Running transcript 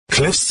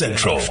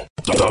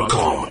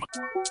CliffCentral.com.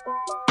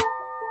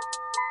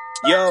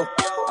 Yo,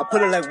 I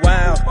put it like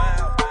wow.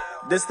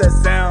 This that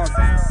sound.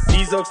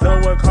 These oaks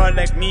don't work hard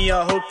like me.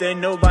 I hope they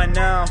know by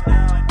now.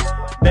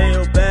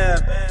 Bayo Bab,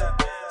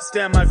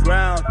 stand my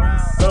ground.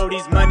 Bro,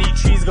 these money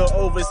trees go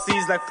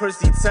overseas like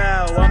Percy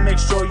Tau. I make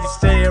sure you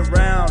stay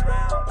around.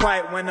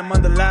 Quiet when I'm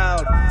under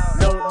loud.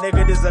 No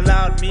negatives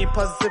allowed. Me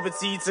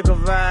positivity took a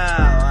vow.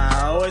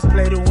 I always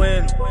play to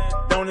win.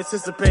 Don't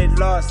anticipate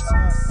loss.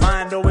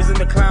 Mind always in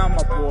the clown,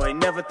 my boy.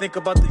 Never think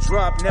about the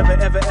drop. Never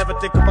ever ever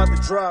think about the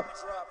drop.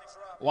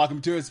 Welcome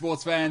to it,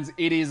 sports fans.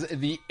 It is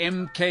the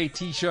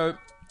MKT show,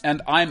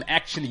 and I'm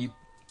actually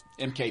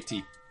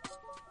MKT.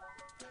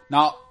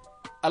 Now,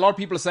 a lot of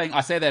people are saying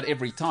I say that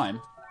every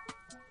time,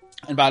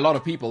 and by a lot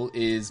of people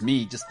is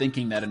me just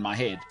thinking that in my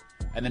head,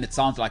 and then it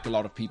sounds like a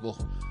lot of people,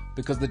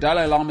 because the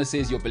Dalai Lama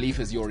says your belief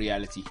is your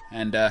reality,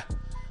 and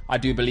I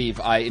do believe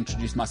I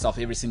introduce myself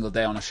every single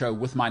day on a show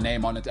with my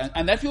name on it,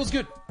 and that feels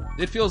good.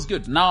 It feels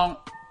good. Now,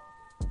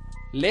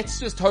 let's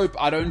just hope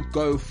I don't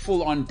go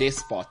full on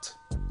despot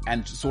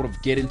and sort of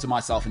get into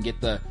myself and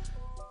get the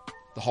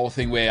whole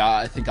thing where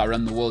I think I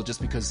run the world just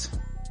because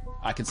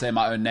I can say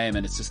my own name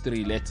and it's just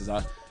 3 letters.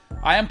 I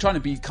am trying to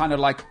be kind of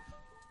like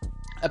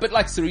a bit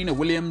like Serena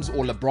Williams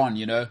or LeBron,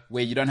 you know,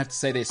 where you don't have to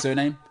say their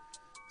surname.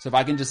 So if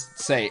I can just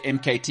say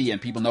MKT and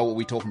people know what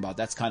we're talking about,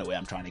 that's kind of where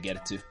I'm trying to get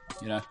it to,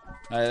 you know.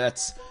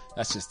 That's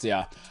just,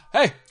 yeah.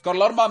 Hey, got a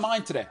lot on my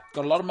mind today.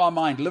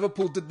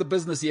 Liverpool did the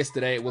business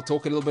yesterday. We'll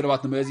talk a little bit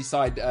about the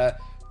Merseyside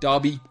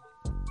derby.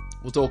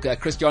 We'll talk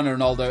Cristiano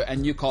Ronaldo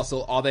and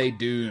Newcastle. Are they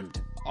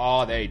doomed?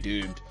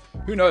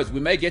 Who knows?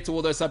 We may get to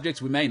all those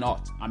subjects. We may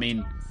not. I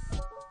mean,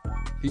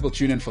 people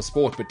tune in for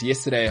sport. But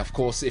yesterday, of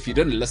course, if you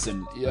didn't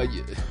listen,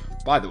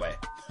 by the way,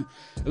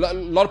 a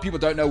lot of people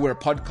don't know we're a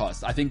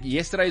podcast. I think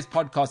yesterday's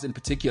podcast in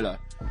particular,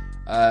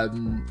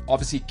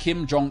 obviously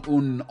Kim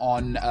Jong-un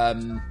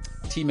on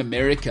Team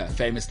America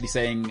famously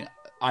saying,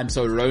 I'm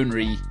so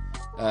lonely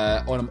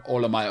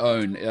all on my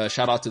own.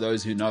 Shout out to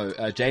those who know.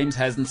 James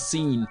hasn't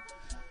seen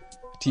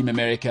Team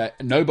America.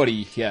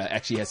 Nobody here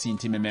actually has seen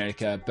Team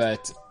America,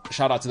 but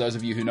shout out to those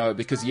of you who know,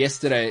 because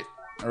yesterday,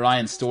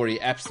 Ryan's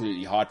story,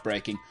 absolutely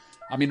heartbreaking.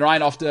 I mean,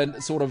 Ryan, after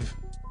sort of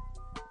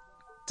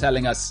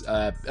telling us,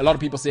 a lot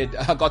of people said,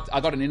 I got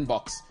an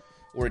inbox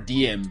or a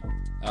DM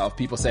of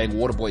people saying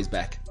Waterboy's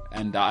back.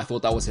 And I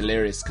thought that was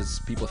hilarious because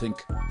people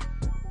think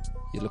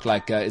you look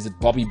like, is it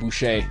Bobby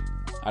Boucher?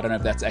 I don't know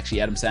if that's actually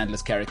Adam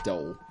Sandler's character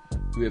or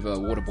whoever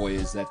Waterboy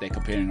is that they're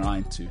comparing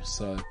Ryan to.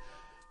 So,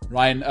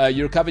 Ryan,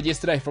 you recovered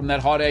yesterday from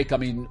that heartache. I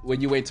mean,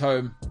 when you went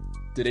home,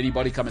 did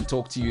anybody come and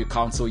talk to you,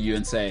 counsel you,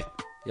 and say,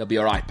 you'll be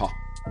alright, pa?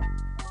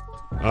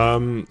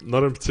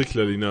 Not in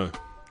particularly, no.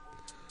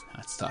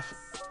 That's tough.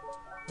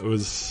 It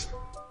was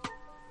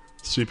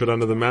sweep it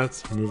under the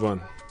mat, move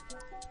on.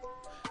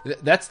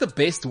 That's the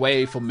best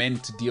way for men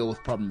to deal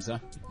with problems, huh?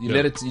 You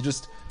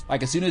just,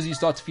 like, as soon as you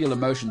start to feel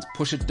emotions,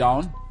 push it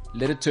down,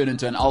 let it turn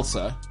into an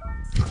ulcer,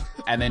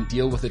 and then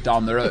deal with it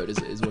down the road,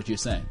 is what you're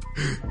saying.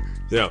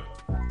 Yeah.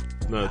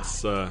 No,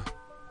 it's,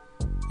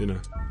 you know,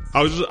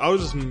 I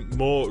was just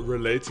more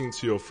relating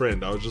to your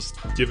friend. I was just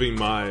giving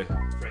my,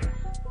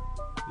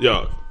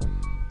 yeah,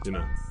 you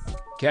know.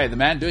 Okay, the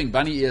man doing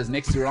bunny ears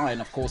next to Ryan,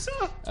 of course,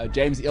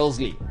 James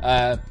Ilsley.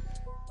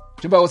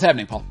 Jimbo, what's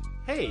happening, Paul?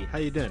 Hey, how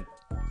you doing?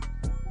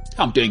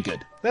 I'm doing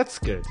good. That's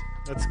good.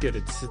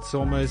 It's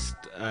almost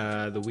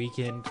the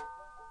weekend.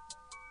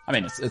 I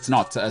mean, it's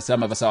not.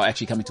 Some of us are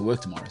actually coming to work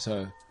tomorrow,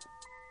 so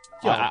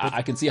yeah,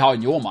 I can see how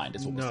in your mind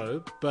it's almost.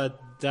 No,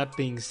 but that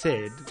being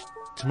said,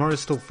 tomorrow's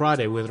still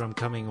Friday, whether I'm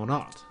coming or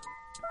not.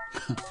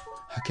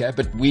 Okay,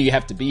 but we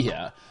have to be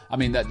here. I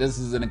mean, this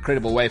is an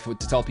incredible way to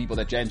tell people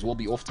that James will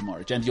be off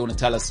tomorrow. James, you want to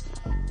tell us,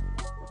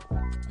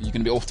 are you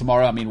going to be off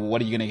tomorrow? I mean,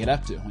 what are you going to get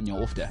up to on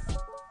your off day?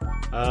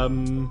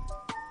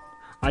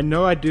 I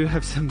know I do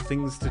have some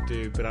things to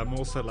do, but I'm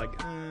also like,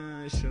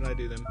 should I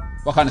do them?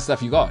 What kind of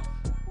stuff you got?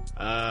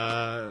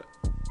 I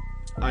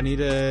need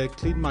to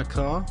clean my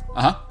car.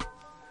 Uh-huh.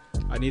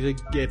 I need to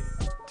get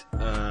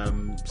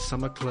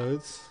summer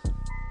clothes.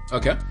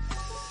 Okay.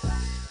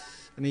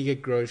 I need to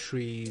get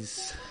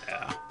groceries.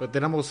 Yeah. But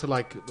then I'm also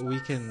like, the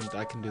weekend,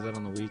 I can do that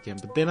on the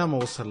weekend. But then I'm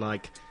also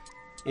like,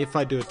 if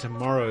I do it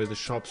tomorrow, the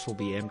shops will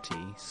be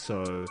empty.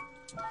 So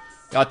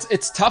yeah,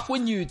 it's tough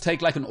when you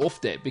take like an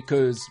off day,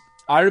 because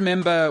I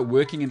remember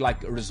working in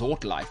like a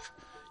resort life.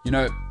 You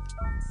know,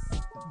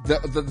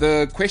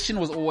 the question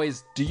was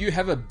always, do you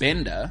have a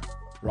bender,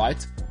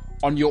 right,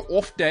 on your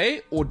off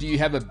day, or do you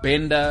have a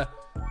bender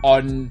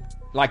on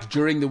like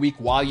during the week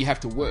while you have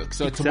to work?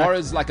 So Exactly.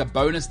 Tomorrow's like a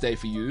bonus day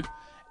for you,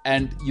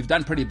 and you've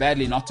done pretty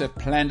badly not to have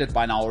planned it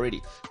by now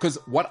already. Because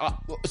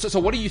so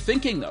what are you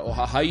thinking though?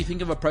 How are you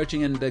thinking of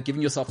approaching and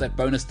giving yourself that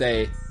bonus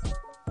day? Do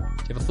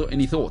you ever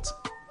any thoughts?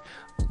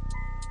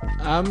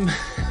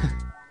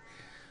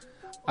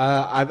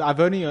 I've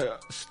only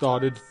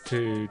started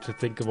to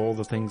think of all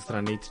the things that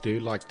I need to do,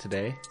 like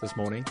today, this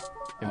morning,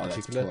 in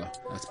particular.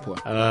 That's poor.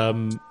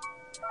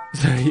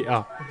 So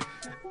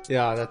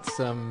yeah, that's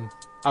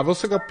I've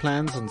also got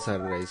plans on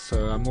Saturday,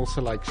 so I'm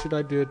also like, should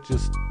I do it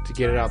just to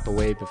get it out the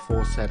way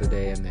before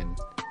Saturday and then...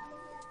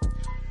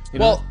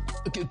 Well,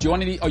 do you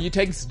want any? Are you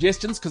taking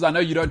suggestions? Because I know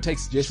you don't take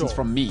suggestions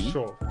from me.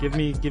 Sure. Give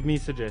me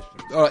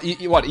suggestions.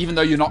 What? Even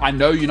though I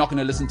know you're not going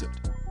to listen to it.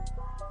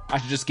 I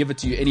should just give it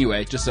to you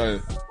anyway, just so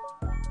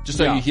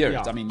you hear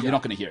it. I mean, you're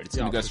not going to hear it. It's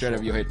going to go straight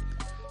over your head.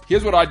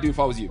 Here's what I'd do if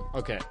I was you.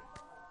 Okay.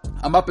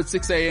 I'm up at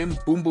 6 a.m.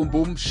 Boom, boom,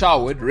 boom.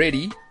 Showered,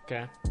 ready.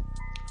 Okay.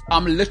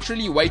 I'm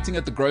literally waiting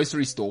at the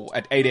grocery store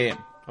at 8 a.m.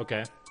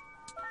 Okay.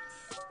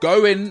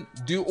 Go in,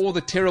 do all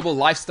the terrible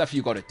life stuff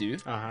you got to do.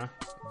 Uh-huh.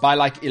 By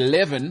like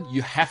 11,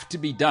 you have to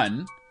be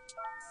done.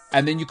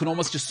 And then you can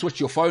almost just switch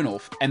your phone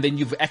off. And then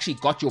you've actually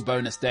got your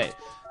bonus day.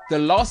 The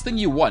last thing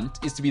you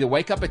want is to be the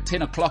wake up at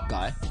 10 o'clock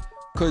guy.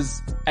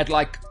 Because at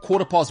like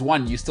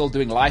 1:15, you're still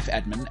doing life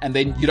admin. And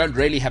then you don't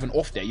really have an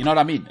off day. You know what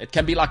I mean? It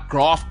can be like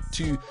graft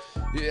to,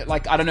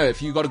 like, I don't know,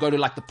 if you got to go to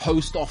like the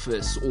post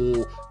office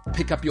or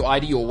pick up your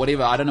ID or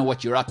whatever. I don't know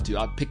what you're up to.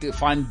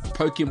 Find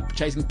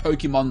chasing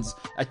Pokemons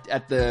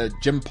at the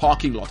gym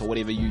parking lot or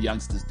whatever you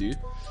youngsters do.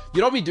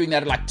 You don't be doing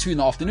that at like 2 in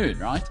the afternoon,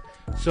 right?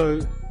 So,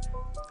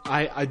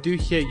 I do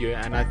hear you,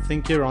 and I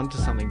think you're onto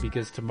something,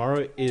 because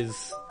tomorrow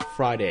is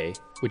Friday,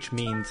 which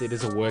means it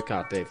is a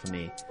workout day for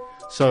me.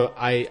 So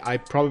I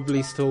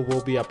probably still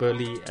will be up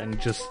early and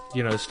just,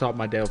 start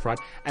my day off right.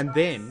 And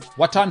then...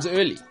 What time's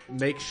early?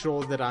 Make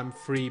sure that I'm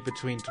free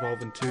between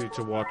 12 and 2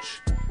 to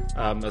watch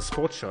a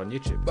sports show on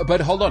YouTube. But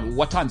hold on,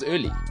 what time's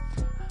early?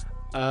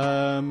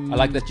 I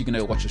like that you're going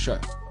to watch the show.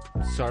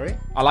 Sorry?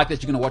 I like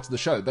that you're going to watch the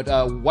show, but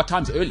what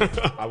time's early?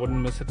 I wouldn't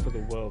miss it for the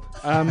world.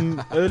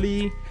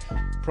 Early,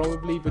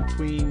 probably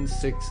between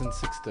 6 and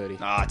 6:30.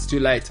 Ah, it's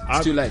too late.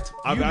 It's too late.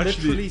 You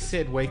literally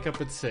said wake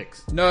up at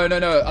 6. No,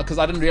 because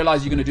I didn't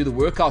realize you're going to do the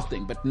workout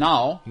thing, but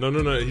now... No,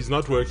 he's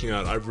not working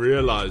out. I've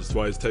realized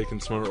why he's taking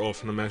tomorrow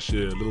off, and I'm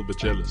actually a little bit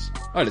jealous.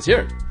 Oh, let's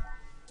hear it.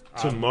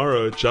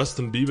 Tomorrow,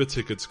 Justin Bieber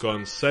tickets go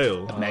on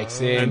sale. That makes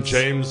sense. And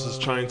James is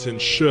trying to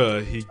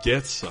ensure he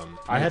gets some.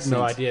 I had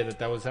no idea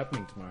that was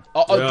happening tomorrow.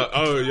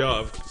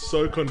 Yeah,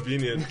 so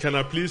convenient. Can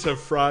I please have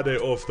Friday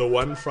off, the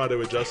one Friday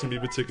where Justin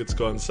Bieber tickets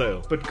go on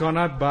sale? But can't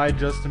I buy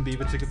Justin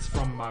Bieber tickets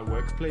from my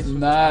workplace?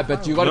 Nah,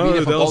 but you got to be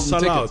there for they'll golden sell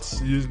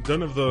tickets. out. You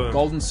don't have the...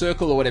 Golden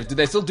Circle or whatever. Do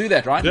they still do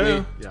that, right?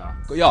 Yeah.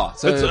 Yeah,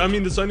 so...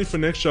 it's only for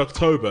next year,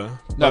 October.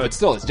 No, but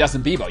still, it's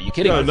Justin Bieber. Are you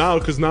kidding me? No,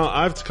 because now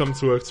I have to come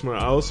to work tomorrow.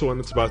 I also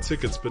wanted to buy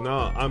tickets, but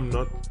now I'm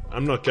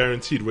not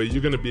guaranteed. Where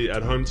you're going to be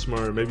at home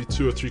tomorrow, maybe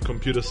 2 or 3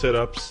 computer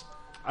setups.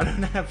 I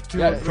don't have to.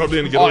 Yeah, probably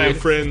going to get all your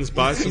friends,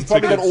 buy some He's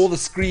probably tickets. got all the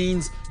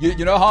screens.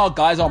 You know how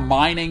guys are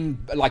mining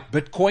like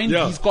Bitcoin?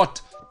 Yeah. He's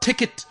got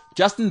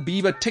Justin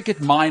Bieber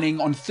ticket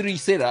mining on 3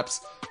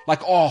 setups.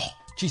 Like, oh,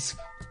 jeez,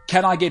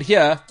 can I get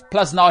here?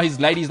 Plus now his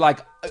lady's like,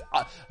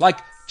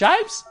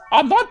 James,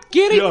 I'm not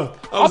getting... Yeah,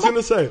 I was going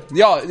to say.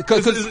 Yeah,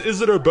 because...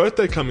 Is it her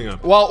birthday coming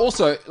up? Well,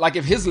 also, like,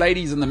 if his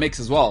lady's in the mix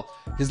as well,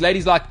 his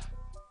lady's like,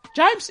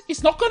 James,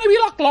 it's not going to be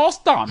like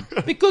last time,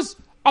 because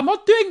I'm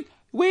not doing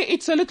where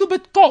it's a little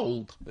bit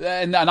cold.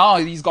 And now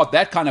he's got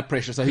that kind of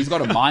pressure, so he's got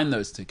to mine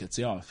those tickets.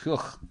 Yeah,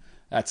 ugh,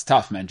 that's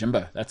tough, man,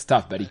 Jimbo. That's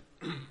tough, buddy.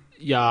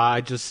 Yeah,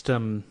 I just,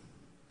 I'm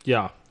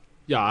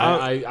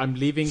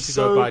leaving to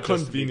so go buy convenient.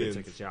 Justin Bieber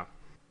tickets, yeah.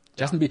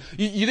 Justin Bieber.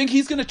 You think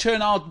he's going to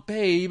churn out,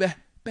 baby,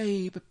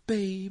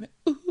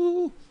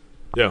 ooh?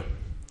 Yeah.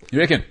 You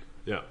reckon?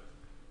 Yeah.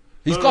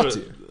 He's got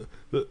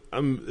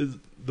to.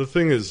 The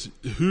thing is,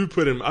 who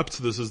put him up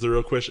to this is the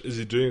real question. Is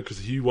he doing it because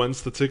he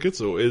wants the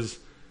tickets, or is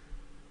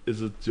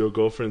it your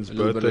girlfriend's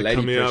birthday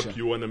coming up?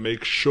 You want to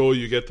make sure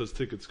you get those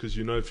tickets, because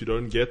if you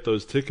don't get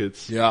those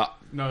tickets... Yeah.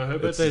 No, her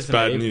birthday's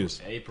bad in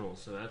news. April,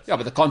 so that's... Yeah,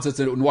 but the concert's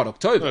in what,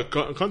 October?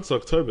 No, concert's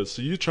October,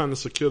 so you're trying to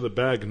secure the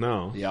bag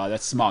now. Yeah,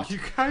 that's smart. You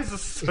guys are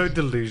so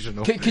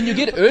delusional. Can you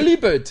get early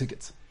bird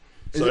tickets?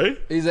 Sorry?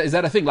 Is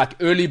that a thing? Like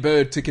early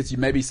bird tickets, you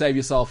maybe save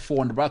yourself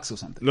 $400 or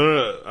something?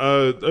 No.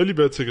 Early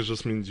bird tickets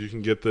just means you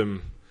can get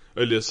them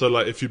earlier. So,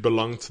 like, if you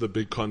belong to the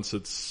big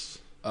concerts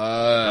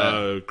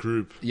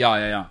group.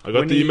 Yeah. I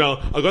got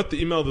the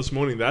email this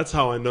morning. That's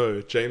how I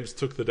know James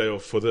took the day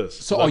off for this.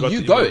 So are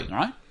you going,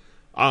 right?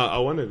 I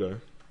want to go.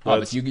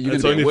 But it's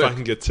only if I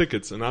can get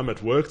tickets, and I'm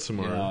at work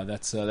tomorrow. Yeah,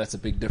 that's a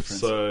big difference.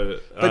 So,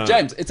 but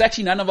James, it's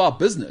actually none of our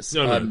business.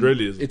 No, it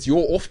really isn't. It's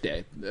your off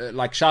day.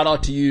 Like, shout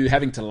out to you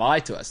having to lie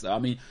to us, though. I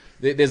mean,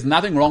 there's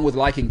nothing wrong with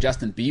liking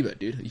Justin Bieber,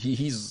 dude.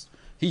 He's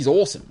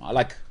awesome. I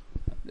like.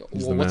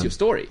 What's your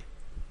story?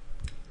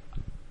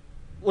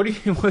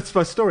 What's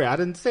my story? I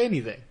didn't say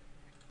anything.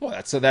 Well,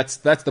 that's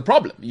the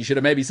problem. You should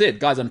have maybe said,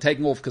 guys, I'm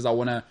taking off because I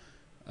want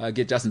to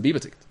get Justin Bieber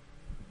tickets.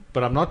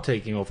 But I'm not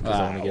taking off because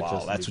I want to get Justin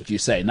Bieber. That's what you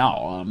say now.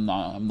 I'm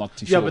not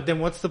too sure. Yeah, but then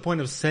what's the point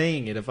of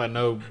saying it if I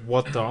know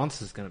what the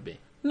answer is going to be?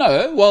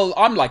 No, well,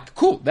 I'm like,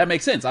 cool, that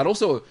makes sense. I'd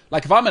also,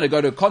 like, if I'm going to go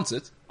to a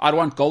concert, I'd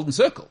want Golden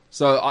Circle.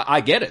 So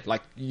I get it.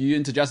 Like, you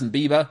into Justin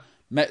Bieber,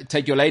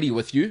 take your lady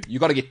with you. You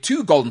got to get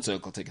 2 Golden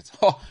Circle tickets.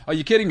 Oh, are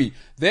you kidding me?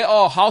 There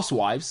are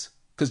housewives,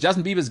 because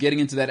Justin Bieber's getting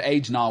into that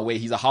age now where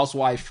he's a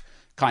housewife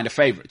kind of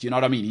favorite. You know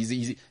what I mean?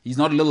 He's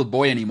not a little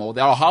boy anymore.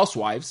 There are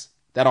housewives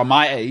that are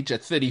my age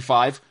at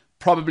 35,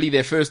 probably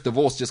their first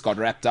divorce just got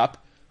wrapped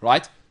up,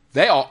 right?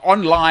 They are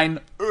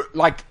online,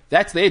 like,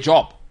 that's their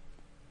job.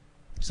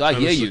 So I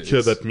hear you.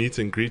 Secure that meet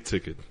and greet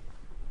ticket.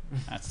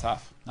 That's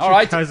tough. All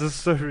right. You guys are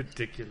so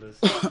ridiculous.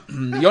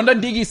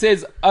 Yondandigi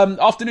says,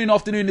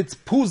 afternoon, it's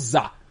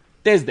Puzza,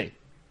 Thursday.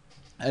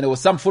 And there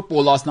was some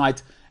football last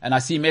night, and I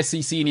see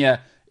Messi Sr.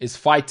 is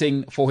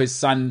fighting for his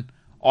son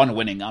on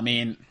winning. I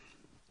mean,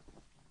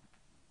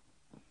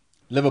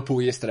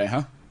 Liverpool yesterday,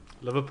 huh?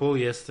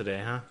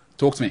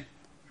 Talk to me.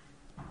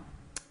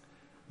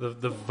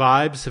 The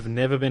vibes have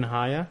never been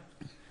higher.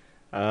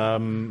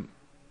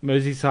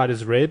 Merseyside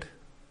is red.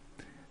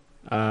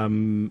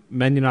 Man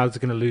United's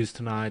going to lose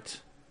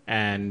tonight,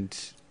 and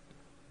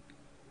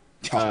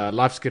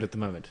life's good at the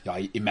moment.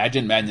 Yeah,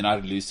 imagine Man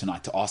United lose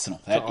tonight to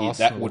Arsenal.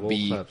 That would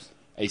be clubs.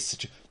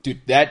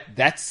 Dude,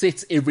 that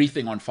sets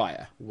everything on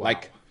fire. Wow.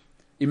 Like,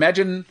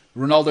 imagine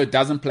Ronaldo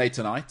doesn't play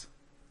tonight,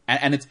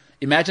 and it's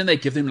imagine they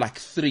give him like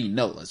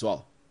 3-0 as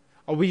well.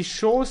 Are we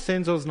sure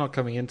Senzo's not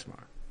coming in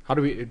tomorrow? How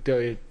do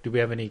we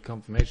have any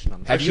confirmation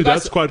on that? Actually,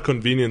 that's quite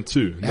convenient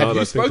too. Have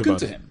you spoken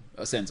to him,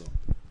 Senzo?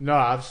 No,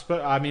 I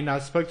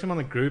spoke to him on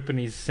the group, and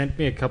he's sent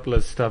me a couple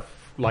of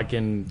stuff like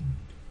in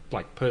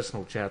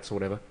personal chats or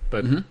whatever.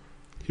 But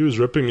he was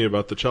ripping me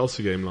about the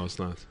Chelsea game last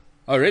night.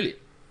 Oh, really?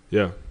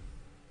 Yeah.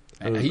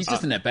 And he's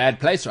just in a bad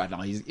place right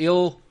now. He's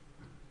ill.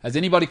 Has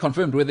anybody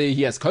confirmed whether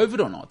he has COVID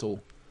or not? Or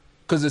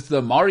because it's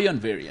the Marion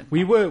variant.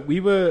 We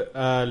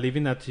were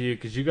leaving that to you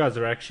because you guys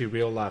are actually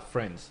real life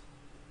friends.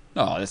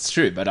 No, that's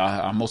true, but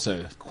I'm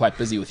also quite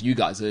busy with you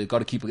guys. I've got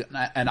to keep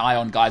an eye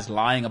on guys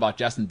lying about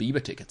Justin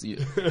Bieber tickets.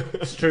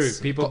 It's true.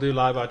 People do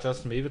lie about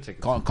Justin Bieber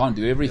tickets. Can't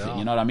do everything, Yeah,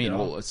 you know what I mean?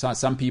 yeah.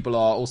 Some people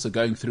are also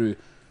going through...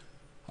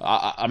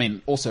 I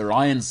mean, also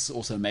Ryan's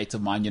also a mate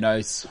of mine,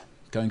 he's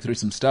going through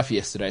some stuff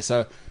yesterday.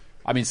 So,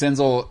 I mean,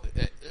 Senzo,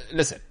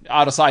 listen,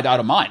 out of sight, out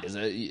of mind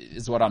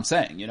is what I'm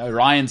saying.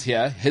 Ryan's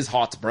here, his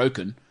heart's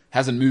broken,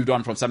 hasn't moved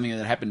on from something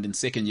that happened in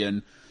second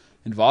year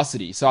in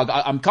varsity. So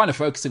I'm kind of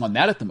focusing on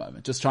that at the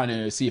moment, just trying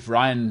to see if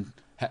Ryan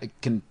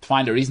can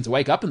find a reason to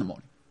wake up in the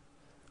morning.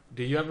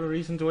 Do you have a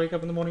reason to wake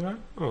up in the morning, Ryan?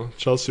 Oh,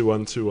 Chelsea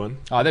won 2-1.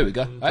 Oh, there we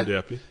go. Pretty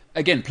happy.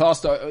 Again,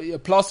 plaster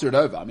it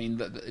over. I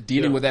mean,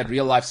 dealing with that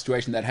real life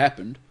situation that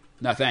happened,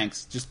 no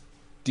thanks. Just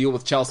deal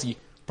with Chelsea.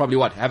 Probably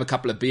have a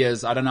couple of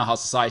beers. I don't know how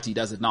society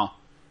does it now.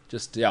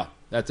 Just,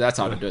 that's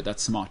how to do it.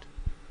 That's smart.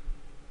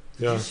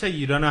 Did you say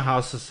you don't know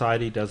how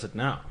society does it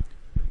now?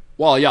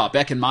 Well, yeah,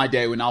 back in my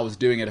day when I was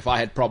doing it, if I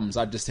had problems,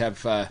 I'd just have,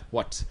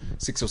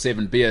 6 or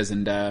 7 beers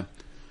and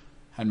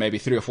maybe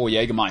 3 or 4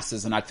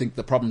 Jägermeisters, and I'd think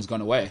the problem's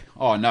gone away.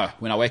 Oh, no,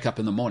 when I wake up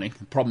in the morning,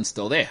 the problem's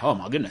still there. Oh,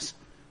 my goodness.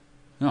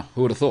 Oh,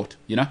 who would have thought,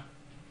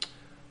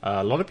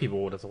 A lot of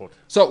people would have thought.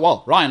 So,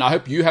 well, Ryan, I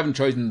hope you haven't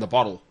chosen the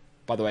bottle,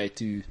 by the way,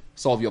 to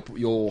solve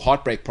your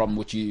heartbreak problem,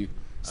 which you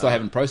still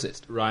haven't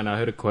processed. Ryan, I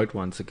heard a quote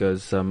once. It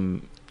goes,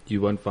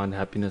 you won't find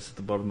happiness at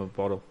the bottom of a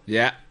bottle.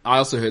 Yeah, I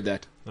also heard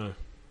that. No.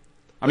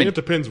 I mean, it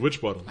depends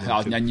which bottle.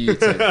 I knew you'd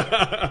say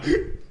that.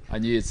 I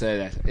knew you'd say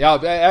that. Yeah,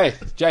 hey,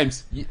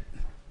 James.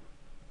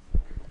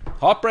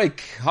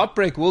 Heartbreak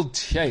will,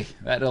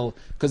 that'll,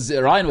 because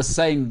Ryan was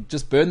saying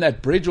just burn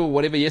that bridge or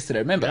whatever yesterday,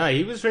 remember? Yeah,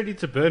 he was ready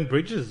to burn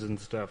bridges and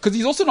stuff. Because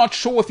he's also not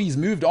sure if he's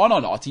moved on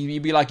or not.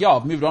 He'd be like,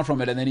 I've moved on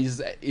from it, and then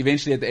he's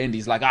eventually at the end,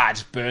 he's like,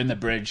 just burn the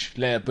bridge,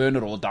 burn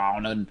it all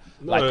down, and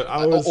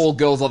all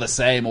girls are the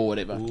same or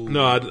whatever.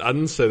 No, I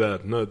didn't say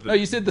that. No,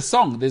 you said the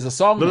song. There's a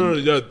song.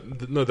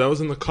 No, that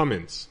was in the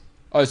comments.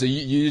 Oh, so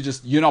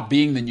you're not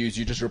being the news,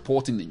 you're just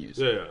reporting the news.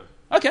 Yeah.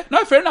 Okay,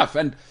 no, fair enough.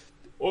 And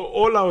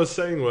all I was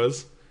saying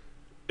was,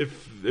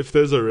 if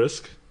there's a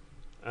risk,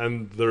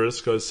 and the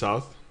risk goes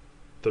south,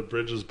 the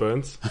bridge is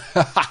burnt.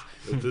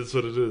 It is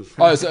what it is.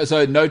 Oh,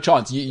 so no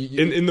chance.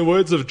 In the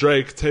words of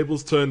Drake,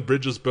 tables turn,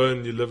 bridges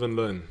burn, you live and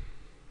learn.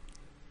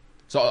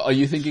 So are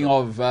you thinking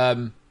of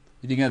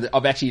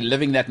actually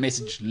living that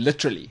message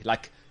literally,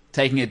 like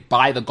taking it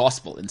by the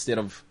gospel instead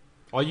of?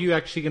 Are you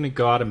actually going to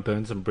go out and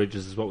burn some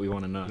bridges? Is what we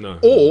want to know. No.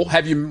 Or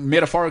have you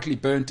metaphorically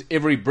burnt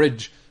every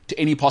bridge to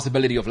any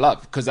possibility of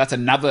love? Because that's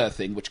another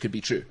thing which could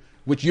be true,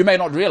 which you may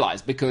not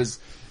realize because,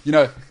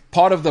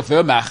 part of the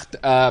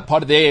Wehrmacht,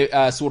 part of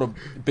their sort of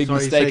big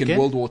mistake in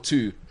World War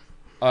II.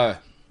 Oh.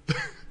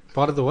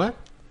 Part of the what?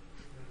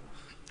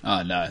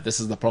 Oh, no.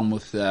 This is the problem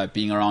with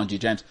being around you,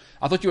 James.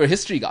 I thought you were a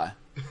history guy.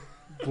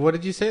 What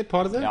did you say?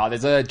 Part of that? Yeah,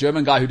 there's a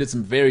German guy who did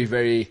some very,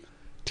 very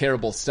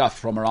terrible stuff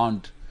from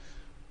around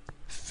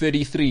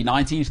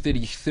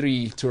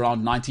 1933 to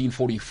around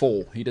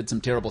 1944. He did some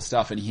terrible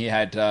stuff, and he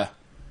had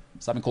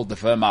something called the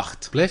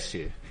Wehrmacht. Bless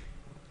you.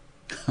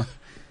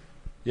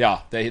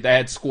 Yeah, they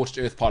had scorched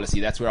earth policy.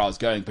 That's where I was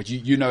going, but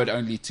you know it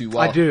only too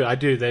well. I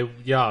do. They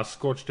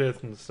scorched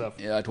earth and stuff.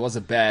 Yeah, it was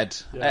a bad,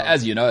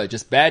 as you know,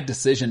 just bad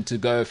decision to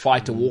go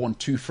fight a war on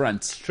two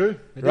fronts. True.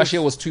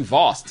 Russia was too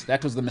vast.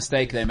 That was the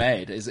mistake they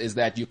made. Is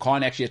that you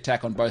can't actually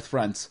attack on both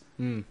fronts.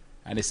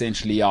 And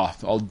essentially,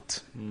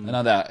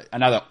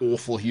 another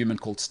awful human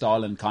called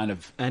Stalin kind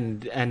of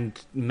and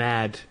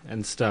mad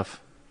and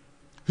stuff.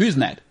 Who's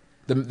mad?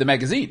 The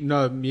magazine?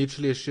 No,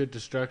 Mutually Assured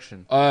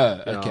Destruction.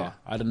 Oh, okay.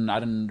 I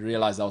didn't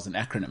realize that was an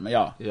acronym.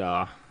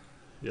 Yeah.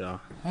 Yeah.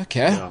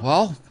 Okay,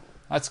 well,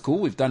 that's cool.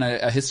 We've done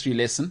a history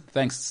lesson.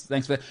 Thanks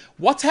for that.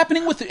 What's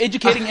happening with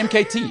educating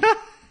MKT?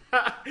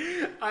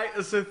 I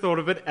also thought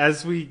of it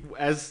as we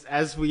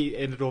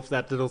ended off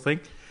that little thing.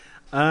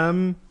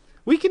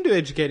 We can do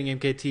educating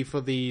MKT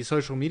for the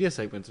social media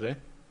segment today.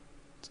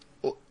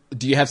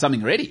 Do you have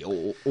something ready,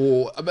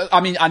 or I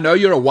mean, I know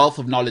you're a wealth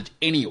of knowledge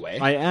anyway.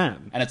 I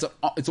am, and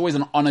it's always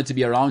an honor to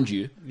be around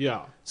you.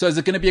 Yeah. So is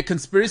it going to be a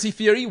conspiracy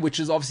theory,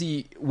 which is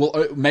obviously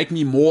will make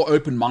me more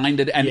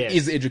open-minded and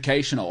is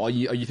educational? Are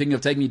you thinking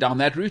of taking me down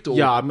that route? Or?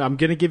 Yeah, I'm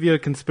going to give you a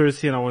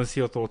conspiracy, and I want to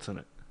see your thoughts on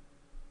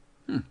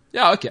it.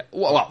 Yeah. Okay.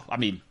 Well, I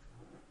mean,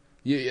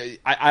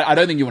 I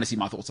don't think you want to see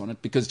my thoughts on it,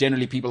 because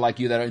generally people like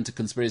you that are into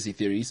conspiracy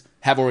theories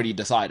have already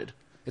decided.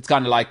 It's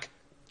kind of like.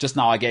 Just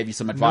now I gave you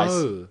some advice.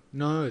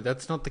 No,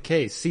 that's not the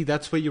case. See,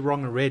 that's where you're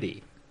wrong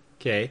already.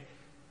 Okay?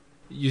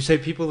 You say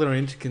people that are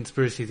into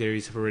conspiracy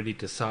theories have already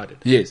decided.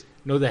 Yes.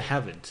 No, they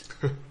haven't.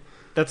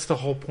 That's the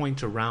whole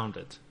point around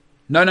it.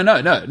 No.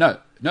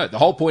 The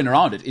whole point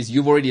around it is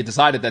you've already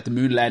decided that the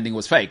moon landing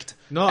was faked.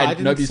 No, and I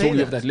didn't nobody's say talking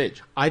that. of that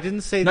ledge. I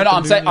didn't say that. No,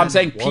 I'm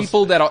saying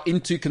people that are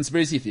into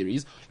conspiracy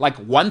theories, like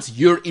once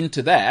you're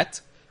into that,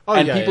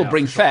 people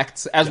bring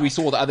facts, as we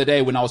saw the other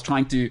day when I was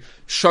trying to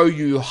show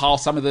you how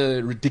some of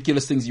the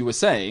ridiculous things you were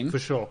saying for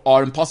sure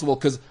are impossible,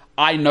 because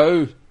I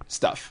know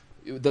stuff.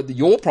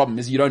 Your problem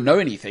is you don't know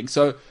anything.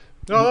 So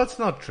no, that's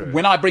not true.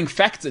 When I bring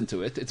facts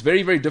into it, it's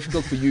very, very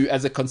difficult for you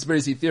as a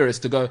conspiracy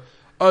theorist to go,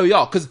 oh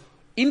yeah, because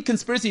in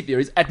conspiracy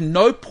theories, at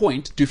no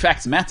point do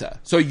facts matter.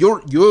 So you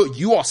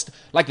are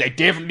like, they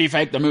definitely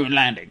faked the moon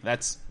landing.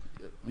 That's,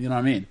 you know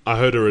what I mean? I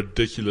heard a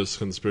ridiculous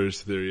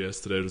conspiracy theory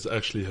yesterday. It was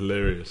actually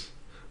hilarious.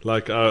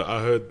 Like,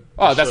 I heard...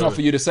 Oh, that's not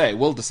for you to say.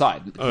 We'll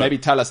decide. Maybe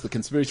tell us the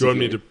conspiracy theory. Do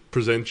you want me to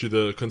present you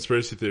the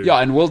conspiracy theory? Yeah,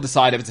 and we'll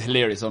decide if it's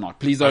hilarious or not.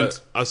 Please don't...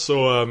 I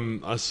saw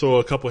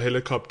a couple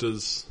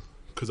helicopters,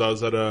 because I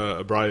was at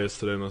a braai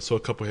yesterday, and I saw a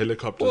couple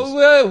helicopters.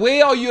 Well,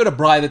 where are you at a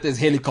braai that there's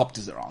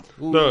helicopters around?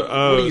 No, what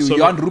are you, so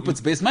Jan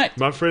Rupert's best mate?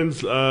 My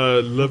friends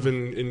live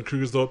in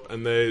Krugersdorp,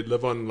 and they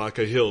live on like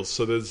a hill,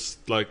 so there's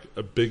like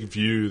a big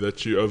view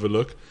that you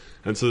overlook,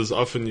 and so there's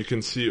often you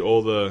can see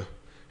all the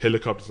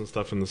helicopters and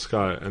stuff in the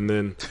sky. And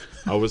then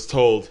I was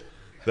told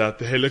that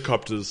the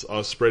helicopters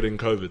are spreading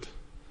COVID,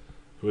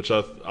 which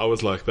I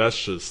was like,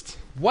 that's just...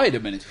 Wait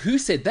a minute, who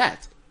said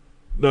that?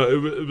 No,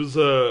 it was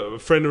a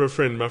friend of a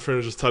friend. My friend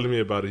was just telling me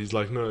about it. He's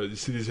like, no, you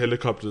see these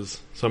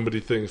helicopters, somebody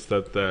thinks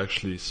that they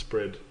actually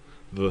spread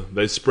the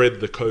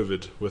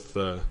COVID with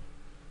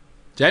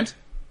James?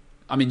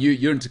 I mean,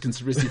 you're into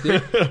conspiracy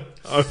theory.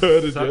 I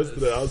heard it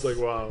yesterday. I was like,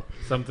 wow.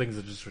 Some things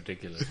are just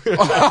ridiculous.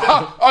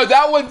 Oh,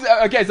 that one.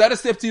 Okay, is that a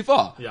step too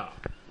far? Yeah.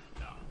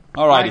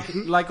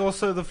 Alrighty. Like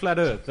also the flat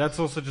Earth. That's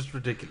also just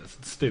ridiculous.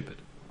 It's stupid.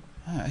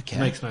 Oh, okay. It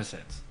makes no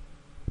sense.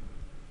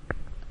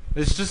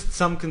 There's just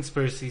some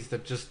conspiracies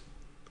that just...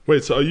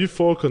 Wait, so are you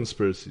for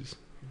conspiracies?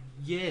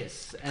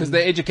 Yes. Because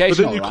they're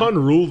educational. But then you can't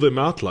rule them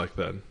out like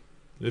that.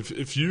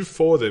 If you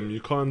for them,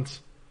 you can't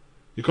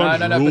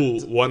rule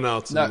one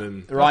out. No,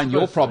 and then... Ryan,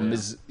 your problem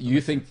is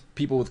you think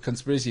people with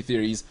conspiracy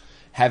theories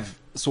have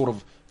sort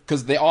of...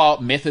 Because there are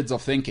methods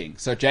of thinking.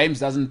 So James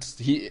doesn't...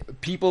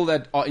 People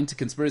that are into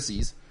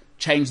conspiracies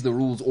change the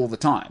rules all the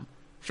time.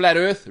 Flat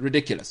Earth,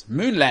 ridiculous.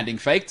 Moon landing,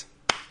 faked?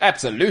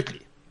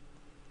 Absolutely.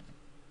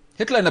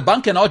 Hitler in a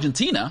bunker in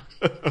Argentina?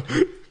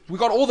 We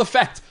got all the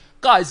facts.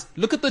 Guys,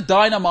 look at the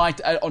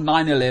dynamite on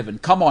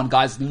 9/11. Come on,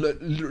 guys.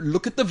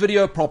 Look at the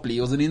video properly.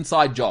 It was an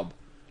inside job.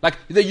 Like,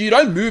 you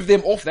don't move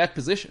them off that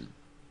position.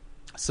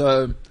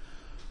 So,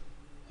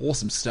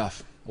 awesome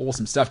stuff.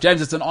 Awesome stuff.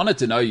 James, it's an honor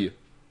to know you.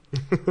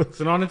 It's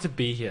an honor to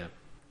be here.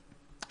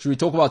 Should we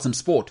talk about some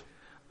sport?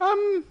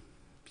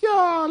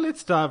 Yeah,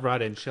 let's dive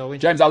right in, shall we?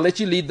 James, I'll let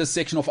you lead this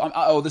section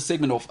off. This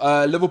segment off.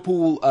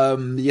 Liverpool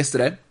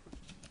yesterday.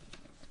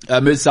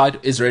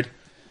 Merseyside is red.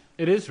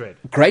 It is red.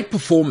 Great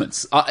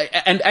performance.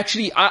 And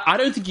actually, I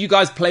don't think you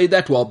guys played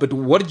that well, but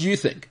what did you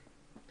think?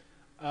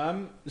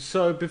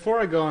 So before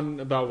I go on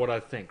about what I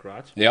think,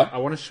 right? Yeah. I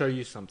want to show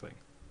you something.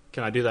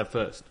 Can I do that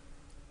first?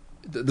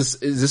 Is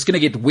this going to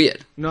get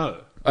weird?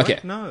 No. Okay.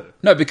 What? No.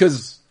 No,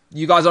 because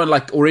you guys are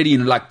like already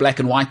in like black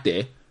and white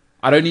there.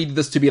 I don't need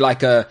this to be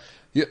like a...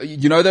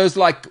 You know those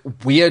like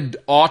weird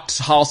art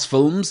house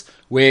films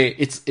where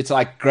it's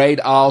like grayed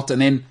out, and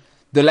then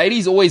the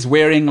lady's always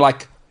wearing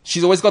like,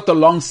 she's always got the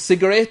long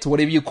cigarette,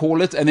 whatever you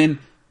call it, and then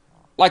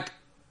like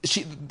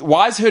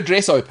why is her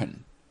dress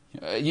open?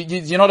 You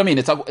know what I mean?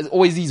 It's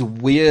always these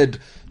weird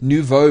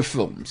nouveau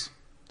films.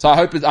 So I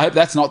hope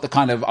that's not the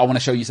kind of, I want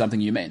to show you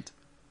something you meant.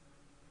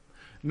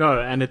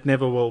 No, and it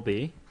never will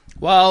be.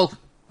 Well,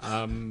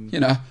 you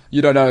know,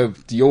 you don't know,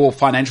 your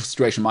financial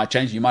situation might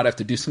change. You might have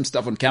to do some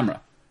stuff on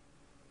camera.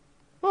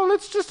 Well,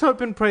 let's just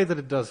hope and pray that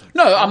it doesn't.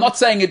 No, I'm not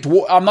saying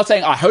I'm not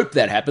saying I hope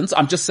that happens.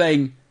 I'm just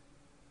saying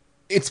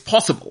it's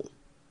possible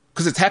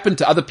because it's happened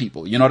to other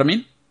people. You know what I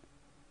mean?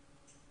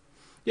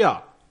 Yeah.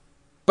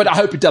 But I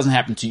hope it doesn't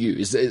happen to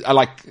you.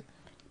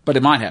 But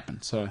it might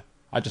happen. So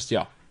I just,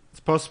 yeah. It's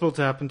possible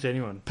to happen to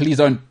anyone. Please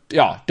don't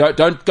go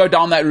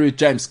down that route,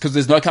 James, because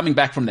there's no coming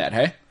back from that,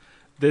 hey?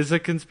 There's a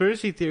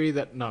conspiracy theory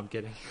that... No, I'm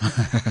kidding.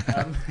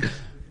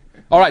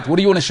 All right, what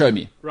do you want to show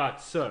me? Right,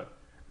 so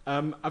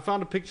I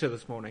found a picture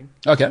this morning.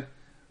 Okay.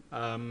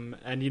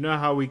 And you know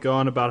how we go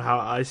on about how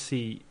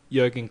icy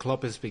Jurgen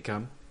Klopp has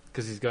become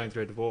because he's going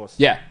through a divorce?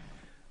 Yeah.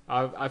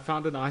 I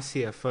found an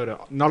icier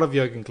photo, not of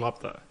Jurgen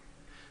Klopp though,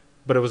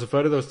 but it was a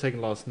photo that was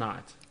taken last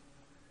night.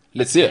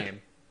 Let's see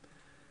it.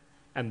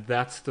 And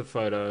that's the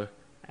photo,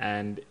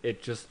 and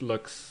it just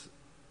looks...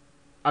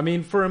 I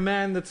mean, for a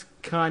man that's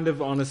kind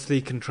of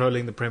honestly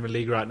controlling the Premier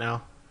League right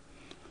now.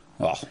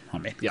 Well, I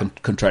mean,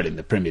 controlling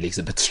the Premier League's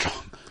a bit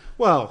strong.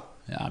 Well...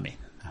 Yeah, I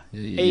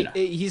mean...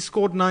 He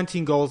scored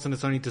 19 goals and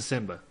it's only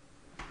December.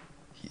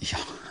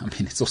 Yeah, I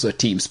mean, it's also a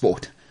team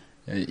sport.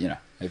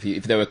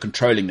 If they were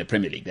controlling the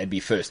Premier League, they'd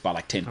be first by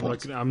like 10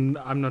 points. I'm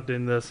not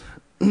doing this.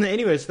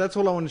 Anyways, that's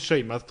all I want to show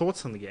you. My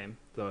thoughts on the game,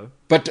 though.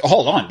 But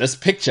hold on, this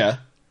picture...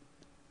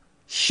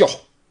 Sure.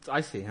 It's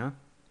icy, huh?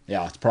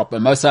 Yeah, it's proper.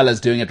 Mo Salah's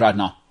doing it right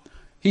now.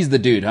 He's the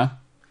dude, huh?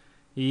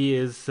 He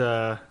is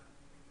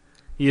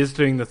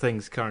doing the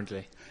things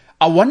currently.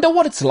 I wonder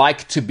what it's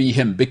like to be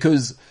him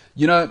because,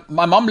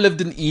 my mom lived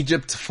in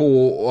Egypt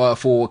for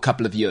a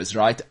couple of years,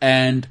 right?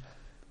 And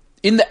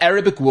in the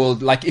Arabic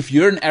world, like if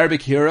you're an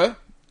Arabic hero,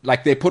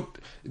 like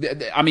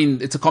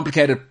it's a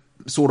complicated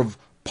sort of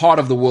part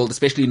of the world,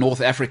 especially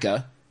North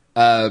Africa.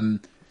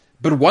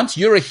 But once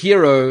you're a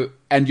hero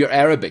and you're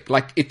Arabic,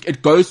 like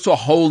it goes to a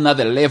whole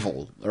nother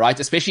level, right?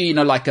 Especially, in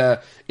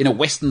a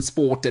Western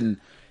sport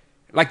and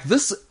like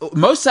this,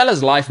 Mo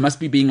Salah's life must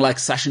be being like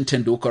Sachin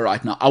Tendulkar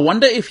right now. I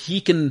wonder if he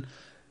can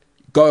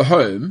go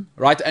home,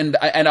 right? And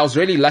I was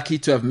really lucky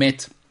to have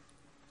met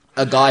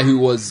a guy who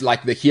was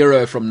like the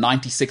hero from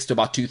 96 to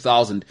about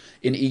 2000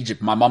 in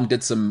Egypt. My mom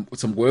did some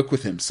work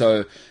with him.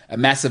 So a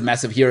massive,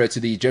 massive hero to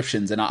the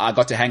Egyptians. And I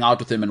got to hang out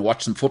with him and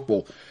watch some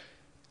football.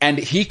 And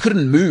he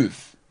couldn't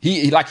move.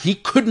 He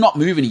could not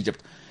move in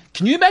Egypt.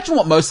 Can you imagine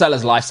what Mo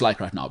Salah's life's like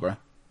right now, bro?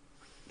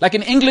 Like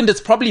in England, it's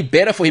probably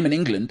better for him in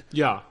England.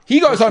 Yeah. He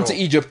goes home to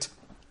Egypt,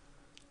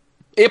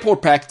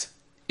 airport packed.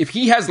 If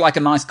he has like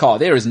a nice car,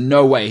 there is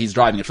no way he's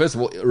driving it. First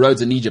of all,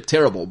 roads in Egypt,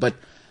 terrible. But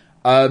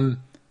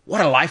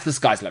what a life this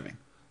guy's living.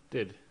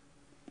 Did.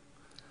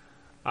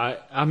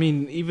 I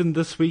mean, even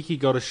this week he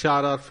got a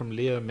shout out from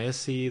Leo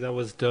Messi. That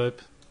was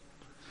dope.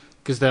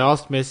 Because they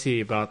asked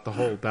Messi about the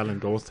whole Ballon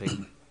d'Or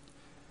thing.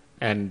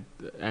 And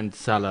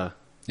Salah.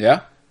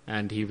 Yeah?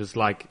 And he was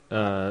like,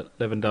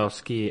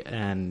 Lewandowski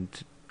and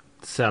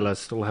Salah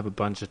still have a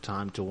bunch of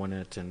time to win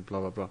it and blah,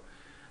 blah, blah.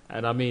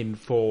 And I mean,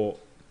 for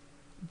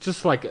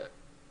just like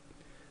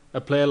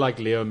a player like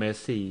Leo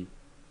Messi,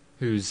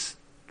 who's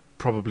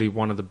probably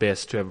one of the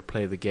best to ever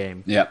play the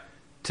game, yeah,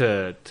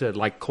 to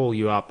like call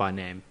you out by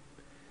name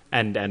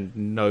and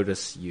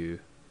notice you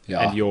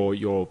and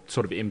your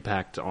sort of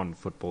impact on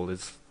football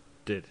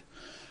did.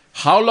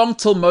 How long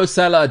till Mo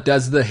Salah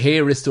does the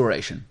hair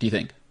restoration, do you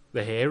think?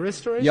 The hair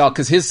restoration? Yeah,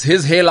 because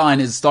his hairline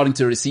is starting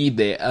to recede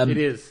there. It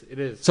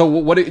is. So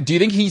what do you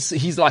think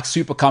he's like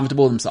super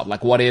comfortable with himself?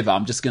 Like whatever,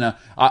 I'm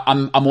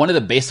one of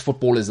the best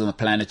footballers on the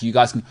planet. You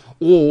guys can,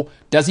 or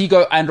does he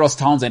go Andros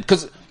Townsend?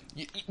 Because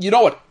you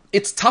know what?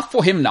 It's tough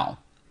for him now.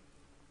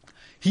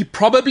 He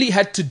probably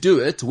had to do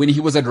it when he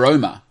was at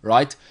Roma,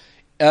 right?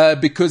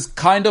 Because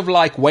kind of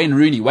like Wayne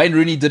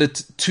Rooney did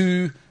it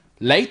too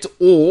late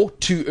or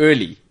too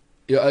early.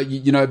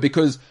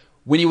 Because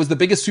when he was the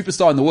biggest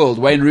superstar in the world,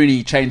 Wayne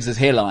Rooney changed his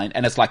hairline,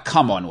 and it's like,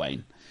 come on,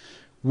 Wayne.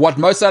 What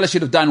Mo Salah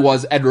should have done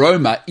was, at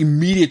Roma,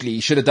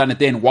 immediately should have done it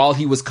then, while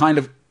he was kind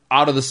of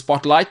out of the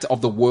spotlight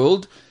of the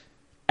world,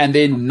 and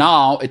then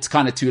now it's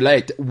kind of too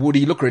late. Would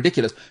he look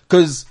ridiculous?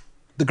 Because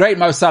the great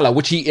Mo Salah,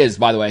 which he is,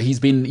 by the way, he's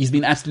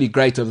been absolutely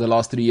great over the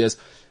last 3 years,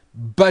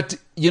 but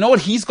you know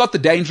what? He's got the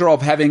danger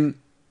of having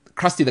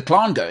Krusty the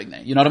Clown going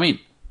there. You know what I mean?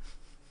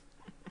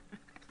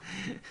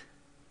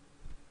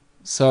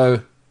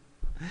 So...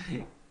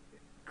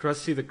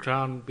 Krusty the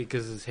Clown,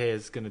 because his hair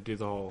is going to do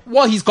the whole...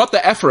 Well, he's got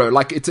the afro.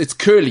 Like, it's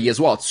curly as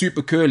well. It's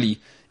super curly.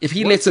 If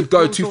he lets it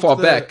go too far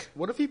back...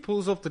 What if he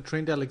pulls off the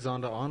Trent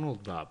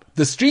Alexander-Arnold vibe?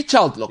 The street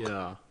child look.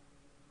 Yeah.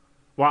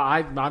 Well,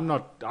 I'm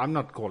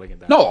not calling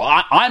it that. No,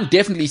 I'm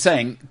definitely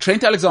saying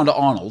Trent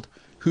Alexander-Arnold,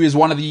 who is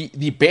one of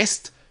the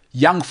best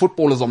young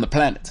footballers on the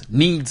planet,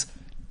 needs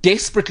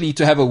desperately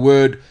to have a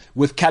word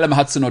with Callum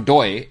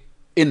Hudson-Odoi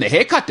in the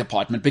haircut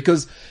department,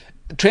 because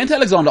Trent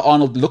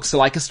Alexander-Arnold looks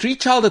like a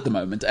street child at the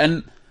moment.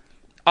 And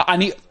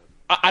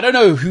I don't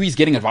know who he's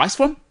getting advice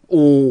from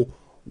or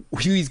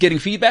who he's getting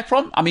feedback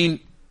from. I mean,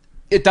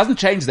 it doesn't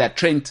change that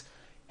Trent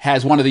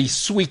has one of the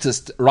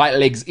sweetest right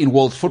legs in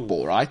world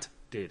football, right?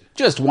 Did.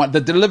 Just one.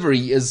 The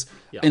delivery is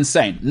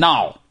insane.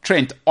 Now,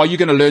 Trent, are you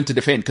going to learn to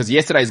defend? Because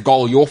yesterday's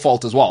goal, your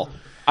fault as well.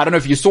 I don't know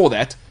if you saw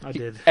that. I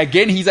did.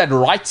 Again, he's at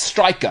right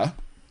striker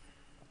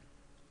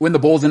when the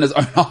ball's in his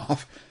own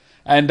half.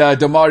 And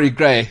Damari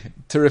Gray,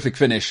 terrific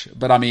finish.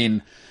 But I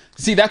mean...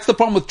 See, that's the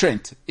problem with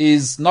Trent,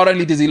 is not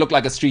only does he look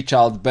like a street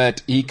child,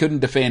 but he couldn't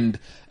defend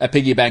a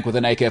piggy bank with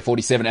an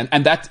AK-47,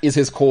 and that is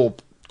his core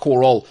core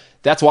role.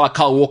 That's why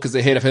Kyle Walker's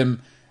ahead of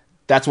him.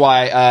 That's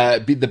why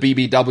the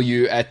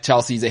BBW at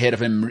Chelsea's ahead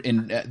of him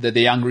in the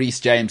young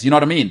Reece James. You know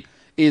what I mean?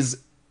 It's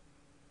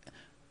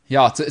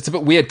a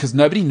bit weird because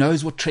nobody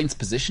knows what Trent's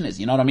position is.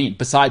 You know what I mean?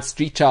 Besides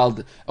Street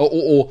Child,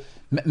 or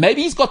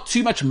maybe he's got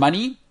too much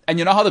money, and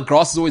you know how the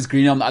grass is always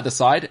greener on the other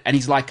side, and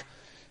he's like,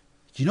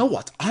 you know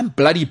what? I'm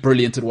bloody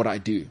brilliant at what I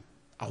do.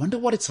 I wonder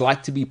what it's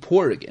like to be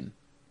poor again.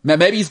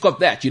 Maybe he's got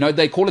that. You know,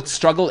 they call it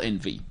struggle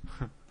envy.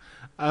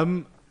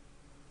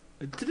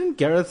 Didn't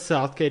Gareth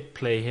Southgate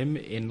play him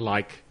in for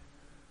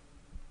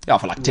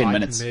like 10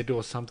 minutes mid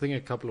or something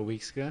a couple of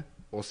weeks ago?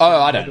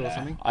 I don't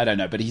know. I don't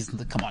know, but he's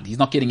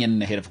not getting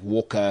in ahead of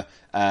Walker.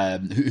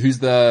 Who's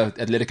the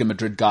Atletico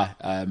Madrid guy?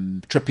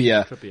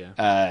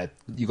 Trippier.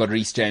 You got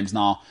Reece James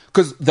now,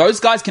 because those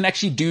guys can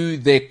actually do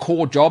their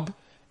core job,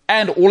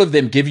 and all of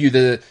them give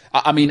you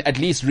at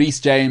least Reece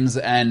James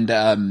and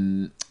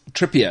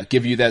Trippier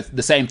give you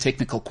the same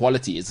technical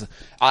qualities.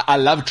 I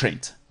love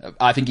Trent.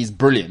 I think he's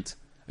brilliant.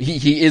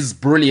 He is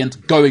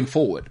brilliant going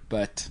forward,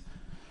 but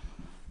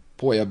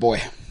boy, oh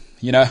boy,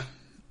 you know.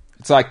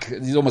 It's like,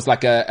 he's almost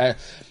like do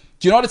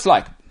you know what it's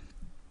like?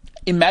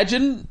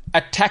 Imagine a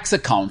tax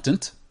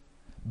accountant,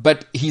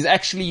 but he's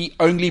actually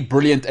only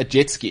brilliant at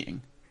jet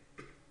skiing.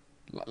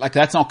 Like,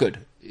 that's not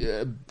good.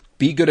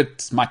 Be good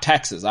at my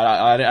taxes.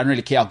 I don't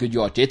really care how good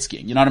you are at jet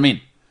skiing. You know what I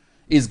mean?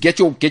 Is get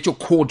your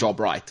core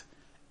job right.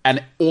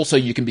 And also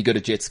you can be good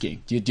at jet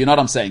skiing. Do you know what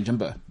I'm saying,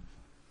 Jimbo?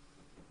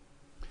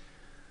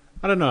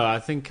 I don't know. I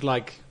think,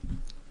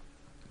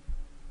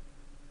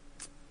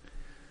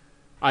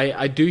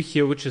 I do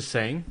hear what you're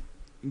saying.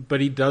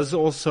 But he does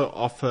also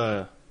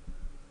offer,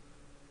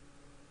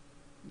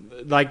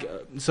 I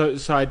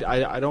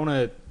don't want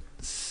to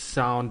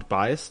sound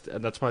biased,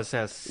 and that's why I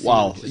say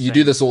you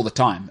do this all the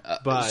time.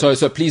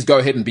 So please go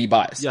ahead and be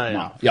biased.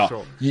 Yeah.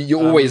 Sure. You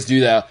always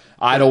do that.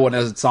 I don't want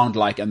to sound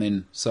like, and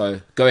then,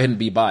 so go ahead and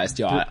be biased.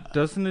 Yeah.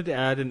 Doesn't it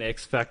add an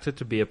X factor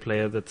to be a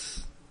player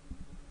that's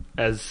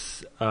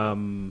as,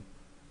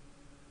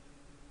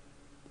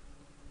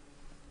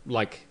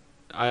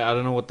 I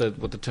don't know what the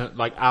term,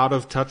 out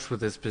of touch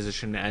with his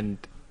position and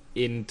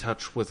in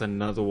touch with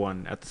another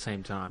one at the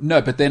same time.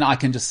 No, but then I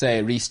can just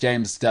say Reece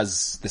James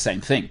does the same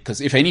thing,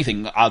 because if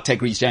anything, I'll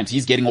take Reece James.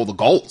 He's getting all the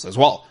goals as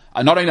well.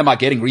 Not only am I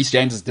getting Reece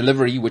James's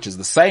delivery, which is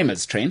the same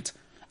as Trent,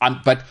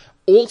 but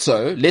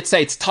also, let's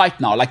say it's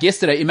tight now. Like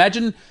yesterday,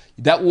 imagine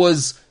that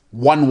was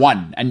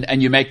 1-1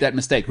 and you make that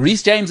mistake.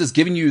 Reece James is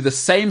giving you the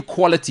same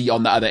quality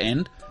on the other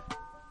end,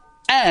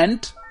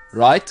 and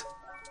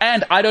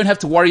I don't have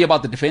to worry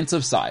about the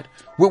defensive side,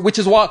 which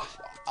is why,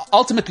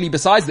 ultimately,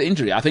 besides the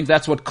injury, I think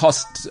that's what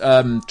cost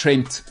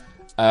Trent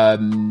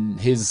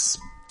his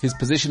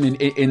position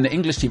in the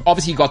English team.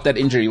 Obviously, he got that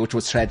injury, which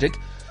was tragic.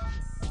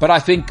 But I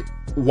think,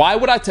 why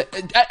would I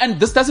and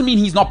this doesn't mean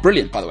he's not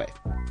brilliant, by the way.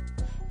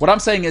 What I'm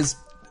saying is,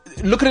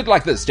 look at it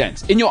like this,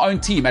 James. In your own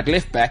team at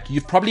left back,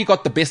 you've probably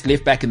got the best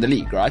left back in the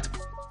league, right?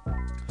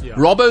 Yeah.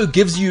 Robbo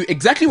gives you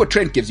exactly what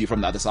Trent gives you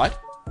from the other side.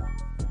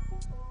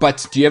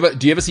 But do you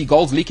ever see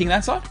goals leaking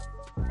that side?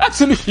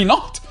 Absolutely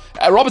not.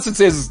 Robertson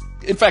says,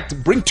 in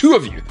fact, bring two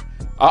of you.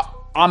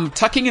 I'm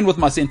tucking in with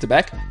my centre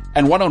back,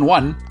 and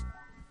 1-on-1,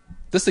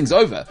 this thing's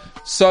over.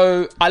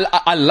 So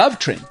I love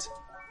Trent.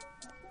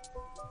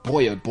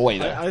 Boy, oh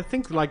boy. I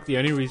think the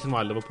only reason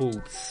why Liverpool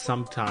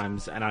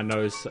sometimes, and I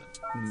know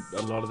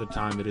a lot of the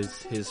time it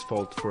is his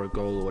fault for a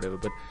goal or whatever,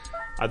 but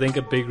I think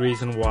a big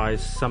reason why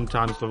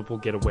sometimes Liverpool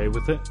get away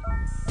with it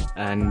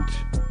and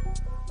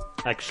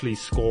actually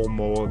score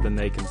more than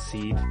they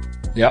concede.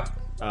 Yep.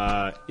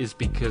 Is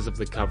because of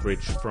the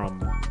coverage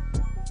from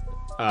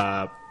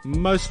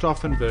most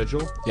often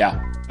Virgil.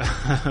 Yeah.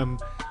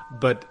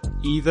 But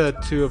either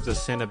two of the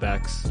centre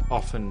backs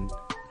often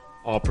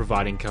are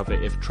providing cover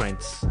if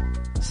Trent's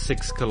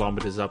 6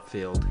 kilometers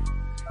upfield.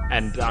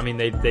 And I mean,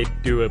 they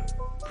do a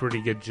pretty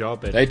good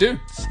job at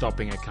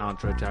stopping a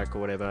counter attack or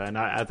whatever. And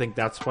I think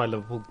that's why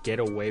Liverpool get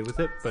away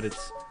with it. But it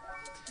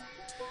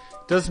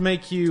does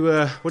make you,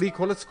 what do you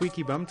call it?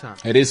 Squeaky bum time.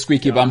 It is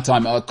squeaky bum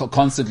time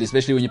constantly,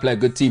 especially when you play a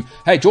good team.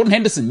 Hey, Jordan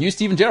Henderson, new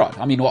Steven Gerrard.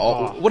 I mean,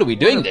 what are we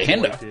doing there,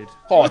 Hendo? Dude.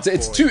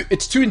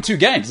 It's 2 in 2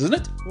 games, isn't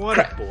it? What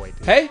a boy,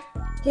 dude. Hey?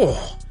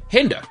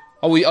 Hendo.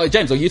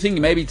 James, are you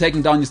thinking maybe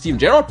taking down your Steven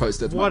Gerrard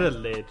poster? What a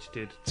ledge,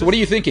 dude. So what are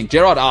you thinking?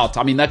 Gerrard out.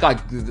 I mean, that guy...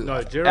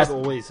 No, Gerrard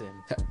always in.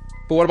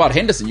 But what about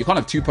Henderson? You can't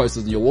have 2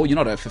 posters on your wall. You're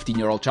not a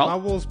 15-year-old child. My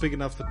wall's big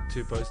enough for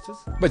 2 posters.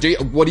 But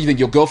what do you think?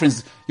 Your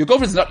girlfriend's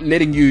not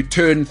letting you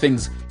turn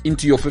things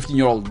into your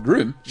 15-year-old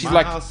room. She's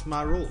my house,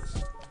 my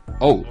rules.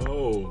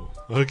 Oh,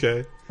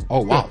 okay.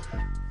 Oh, wow.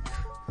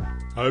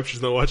 I hope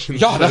she's not watching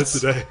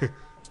this today.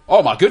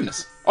 Oh, my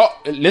goodness. Oh,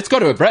 let's go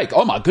to a break.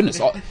 Oh, my goodness.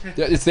 Oh,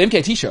 it's the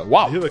MKT show.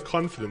 Wow. I hear the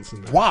confidence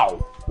in that.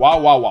 Wow.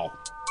 Wow.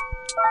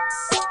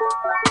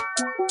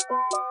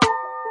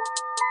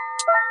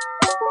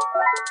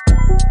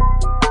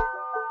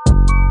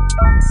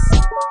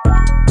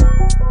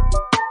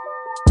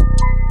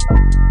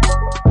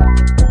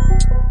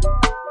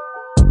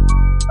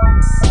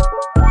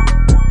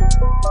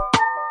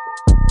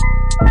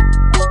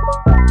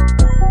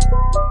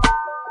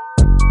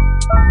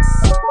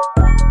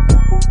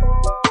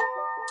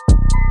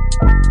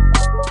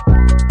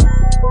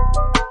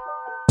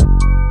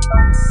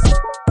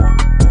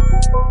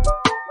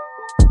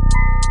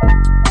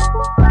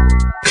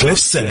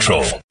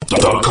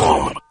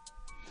 CliffCentral.com.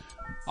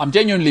 I'm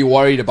genuinely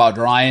worried about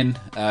Ryan.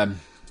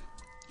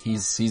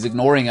 He's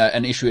ignoring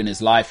an issue in his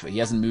life. He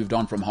hasn't moved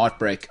on from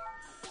heartbreak.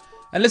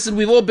 And listen,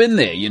 we've all been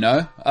there,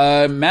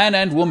 man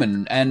and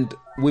woman, and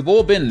we've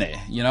all been there.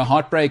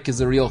 Heartbreak is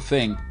a real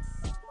thing.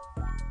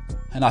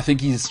 And I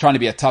think he's trying to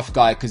be a tough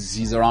guy because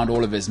he's around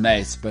all of his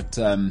mates. But,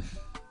 I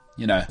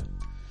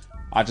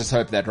just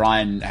hope that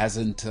Ryan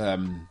hasn't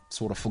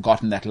sort of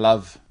forgotten that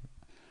love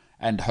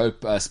and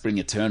hope spring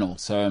eternal.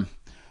 So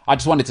I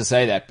just wanted to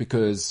say that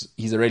because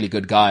he's a really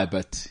good guy,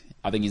 but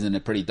I think he's in a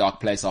pretty dark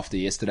place after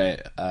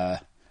yesterday.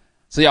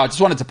 So yeah, I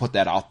just wanted to put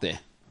that out there.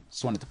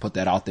 Just wanted to put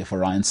that out there for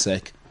Ryan's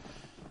sake.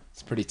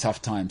 It's pretty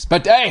tough times.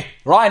 But hey,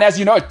 Ryan, as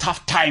you know,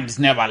 tough times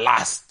never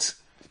last.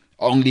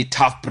 Only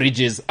tough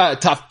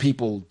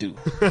people do.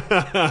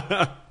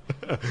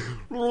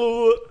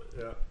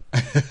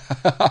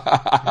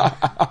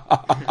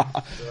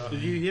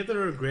 Did you hear the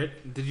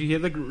regret? Did you hear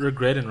the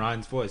regret in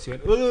Ryan's voice? He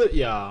went,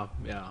 yeah.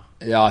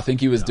 Yeah, I think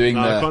he was doing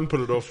I can't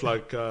put it off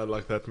like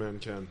that man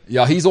can.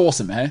 Yeah, he's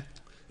awesome, eh?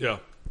 Yeah.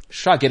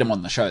 Should I get him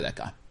on the show, that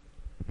guy?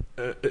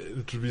 It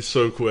would be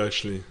so cool,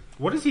 actually.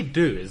 What does he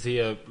do? Is he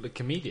a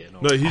comedian?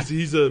 Or no,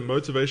 he's a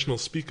motivational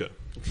speaker.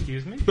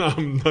 Excuse me? No,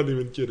 I'm not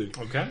even kidding.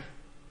 Okay.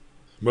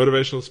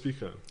 Motivational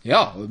speaker.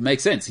 Yeah, it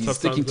makes sense. He's tough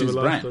sticking to his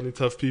brand. Only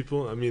tough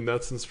people. I mean,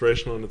 that's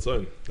inspirational on its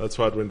own. That's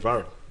why it went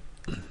viral.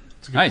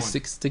 Nice,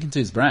 sticking to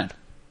his brand.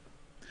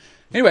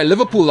 Anyway,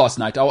 Liverpool last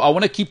night. I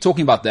want to keep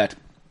talking about that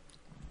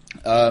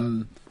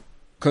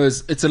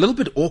because it's a little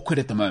bit awkward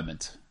at the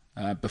moment.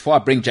 Before I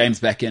bring James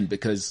back in,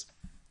 because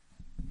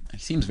he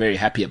seems very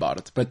happy about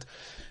it. But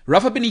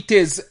Rafa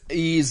Benitez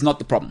is not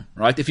the problem,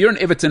 right? If you're an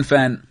Everton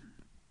fan,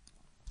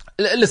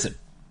 listen,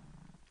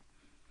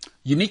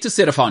 you need to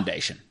set a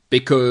foundation,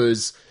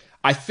 because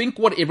I think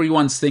what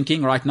everyone's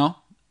thinking right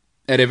now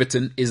at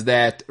Everton is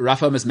that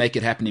Rafa must make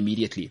it happen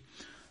immediately.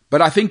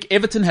 But I think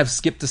Everton have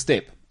skipped a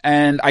step.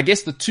 And I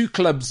guess the two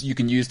clubs you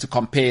can use to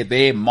compare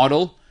their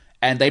model,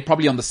 and they're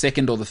probably on the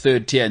second or the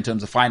third tier in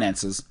terms of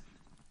finances.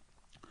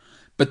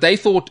 But they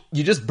thought,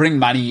 you just bring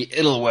money,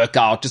 it'll work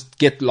out, just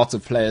get lots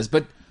of players.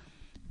 But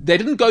they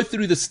didn't go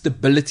through the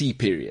stability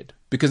period,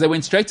 because they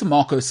went straight to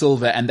Marco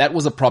Silva, and that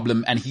was a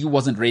problem, and he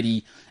wasn't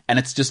ready, and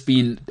it's just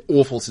been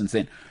awful since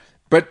then.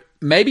 But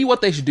maybe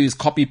what they should do is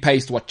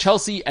copy-paste what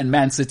Chelsea and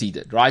Man City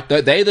did, right?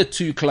 They're the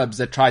two clubs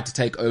that tried to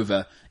take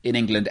over in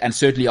England and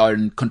certainly are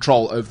in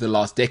control over the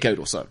last decade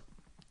or so.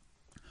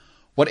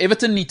 What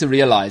Everton need to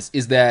realize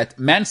is that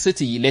Man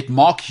City let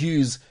Mark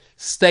Hughes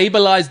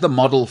stabilize the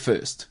model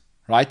first,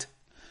 right?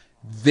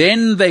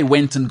 Then they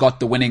went and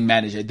got the winning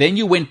manager. Then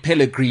you went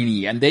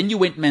Pellegrini, and then you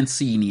went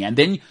Mancini, and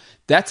then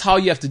that's how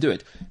you have to do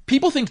it.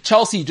 People think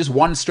Chelsea just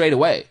won straight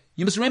away.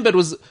 You must remember it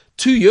was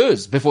 2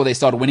 years before they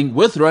started winning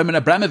with Roman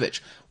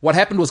Abramovich. What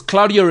happened was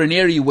Claudio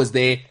Ranieri was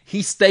there.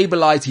 He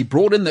stabilized. He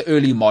brought in the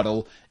early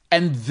model.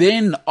 And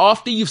then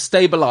after you've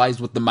stabilized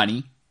with the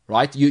money,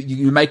 right,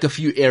 you make a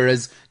few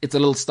errors. It's a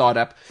little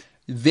startup.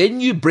 Then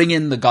you bring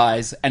in the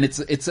guys, and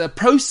it's a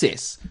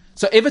process.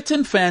 So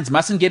Everton fans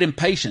mustn't get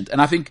impatient.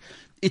 And I think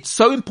it's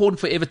so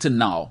important for Everton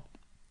now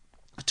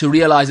to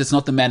realize it's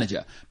not the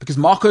manager, because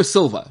Marco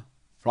Silva,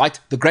 right,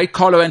 the great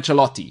Carlo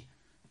Ancelotti,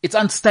 it's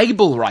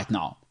unstable right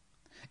now.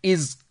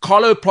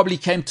 Carlo probably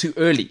came too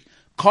early.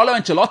 Carlo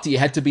Ancelotti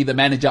had to be the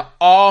manager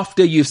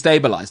after you've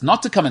stabilized,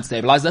 not to come and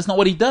stabilize. That's not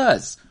what he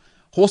does.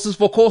 Horses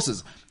for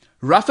courses.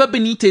 Rafa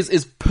Benitez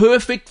is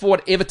perfect for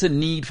what Everton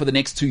need for the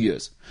next 2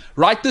 years.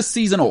 Write this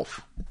season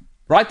off.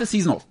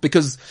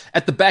 Because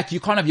at the back,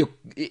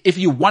 if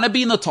you want to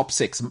be in the top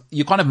six,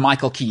 you can't have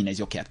Michael Keane as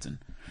your captain.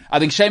 I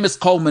think Seamus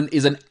Coleman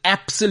is an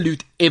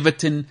absolute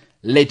Everton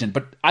legend,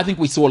 but I think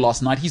we saw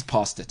last night, he's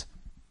past it.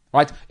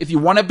 Right? If you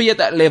want to be at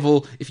that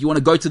level, if you want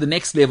to go to the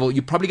next level,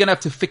 you're probably going to have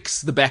to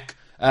fix the back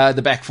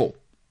four.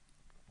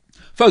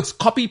 Folks,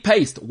 copy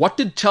paste. What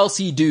did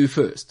Chelsea do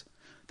first?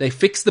 They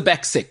fixed the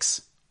back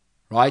six,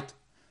 right?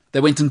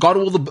 They went and got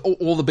all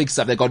the big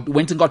stuff. They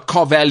went and got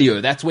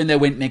Carvalho. That's when they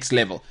went next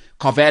level.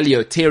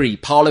 Carvalho, Terry,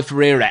 Paulo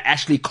Ferreira,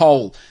 Ashley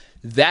Cole.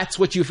 That's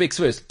what you fix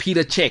first.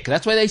 Peter Cech.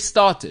 That's where they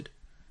started.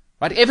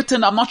 Right?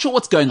 Everton, I'm not sure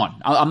what's going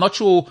on. I'm not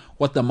sure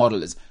what the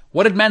model is.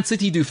 What did Man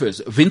City do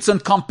first?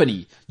 Vincent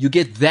Kompany. You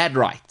get that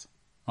right.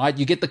 Right?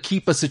 You get the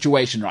keeper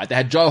situation right. They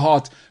had Joe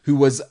Hart, who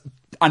was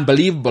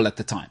unbelievable at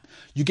the time.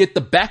 You get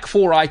the back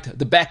four right,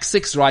 the back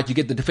six right. You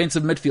get the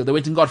defensive midfield. They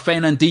went and got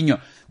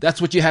Fernandinho. That's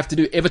what you have to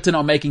do. Everton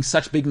are making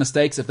such big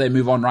mistakes if they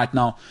move on right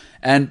now.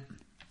 And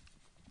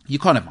you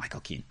can't have Michael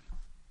Keane.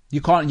 You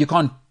can't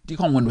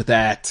win with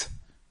that.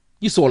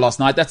 You saw last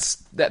night.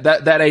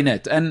 That ain't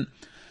it. And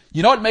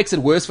you know what makes it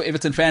worse for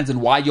Everton fans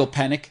and why you'll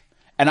panic?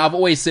 And I've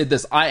always said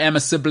this, I am a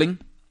sibling.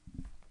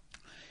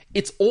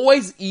 It's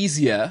always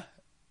easier,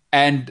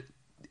 and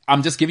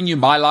I'm just giving you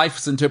my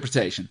life's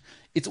interpretation.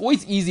 It's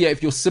always easier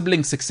if your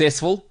sibling's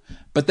successful,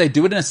 but they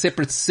do it in a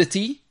separate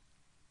city,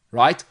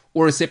 right?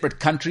 Or a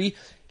separate country,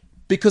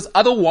 because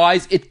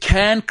otherwise it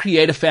can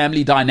create a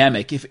family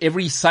dynamic if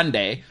every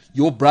Sunday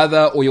your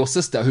brother or your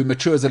sister who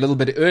matures a little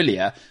bit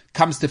earlier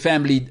comes to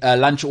family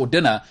lunch or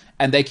dinner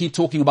and they keep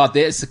talking about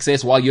their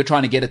success while you're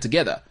trying to get it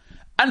together.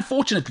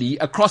 Unfortunately,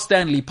 across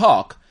Stanley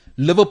Park,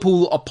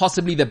 Liverpool are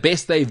possibly the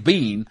best they've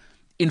been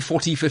in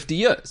 40, 50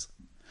 years.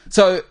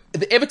 So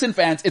the Everton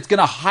fans, it's going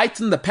to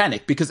heighten the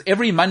panic because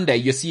every Monday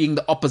you're seeing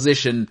the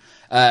opposition,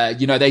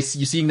 you're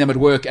seeing them at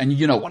work and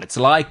you know what it's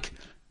like.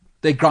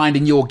 They're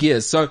grinding your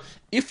gears. So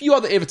if you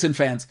are the Everton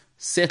fans,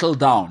 settle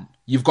down.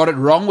 You've got it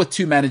wrong with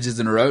 2 managers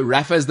in a row.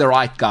 Rafa's the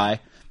right guy.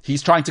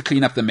 He's trying to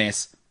clean up the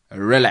mess.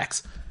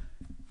 Relax.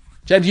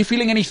 James, you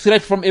feeling any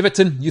threat from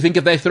Everton? You think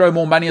if they throw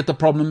more money at the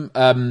problem,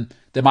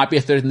 there might be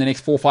a threat in the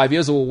next 4 or 5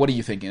 years? Or what are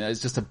you thinking? It's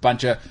just a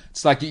bunch of,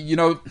 it's like, you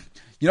know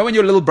when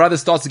your little brother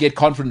starts to get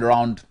confident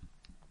around,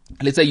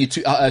 let's say you're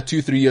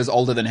 2-3 years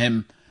older than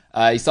him,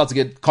 he starts to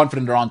get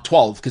confident around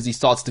 12 because he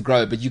starts to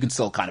grow, but you can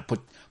still kind of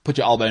put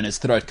your elbow in his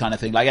throat kind of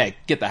thing. Like, hey,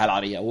 get the hell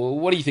out of here. Well,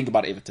 what do you think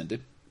about Everton,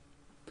 dude?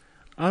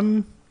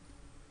 I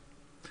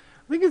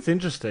think it's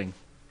interesting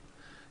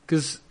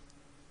because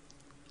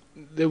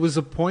there was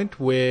a point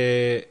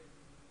where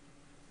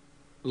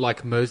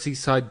like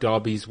Merseyside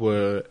derbies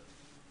were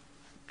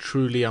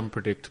truly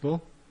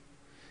unpredictable,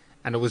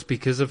 and it was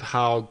because of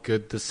how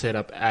good the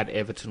setup at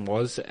Everton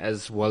was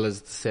as well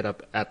as the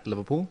setup at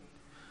Liverpool.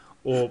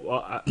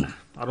 Or I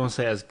don't want to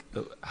say as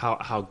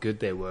how good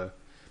they were.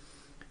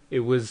 It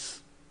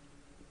was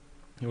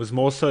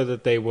more so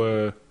that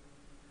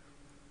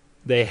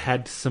they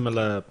had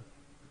similar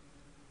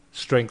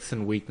strengths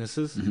and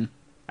weaknesses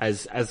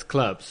as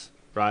clubs,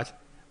 right?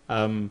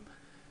 And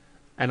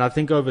I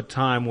think over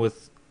time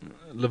with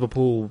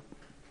Liverpool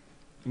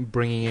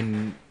bringing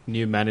in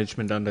new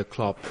management under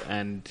Klopp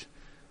and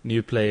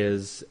new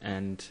players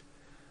and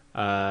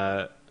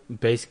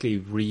basically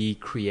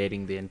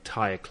recreating the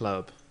entire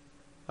club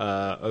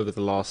over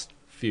the last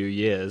few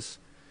years,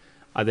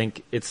 I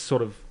think it's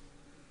sort of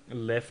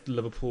left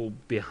Liverpool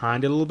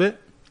behind a little bit.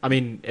 I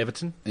mean,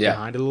 Everton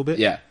behind a little bit.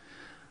 Yeah.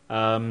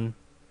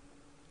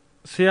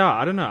 So yeah,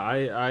 I don't know.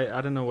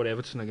 I don't know what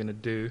Everton are going to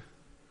do.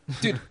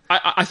 Dude,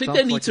 I think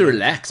they need to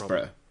relax,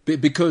 bro.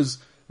 Because,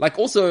 like,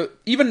 also,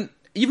 even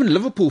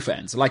Liverpool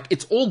fans, like,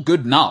 it's all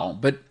good now,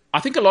 but I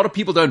think a lot of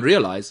people don't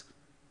realize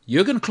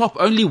Jurgen Klopp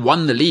only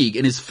won the league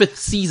in his 5th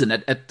season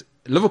at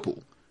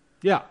Liverpool.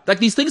 Yeah. Like,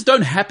 these things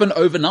don't happen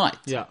overnight.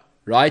 Yeah.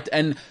 Right?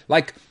 And,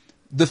 like,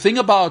 the thing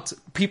about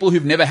people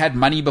who've never had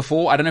money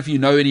before, I don't know if you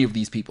know any of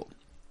these people.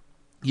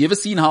 You ever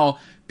seen how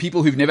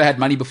people who've never had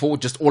money before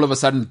just all of a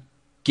sudden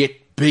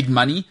get big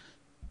money?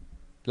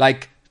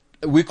 Like,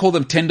 we call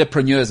them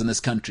tenderpreneurs in this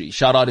country.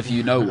 Shout out if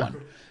you know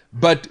one.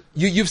 But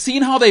you've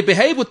seen how they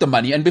behave with the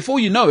money, and before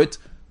you know it,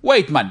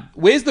 wait, man,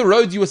 where's the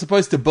roads you were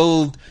supposed to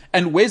build?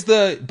 And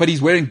but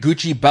he's wearing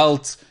Gucci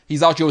belts.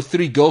 He's out here with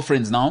 3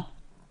 girlfriends now.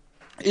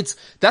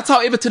 That's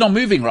how Everton are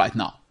moving right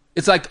now.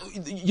 It's like,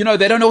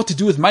 they don't know what to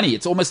do with money.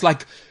 It's almost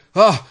like,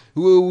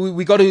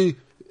 we got to,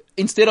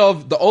 instead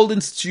of the old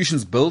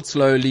institutions build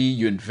slowly,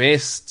 you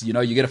invest, you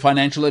get a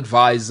financial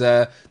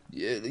advisor.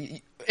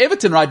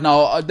 Everton right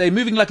now, they're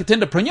moving like a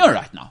tenderpreneur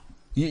right now.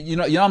 You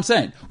know what I'm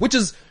saying? Which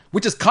is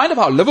kind of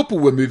how Liverpool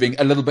were moving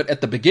a little bit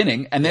at the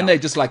beginning. And then they're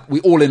just like, we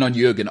all in on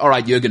Jurgen. All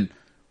right, Jurgen,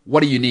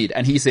 what do you need?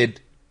 And he said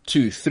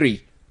 2,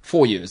 3,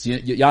 4 years.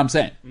 You know what I'm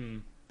saying?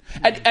 Mm.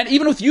 And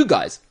even with you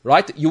guys,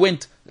 right? You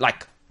went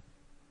like,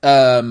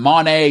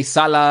 Mane,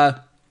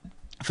 Salah,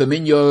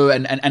 Firmino,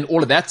 and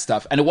all of that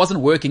stuff. And it wasn't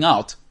working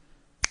out.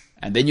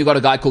 And then you got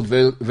a guy called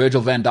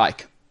Virgil van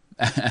Dijk.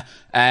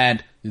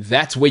 And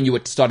that's when you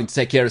were starting to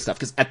take care of stuff.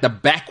 Because at the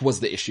back was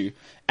the issue.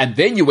 And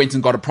then you went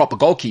and got a proper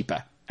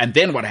goalkeeper. And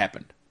then what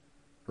happened?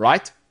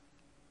 Right?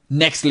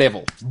 Next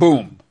level.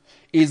 Boom.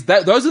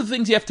 Those are the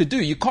things you have to do.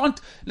 You can't,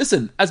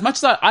 listen, as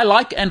much as I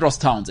like Andros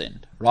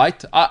Townsend,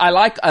 right? I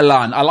like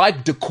Alan. I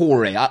like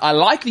Decore. I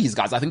like these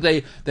guys. I think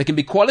they can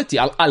be quality.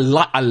 I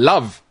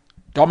love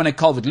Dominic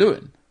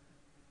Calvert-Lewin.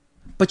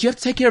 But you have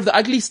to take care of the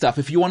ugly stuff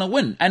if you want to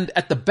win. And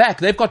at the back,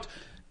 they've got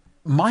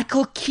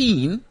Michael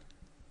Keane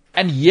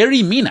and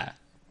Yerry Mina.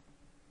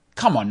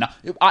 Come on now.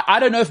 I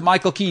don't know if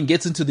Michael Keane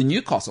gets into the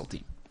Newcastle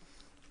team.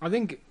 I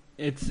think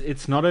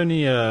it's not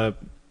only a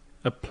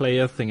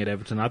player thing at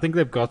Everton. I think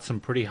they've got some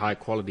pretty high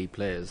quality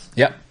players.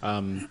 Yeah.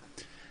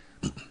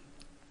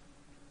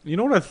 You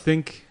know what I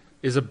think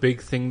is a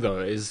big thing though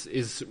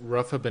is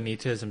Rafa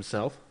Benitez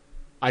himself.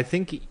 I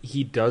think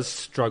he does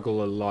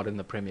struggle a lot in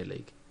the Premier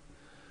League.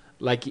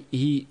 Like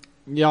he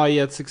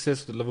had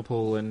success with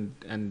Liverpool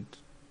and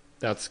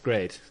that's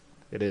great.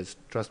 It is.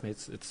 Trust me,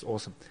 it's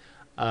awesome.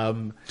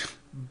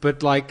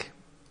 But like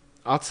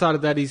outside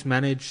of that, he's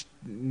managed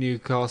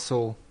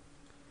Newcastle.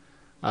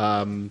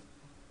 And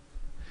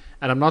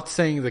I'm not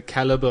saying the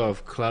caliber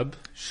of club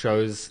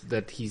shows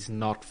that he's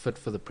not fit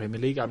for the Premier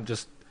League. I'm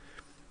just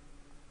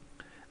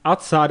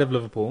outside of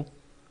Liverpool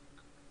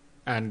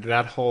and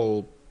that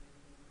whole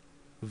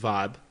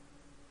vibe.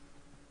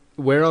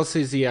 Where else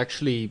is he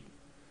actually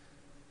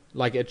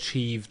like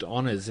achieved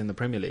honors in the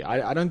Premier League?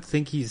 I don't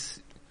think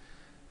he's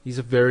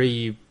a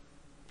very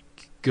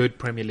good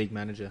Premier League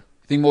manager.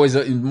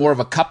 think more of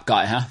a cup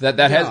guy, huh?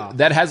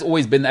 That has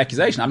always been the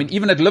accusation. I mean,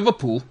 even at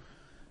Liverpool,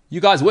 you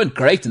guys weren't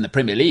great in the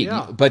Premier League,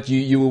 but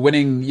you were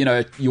winning.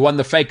 You won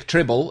the fake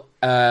treble,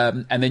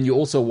 and then you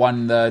also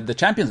won the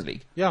Champions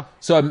League. Yeah.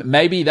 So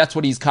maybe that's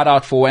what he's cut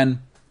out for. And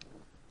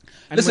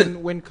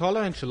when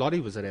Carlo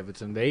Ancelotti was at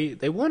Everton,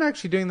 they weren't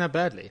actually doing that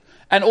badly.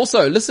 And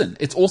also, listen,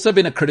 it's also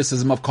been a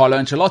criticism of Carlo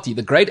Ancelotti,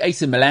 the great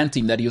AC Milan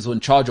team that he was in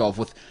charge of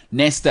with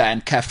Nesta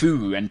and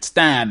Cafu and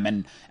Stam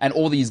and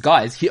all these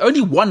guys. He only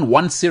won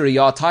one Serie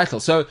A title.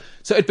 So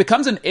it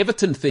becomes an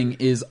Everton thing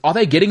are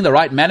they getting the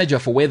right manager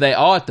for where they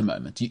are at the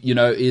moment?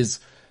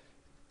 Is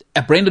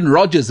Brendan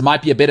Rodgers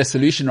might be a better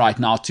solution right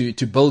now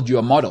to build you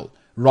a model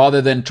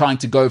rather than trying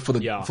to go for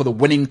the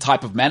winning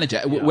type of manager.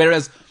 Yeah.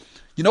 Whereas,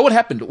 you know what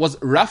happened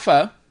was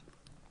Rafa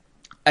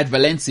at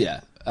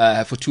Valencia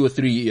for 2 or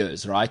 3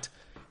 years, right?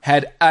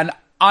 Had an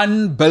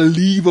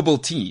unbelievable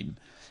team.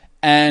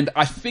 And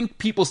I think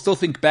people still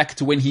think back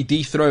to when he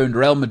dethroned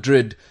Real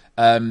Madrid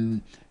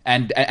and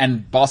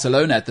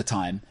Barcelona at the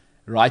time,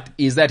 right?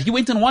 Is that he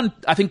went and won,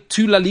 I think,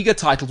 2 La Liga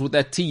titles with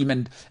that team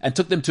and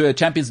took them to a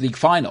Champions League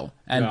final.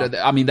 And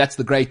I mean, that's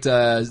the great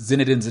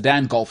Zinedine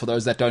Zidane goal for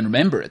those that don't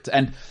remember it.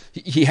 And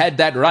he had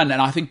that run.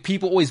 And I think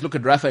people always look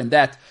at Rafa in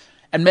that.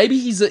 And maybe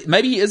he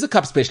is a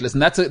cup specialist,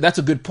 and that's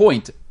a good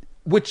point.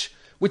 Which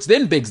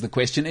then begs the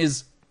question: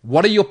 is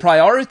what are your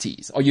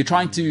priorities? Are you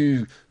trying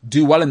to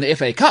do well in the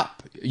FA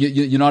Cup?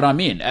 You know what I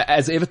mean?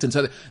 As Everton,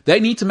 so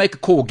they need to make a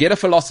call, get a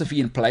philosophy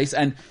in place,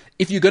 and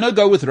if you're going to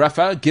go with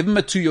Rafa, give him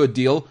a 2-year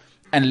deal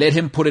and let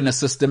him put in a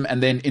system,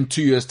 and then in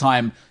 2 years'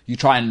 time, you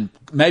try and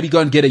maybe go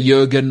and get a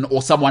Jurgen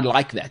or someone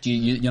like that.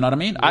 You know what I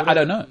mean? I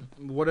don't know.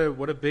 What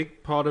a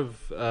big part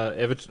of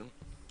Everton.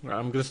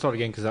 I'm going to start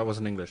again because that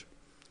wasn't English.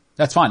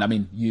 That's fine. I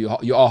mean, you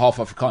are half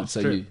Afrikaans, so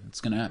it's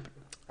going to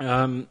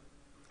happen.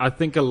 I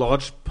think a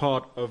large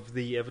part of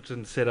the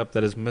Everton setup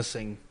that is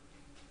missing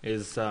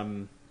is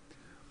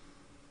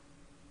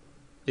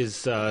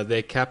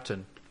their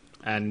captain,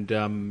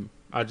 and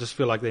I just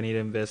feel like they need to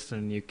invest in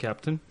a new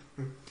captain.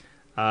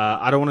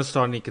 I don't want to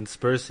start any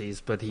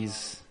conspiracies, but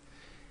he's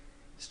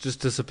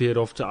just disappeared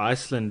off to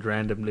Iceland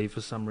randomly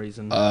for some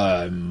reason.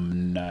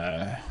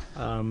 No.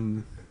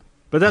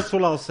 But that's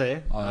all I'll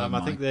say.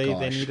 I think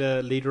they need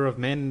a leader of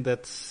men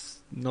that's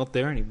not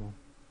there anymore.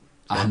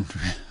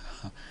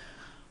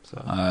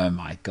 Oh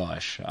my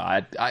gosh.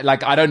 I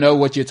don't know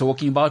what you're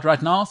talking about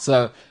right now,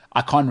 so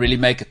I can't really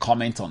make a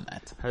comment on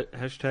that.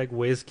 Hashtag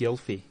where's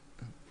Gylfi?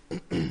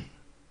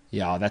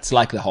 Yeah, that's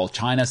like the whole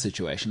China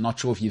situation. Not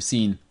sure if you've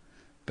seen,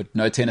 but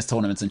no tennis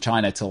tournaments in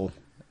China till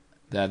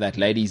that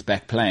lady's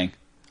back playing.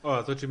 Oh,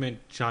 I thought you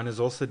meant China's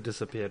also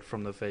disappeared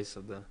from the face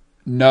of the...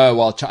 No,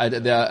 well,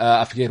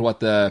 I forget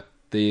what the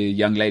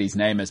young lady's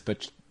name is,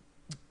 but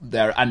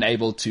they're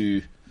unable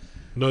to...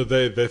 No,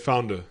 they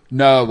found her.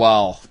 No,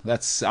 well,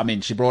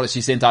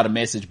 she sent out a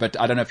message, but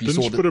I don't know if you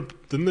saw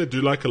didn't they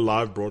do like a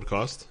live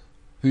broadcast?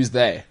 Who's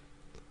they?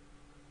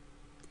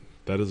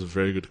 That is a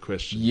very good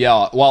question.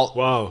 Yeah, well,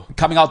 wow.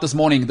 Coming out this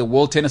morning, the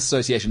World Tennis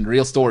Association,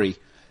 real story,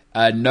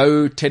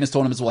 no tennis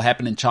tournaments will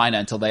happen in China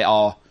until they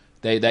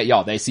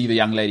see the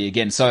young lady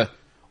again. So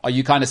are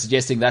you kind of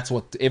suggesting that's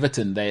what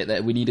Everton,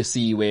 that we need to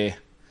see where...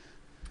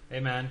 Hey,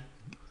 man.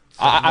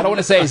 I don't want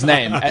to say his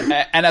name.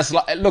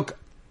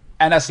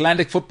 An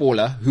Icelandic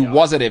footballer who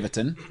was at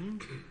Everton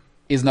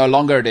is no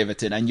longer at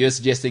Everton, and you're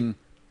suggesting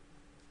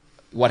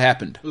what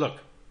happened? Look.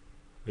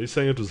 Are you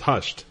saying it was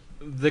hushed?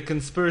 The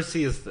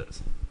conspiracy is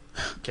this.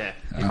 Okay.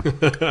 Yeah.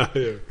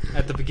 Yeah.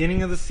 At the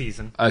beginning of the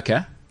season,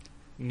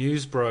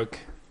 news broke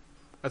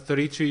a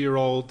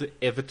 32-year-old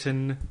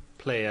Everton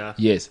player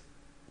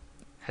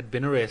had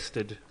been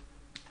arrested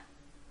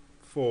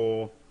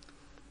for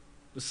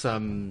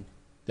some...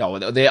 Yeah,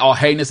 well, there are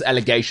heinous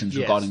allegations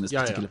regarding this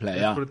particular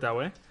player. Let's put it that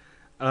way.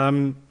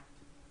 And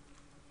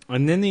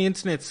then the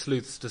internet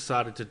sleuths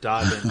decided to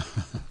dive in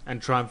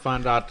and try and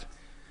find out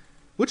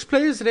which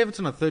players at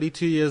Everton are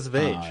 32 years of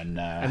age. Oh,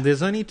 no. And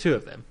there's only 2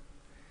 of them.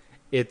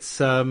 It's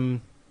Mr.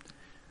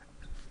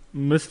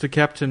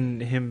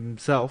 Captain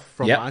himself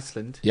from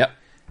Iceland. Yep.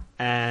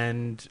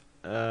 And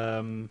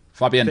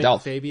Fabian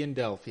Delph. Fabian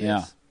Delph,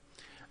 yes.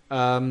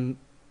 Yeah.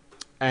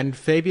 And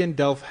Fabian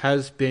Delph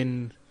has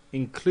been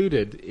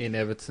included in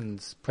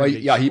Everton's Premier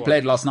League he squad.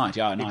 Played last night.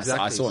 Yeah, nice.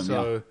 Exactly. I saw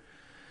him.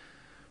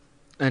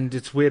 And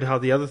it's weird how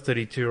the other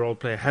 32-year-old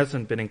player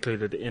hasn't been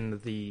included in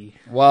the...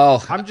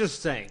 Well... I'm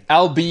just saying.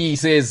 LB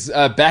says,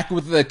 back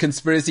with the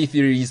conspiracy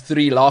theories,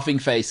 3 laughing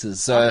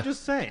faces. So I'm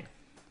just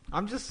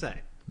saying.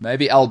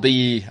 Maybe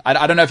LB...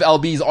 I don't know if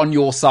LB's on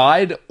your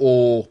side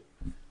or...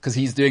 Because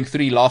he's doing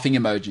 3 laughing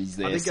emojis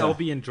there. I think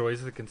LB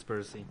enjoys the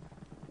conspiracy.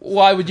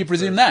 Why would you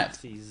presume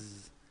that?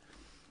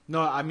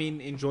 No, I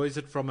mean enjoys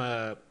it from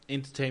a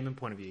entertainment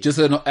point of view. Just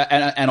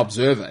an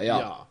observer,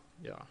 Yeah.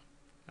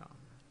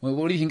 Well,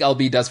 what do you think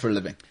LB does for a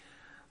living?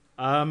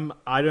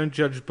 I don't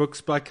judge books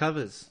by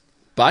covers.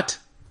 But?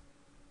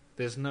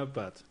 There's no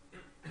but.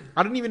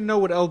 I don't even know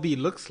what LB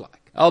looks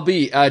like.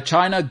 LB,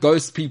 China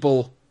ghosts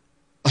people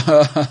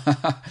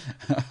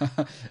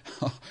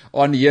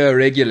on here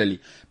regularly.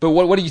 But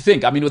what do you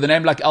think? I mean, with a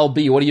name like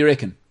LB, what do you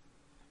reckon?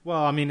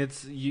 Well, I mean,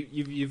 it's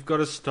you've got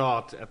to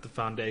start at the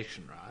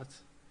foundation, right?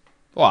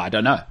 Well, I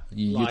don't know.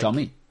 You tell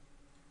me.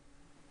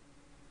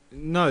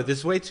 No,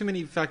 there's way too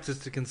many factors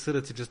to consider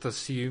to just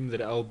assume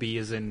that LB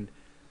is in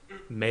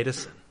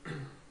medicine.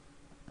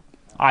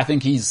 I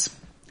think he's...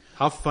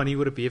 How funny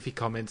would it be if he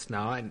comments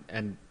now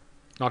and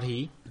not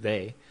he,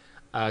 they,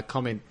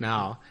 comment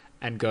now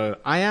and go,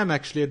 I am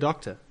actually a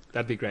doctor.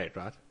 That'd be great,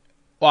 right?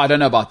 Well, I don't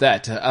know about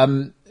that.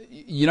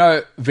 You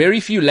know, very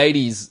few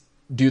ladies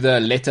do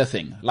the letter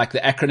thing, like the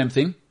acronym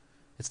thing.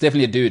 It's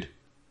definitely a dude.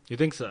 You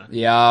think so?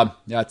 Yeah,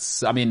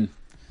 I mean,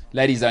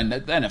 ladies don't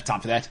have time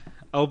for that.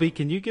 LB,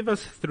 can you give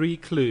us 3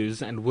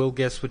 clues and we'll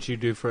guess what you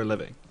do for a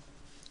living?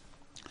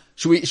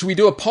 Should we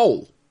do a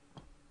poll?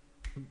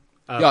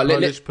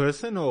 Polish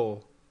person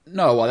or?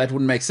 No, well, that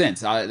wouldn't make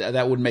sense.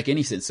 That wouldn't make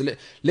any sense. So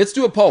let's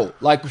do a poll,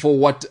 like for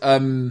what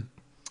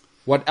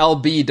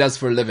LB does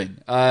for a living.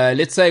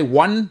 Let's say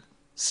 1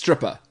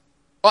 stripper.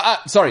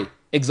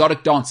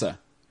 Exotic dancer.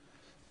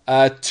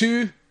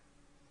 2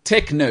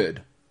 tech nerd.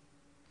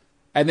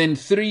 And then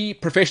 3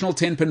 professional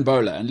 10-pin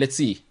bowler. And let's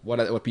see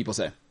what people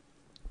say.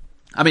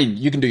 I mean,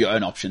 you can do your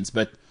own options,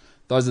 but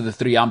those are the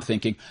 3 I'm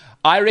thinking.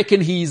 I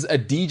reckon he's a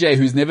DJ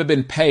who's never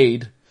been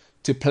paid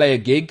to play a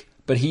gig,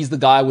 but he's the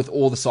guy with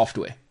all the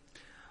software.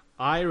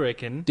 I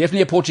reckon...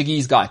 Definitely a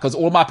Portuguese guy, because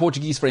all my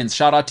Portuguese friends,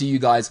 shout out to you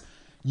guys,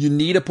 you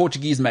need a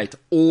Portuguese mate.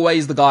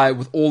 Always the guy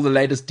with all the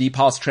latest deep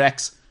house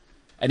tracks,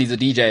 and he's a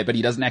DJ, but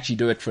he doesn't actually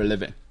do it for a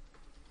living.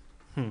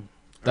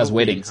 Does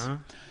weddings. Huh?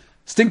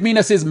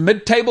 Stinkmina says,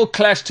 mid-table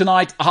clash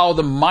tonight, how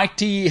the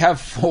mighty have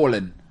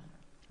fallen.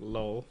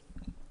 Lol.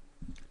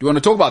 Do you want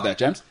to talk about that,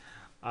 James?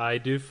 I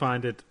do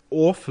find it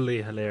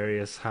awfully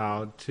hilarious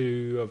how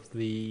 2 of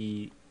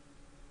the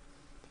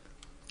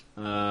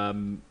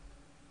 2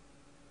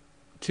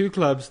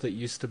 clubs that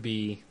used to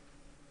be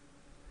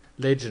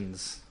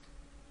legends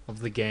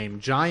of the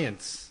game,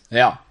 giants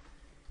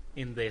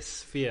in their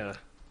sphere,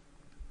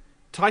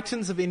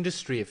 titans of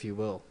industry, if you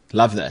will.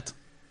 Love that.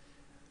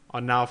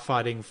 Are now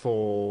fighting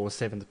for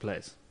 7th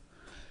place.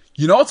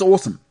 You know what's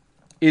awesome?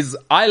 Is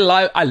I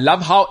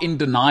love how in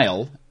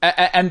denial,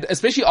 and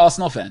especially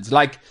Arsenal fans,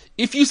 like,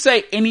 if you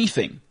say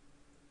anything,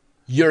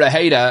 you're a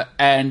hater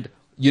and,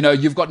 you know,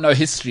 you've got no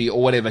history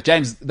or whatever.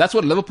 James, that's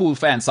what Liverpool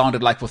fans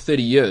sounded like for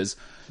 30 years,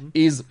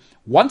 is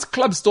once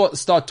clubs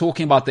start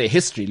talking about their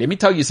history, let me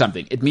tell you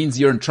something, it means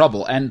you're in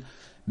trouble. And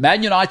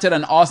Man United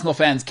and Arsenal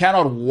fans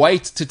cannot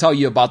wait to tell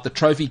you about the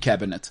trophy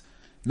cabinet.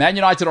 Man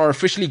United are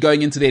officially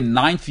going into their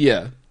 9th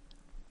year.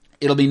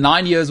 It'll be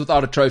 9 years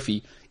without a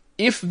trophy.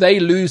 If they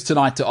lose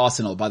tonight to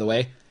Arsenal, by the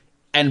way,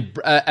 and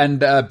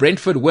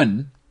Brentford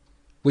win,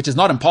 which is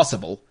not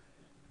impossible,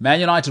 Man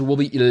United will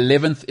be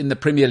 11th in the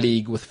Premier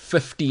League with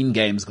 15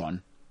 games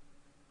gone.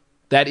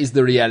 That is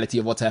the reality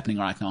of what's happening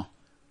right now.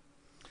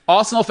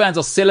 Arsenal fans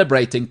are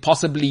celebrating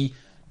possibly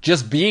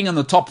just being in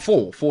the top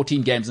 4,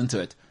 14 games into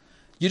it.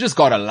 You just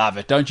gotta love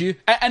it, don't you?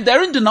 And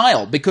they're in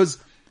denial because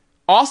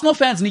Arsenal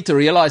fans need to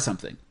realize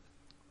something.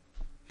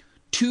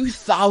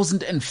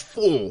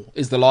 2004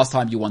 is the last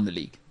time you won the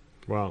league.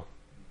 Wow.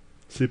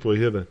 People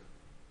hear that.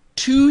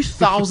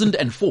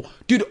 2004.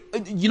 Dude,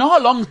 you know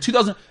how long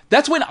 2000...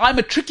 That's when I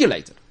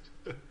matriculated.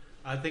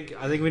 I think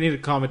we need to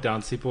calm it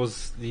down.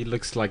 He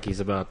looks like he's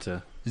about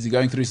to... Is he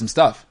going through some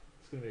stuff?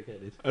 It's going to be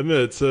okay, dude. I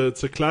know,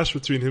 it's a clash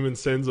between him and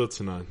Senzo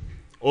tonight.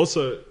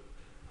 Also,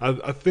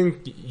 I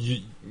think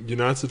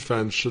United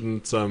fans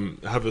shouldn't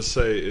have a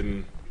say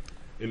in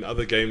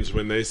other games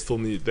when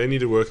they need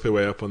to work their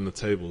way up on the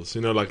tables.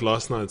 You know, like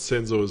last night,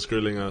 Senzo was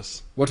grilling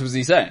us. What was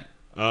he saying?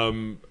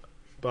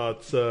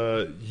 But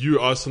you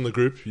asked on the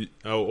group,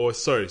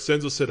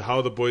 Senzo said, how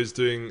are the boys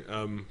doing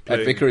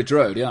at Vicarage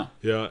Road, yeah.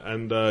 Yeah,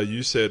 and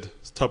you said,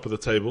 top of the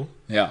table.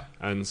 Yeah.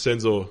 And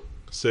Senzo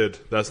said,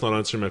 that's not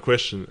answering my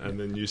question. And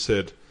then you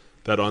said,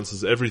 that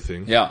answers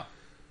everything. Yeah.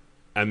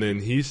 And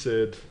then he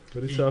said,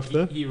 what did he say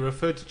after that? He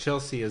referred to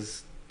Chelsea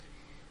as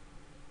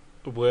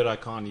a word I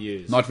can't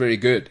use. Not very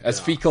good.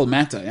 As fecal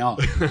matter, yeah.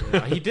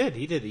 Yeah, he did.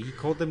 He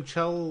called them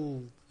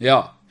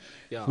Yeah.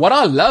 Yeah. What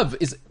I love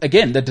is,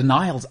 again, the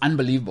denial's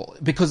unbelievable.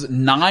 Because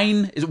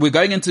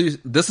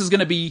this is going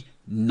to be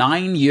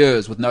 9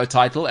 years with no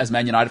title as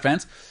Man United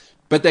fans.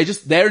 But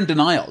they're in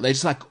denial. They're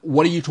just like,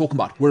 what are you talking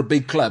about? We're a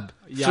big club.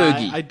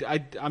 Yeah,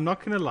 Fergie. I'm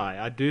not going to lie.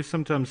 I do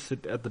sometimes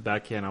sit at the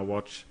back here and I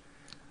watch,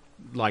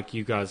 like,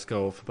 you guys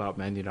go off about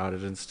Man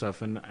United and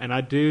stuff. And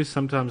I do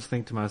sometimes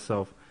think to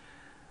myself,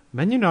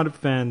 Man United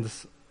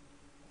fans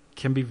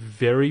can be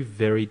very,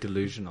 very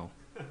delusional.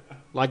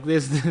 Like,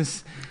 there's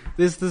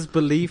this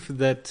belief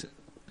that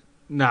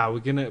we're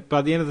gonna,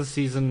 by the end of the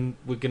season,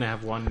 we're gonna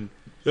have one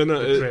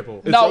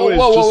treble.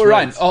 Whoa,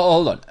 Ryan,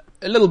 hold on.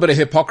 A little bit of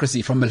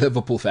hypocrisy from a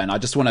Liverpool fan. I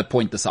just want to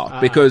point this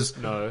out because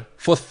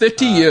for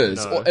 30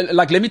 years,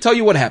 let me tell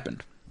you what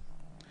happened.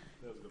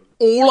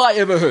 All I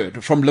ever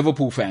heard from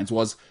Liverpool fans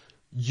was,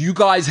 "You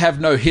guys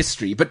have no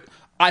history." But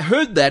I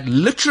heard that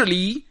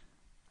literally,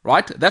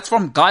 right? That's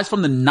from guys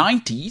from the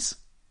 90s.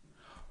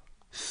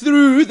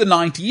 Through the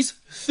 90s,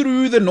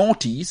 through the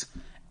noughties,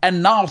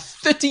 And now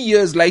 30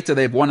 years later,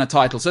 they've won a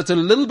title. So it's a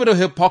little bit of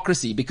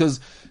hypocrisy because,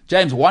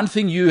 James, one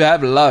thing you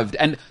have loved,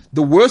 and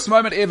the worst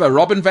moment ever,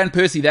 Robin van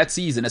Persie that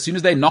season, as soon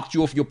as they knocked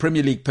you off your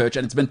Premier League perch,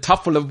 and it's been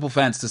tough for Liverpool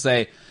fans to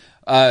say,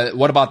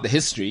 what about the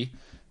history?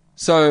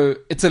 So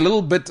it's a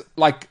little bit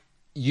like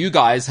you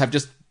guys have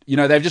just,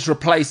 they've just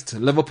replaced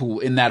Liverpool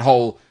in that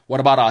whole,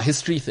 what about our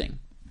history thing?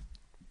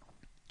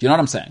 Do you know what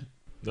I'm saying?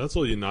 That's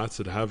all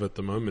United have at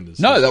the moment.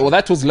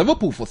 That was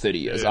Liverpool for 30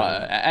 years.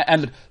 Yeah.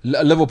 And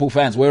Liverpool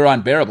fans were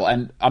unbearable.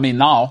 And I mean,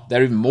 now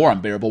they're even more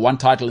unbearable. One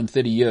title in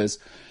 30 years.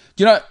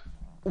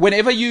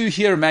 Whenever you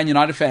hear a Man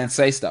United fan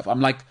say stuff,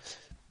 I'm like,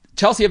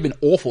 Chelsea have been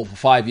awful for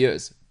 5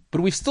 years,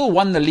 but we've still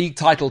won the league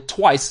title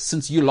twice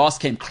since you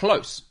last came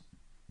close.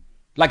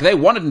 Like they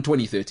won it in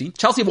 2013.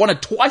 Chelsea have won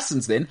it twice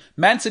since then.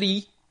 Man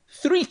City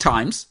 3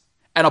 times,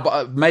 and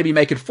I'll maybe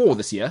make it 4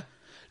 this year.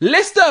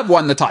 Leicester have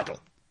won the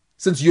title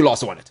since you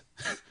last won it.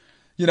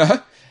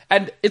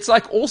 And it's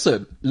like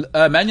also,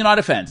 Man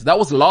United fans, that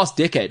was last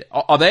decade.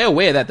 Are they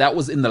aware that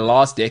was in the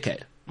last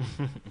decade?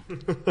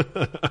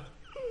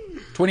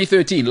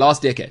 2013,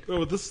 last decade. No,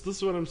 but this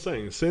is what I'm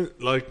saying.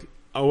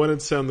 I wanted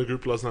to say on the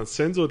group last night,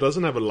 Senzo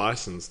doesn't have a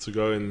license to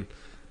go in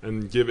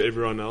and give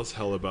everyone else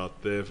hell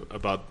about their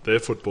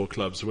football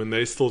clubs when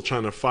they're still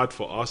trying to fight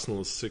for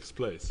Arsenal's 6th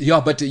place. Yeah,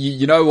 but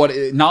you know what?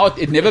 Now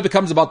it never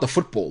becomes about the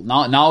football.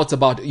 Now it's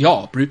about,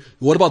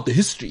 what about the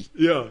history?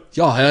 Yeah.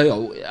 Yeah.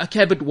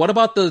 Okay, but what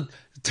about the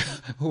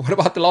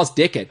last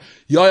decade?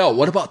 Yeah,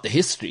 what about the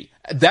history?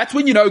 That's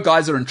when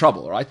guys are in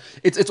trouble, right?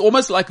 It's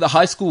almost like the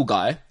high school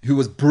guy who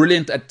was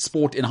brilliant at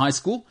sport in high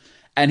school,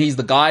 and he's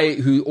the guy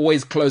who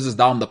always closes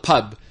down the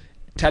pub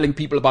telling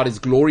people about his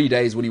glory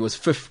days when he was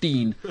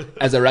 15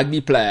 as a rugby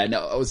player, and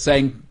I was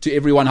saying to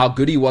everyone how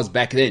good he was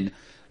back then.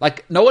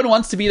 Like, no one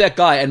wants to be that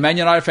guy, and Man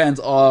United fans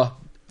are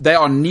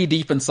knee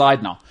deep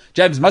inside now.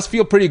 James, must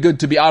feel pretty good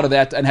to be out of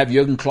that and have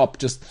Jurgen Klopp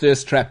just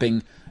thirst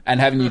trapping and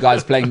having you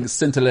guys playing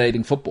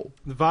scintillating football.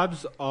 The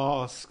vibes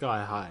are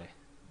sky high.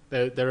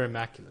 They're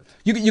immaculate.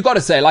 You got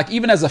to say, like,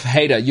 even as a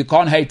hater, you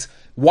can't hate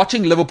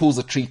watching Liverpool's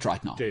a treat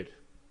right now. Dude.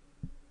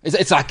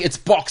 It's like, it's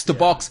box to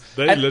box.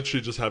 They're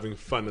literally just having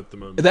fun at the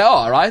moment. They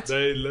are, right?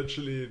 They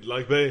literally,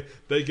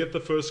 they get the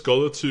first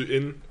goal or 2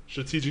 in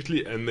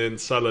strategically, and then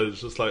Salah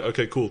is just like,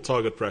 okay, cool,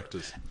 target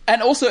practice.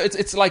 And also,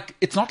 it's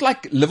not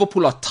like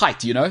Liverpool are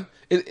tight,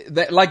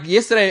 like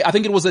yesterday, I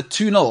think it was a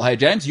 2-0. Hey,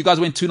 James, you guys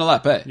went 2-0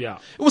 up, eh? Yeah.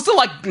 It was still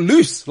like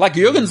loose. Like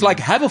Jurgen's like,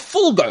 have a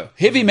full go.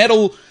 Heavy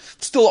metal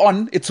still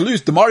on. It's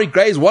loose. Damari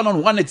Gray's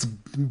 1-on-1. It's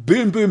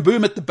boom, boom,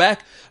 boom at the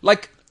back.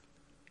 Like,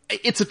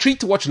 it's a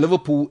treat to watch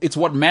Liverpool. It's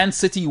what Man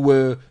City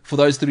were for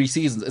those 3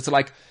 seasons. It's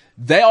like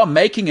they are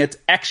making it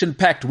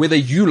action-packed, whether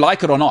you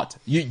like it or not.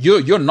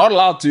 You're not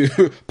allowed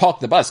to park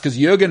the bus because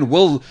Jurgen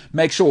will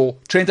make sure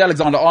Trent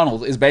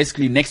Alexander-Arnold is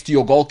basically next to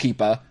your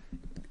goalkeeper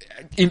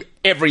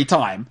every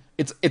time.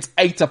 It's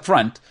 8 up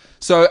front.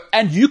 So,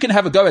 and you can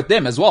have a go at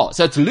them as well.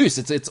 So it's loose.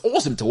 It's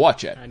awesome to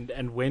watch it.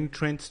 And when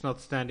Trent's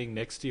not standing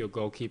next to your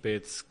goalkeeper,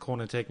 it's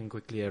corner taken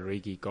quickly a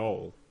Rigi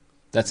goal.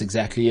 That's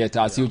exactly it.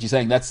 I see what you're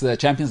saying. That's the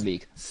Champions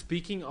League.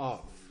 Speaking of,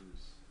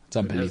 it's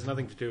unbelievable. It has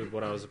nothing to do with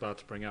what I was about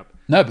to bring up.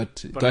 No,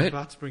 but go ahead. I'm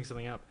about to bring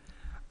something up.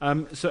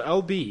 So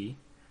LB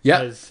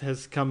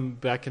has come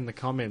back in the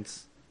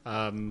comments.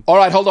 All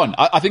right, hold on.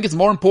 I think it's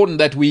more important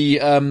that we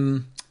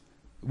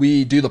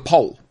do the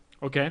poll.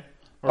 Okay.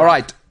 All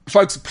right,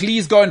 folks,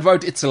 please go and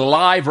vote. It's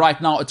live right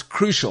now. It's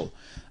crucial.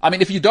 I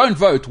mean, if you don't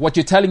vote, what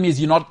you're telling me is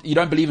you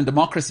don't believe in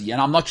democracy,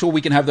 and I'm not sure we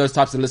can have those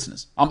types of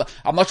listeners.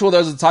 I'm not sure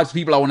those are the types of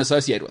people I want to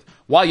associate with.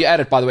 While you're at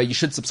it, by the way, you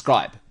should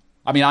subscribe.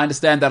 I mean, I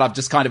understand that I've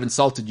just kind of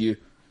insulted you,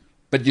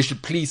 but you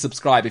should please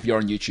subscribe if you're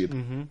on YouTube.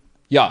 Mm-hmm.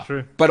 Yeah,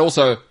 true. But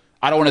also,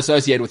 I don't want to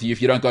associate with you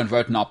if you don't go and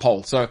vote in our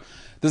poll. So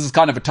this is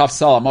kind of a tough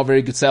sell. I'm not a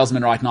very good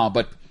salesman right now,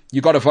 but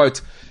you got to vote.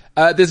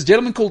 There's a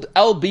gentleman called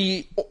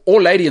LB or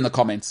lady in the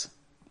comments,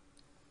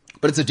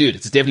 but it's a dude.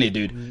 It's definitely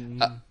a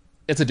dude.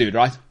 It's a dude,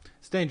 right?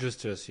 Dangerous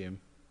to assume.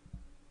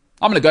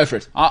 I'm going to go for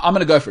it. I'm going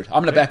to go for it.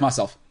 I'm going to back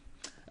myself.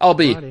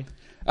 LB.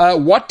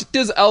 What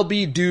does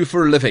LB do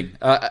for a living?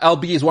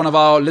 LB is one of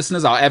our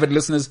listeners, our avid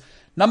listeners.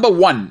 Number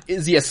 1,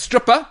 is he a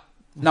stripper?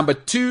 Number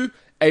 2,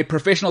 a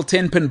professional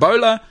 10-pin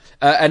bowler.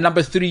 And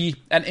number 3,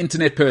 an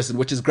internet person,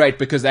 which is great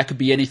because that could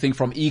be anything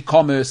from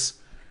e-commerce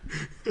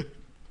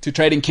to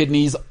trading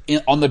kidneys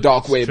on the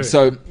dark web.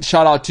 So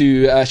shout out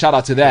to that. Shout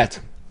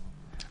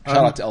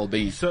out to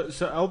LB. So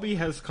LB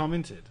has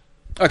commented.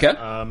 Okay.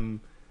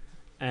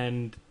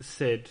 And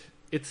said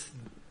it's.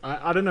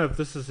 I don't know if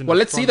this is. Well,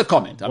 let's see the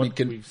comment. I mean,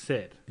 we've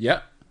said. Yeah.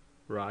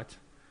 Right.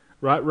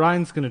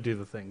 Ryan's going to do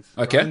the things.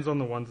 Okay. Ryan's on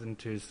the 1s and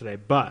 2s today,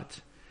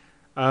 but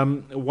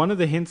one of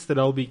the hints that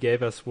LB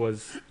gave us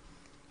was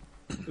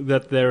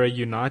that they're a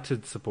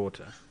United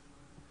supporter.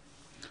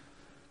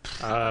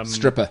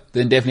 Stripper.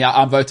 Then definitely,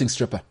 I'm voting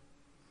stripper.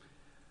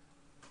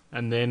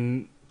 And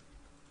then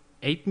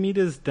 8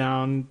 meters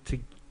down to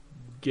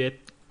get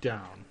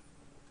down.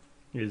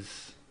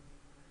 Is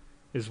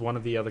one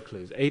of the other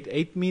clues.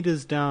 8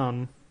 meters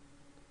down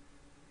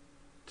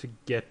to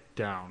get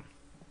down.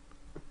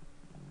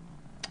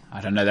 I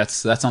don't know. That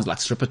sounds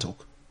like stripper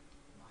talk.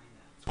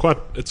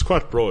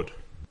 quite broad.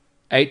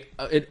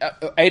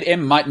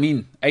 8M might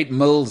mean 8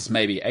 mils,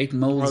 maybe 8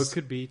 mils. Oh, it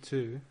could be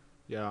too.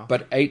 Yeah.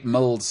 But 8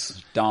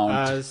 mils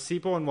down.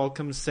 Seaborn and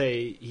Welcome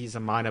say he's a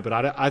minor, but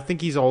I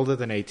think he's older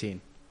than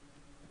 18.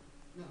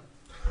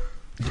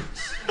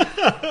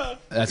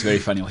 That's very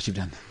funny what you've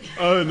done.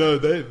 Oh no,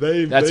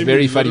 That's they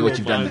very funny what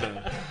you've done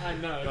there. I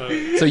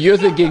know. So you're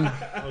thinking,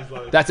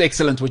 that's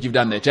excellent what you've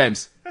done there,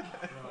 James.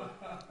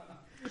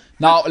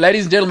 Now,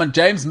 ladies and gentlemen,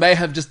 James may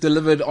have just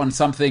delivered on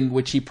something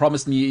which he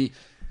promised me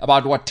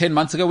about, 10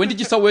 months ago? When did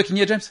you start working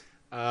here, James?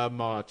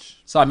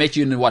 March. So I met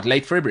you in,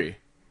 late February?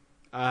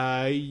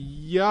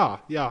 Yeah,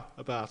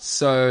 about.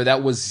 So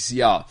that was,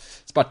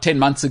 it's about 10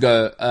 months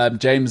ago.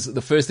 James,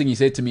 the first thing he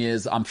said to me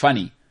is, I'm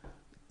funny.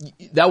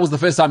 That was the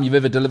first time you've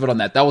ever delivered on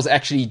that. That was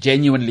actually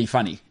genuinely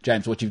funny,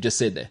 James, what you've just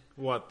said there.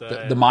 What?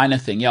 The minor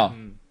thing, yeah.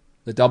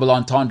 The double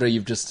entendre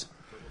you've just...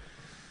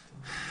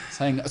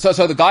 saying.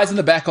 So the guys in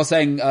the back are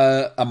saying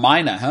a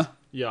minor, huh?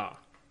 Yeah.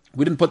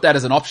 We didn't put that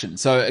as an option.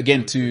 So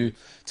again, to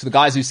the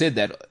guys who said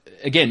that,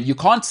 again, you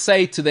can't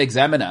say to the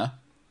examiner,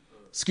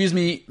 excuse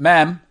me,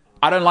 ma'am,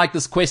 I don't like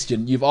this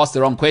question. You've asked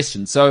the wrong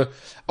question. So,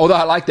 although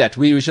I like that,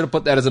 we should have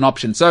put that as an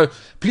option. So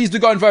please do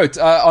go and vote.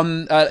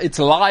 It's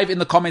live in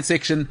the comment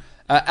section.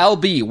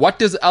 LB, what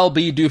does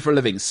LB do for a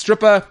living?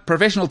 Stripper,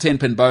 professional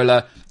 10-pin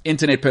bowler,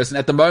 internet person.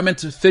 At the moment,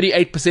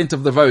 38%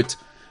 of the vote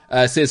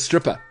says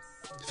stripper.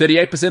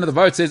 38% of the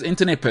vote says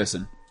internet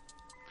person.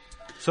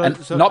 So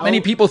not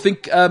many people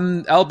think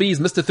LB is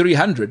Mr.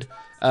 300.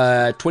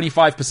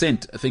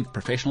 25% think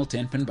professional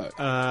 10-pin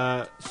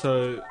bowler.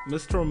 So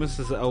Mr. or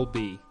Mrs.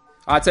 LB?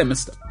 I'd say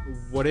Mr.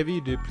 Whatever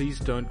you do, please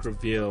don't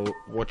reveal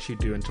what you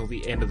do until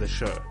the end of the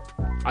show.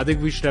 I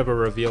think we should have a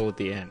reveal at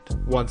the end.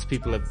 Once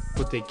people have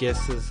put their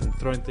guesses and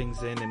thrown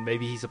things in, and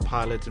maybe he's a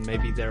pilot and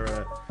maybe they're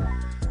a...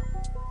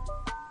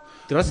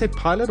 Did I say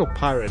pilot or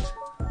pirate?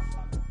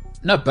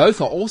 No, both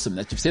are awesome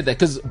that you've said that,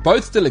 because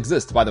both still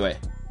exist, by the way.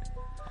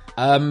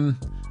 I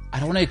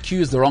don't want to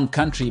accuse the wrong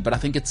country, but I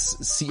think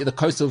it's the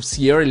coast of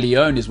Sierra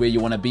Leone is where you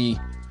want to be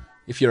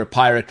if you're a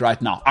pirate right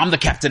now. I'm the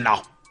captain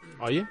now.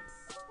 Are you?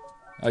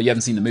 Oh, you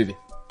haven't seen the movie?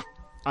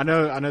 I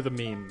know the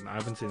meme. I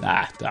haven't seen the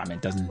movie. I mean,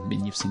 it doesn't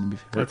mean you've seen the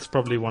movie. That's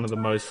probably one of the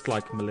most,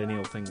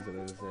 millennial things that I've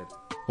ever said.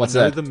 What's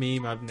that? that? The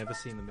meme, I've never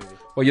seen the movie.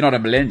 Well, you're not a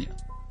millennial.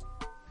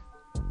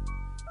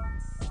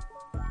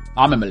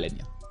 I'm a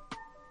millennial.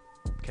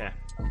 Okay.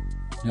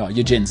 No,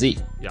 you're Gen Z.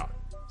 Yeah.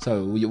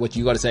 So what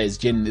you got to say is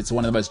it's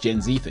one of the most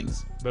Gen Z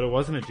things. But it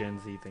wasn't a Gen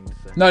Z thing to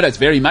say. No, it's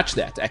very much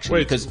that,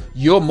 actually, because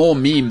you're more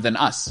meme than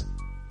us.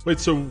 Wait,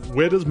 so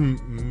where does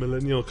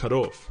millennial cut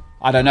off?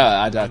 I don't know.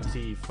 I don't.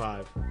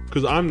 95.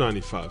 Because I'm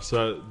 95,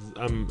 so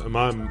am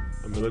I a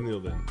millennial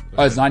then? Okay.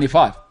 Oh, it's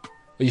 95. Are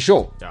you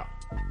sure? Yeah.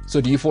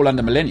 So do you fall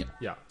under millennial?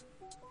 Yeah.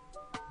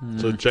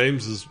 So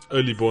James is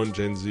early born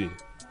Gen Z.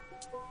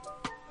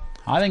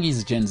 I think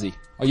he's a Gen Z.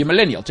 Are you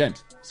millennial,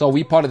 James? So are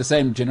we part of the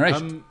same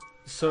generation?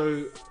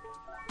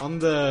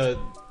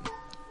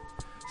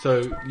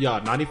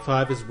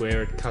 95 is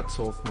where it cuts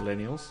off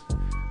millennials.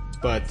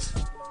 But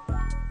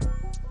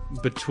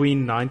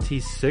between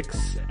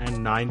 96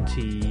 and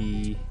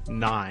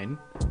 99,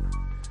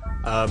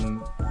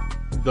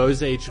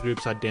 those age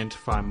groups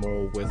identify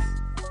more with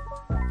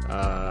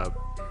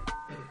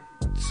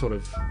sort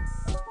of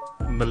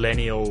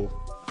millennial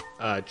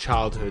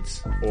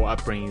childhoods or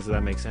upbringings, if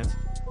that makes sense.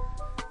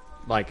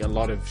 Like a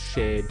lot of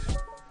shared,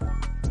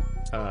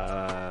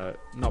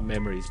 not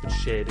memories, but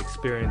shared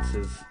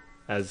experiences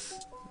as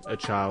a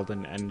child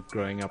and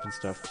growing up and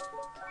stuff.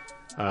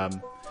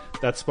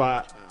 That's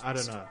why, I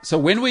don't know. So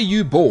when were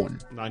you born?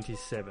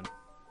 97.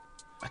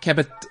 Okay,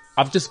 but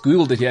I've just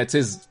Googled it here. It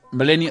says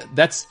millennial.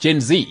 That's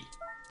Gen Z.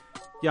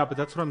 Yeah, but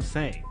that's what I'm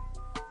saying.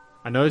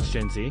 I know it's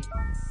Gen Z.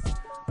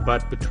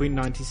 But between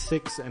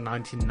 96 and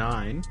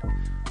 99,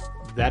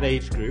 that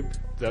age group,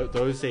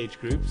 those age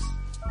groups,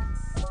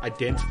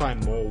 identify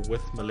more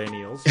with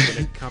millennials when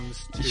it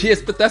comes to...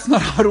 Yes, but that's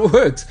not how it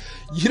works.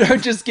 You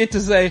don't just get to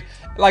say...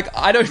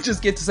 I don't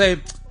just get to say,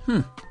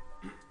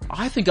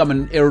 I think I'm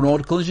an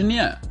aeronautical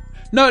engineer.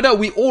 No,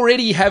 we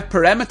already have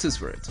parameters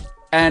for it.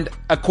 And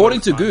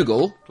according to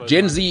Google,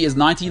 Gen Z is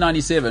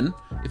 1997.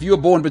 If you were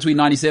born between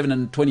 97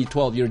 and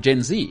 2012, you're a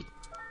Gen Z.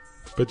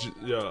 But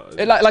yeah,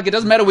 it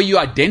doesn't matter where you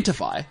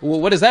identify.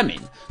 Well, what does that mean?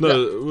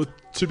 No,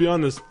 to be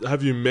honest,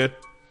 have you met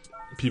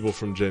people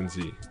from Gen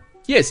Z?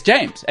 Yes,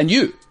 James, and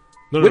you.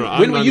 No,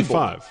 I'm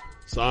 95,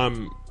 so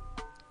I'm...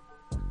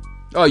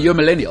 Oh, you're a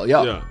millennial,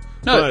 yeah. Yeah.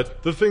 No.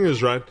 But the thing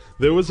is, right,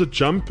 there was a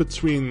jump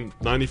between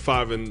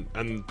 95 and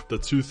the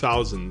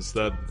 2000s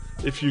that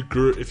if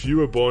you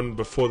were born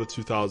before the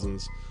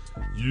 2000s,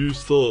 you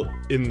still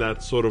in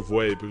that sort of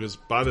way, because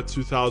by the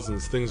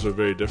 2000s, things were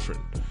very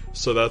different.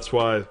 So that's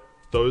why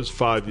those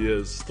 5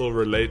 years still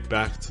relate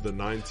back to the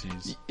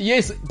 90s.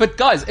 Yes, but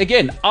guys,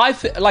 again,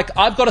 I've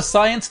got a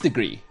science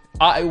degree.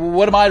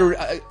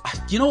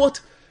 You know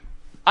what?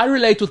 I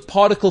relate with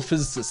particle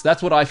physicists.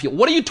 That's what I feel.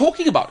 What are you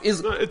talking about?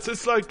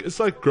 It's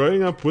like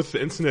growing up with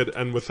the internet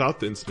and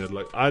without the internet.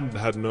 Like, I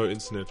had no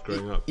internet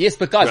growing up. Yes,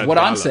 but guys, what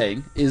I'm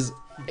saying is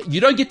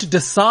you don't get to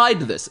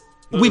decide this.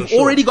 we've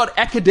already got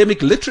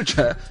academic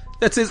literature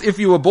that says if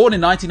you were born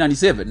in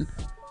 1997,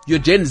 you're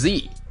Gen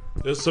Z.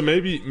 Yeah, so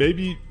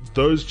maybe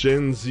those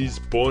Gen Zs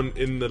born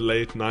in the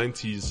late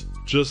 90s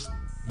just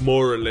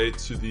more relate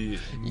to the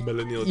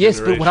millennial yes,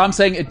 generation. but what I'm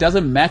saying, it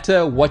doesn't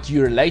matter what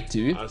you relate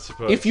to. I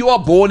suppose. If you are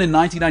born in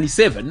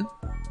 1997,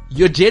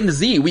 you're Gen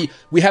Z.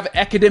 We have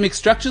academic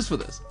structures for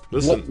this.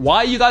 Listen. Why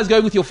are you guys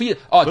going with your feet?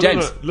 Oh,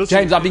 James, listen.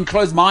 James, I've been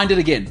closed-minded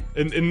again.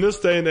 In this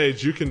day and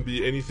age, you can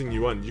be anything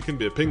you want. You can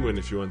be a penguin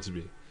if you want to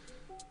be.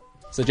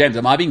 So, James,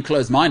 am I being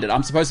closed-minded?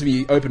 I'm supposed to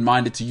be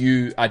open-minded to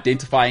you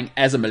identifying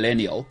as a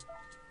millennial.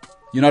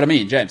 You know what I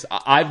mean, James?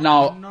 I've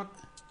now... I'm not...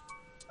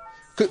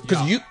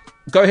 Because you...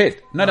 Go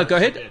ahead. No, go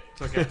ahead.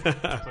 It's okay.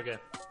 It's okay.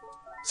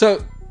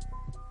 So,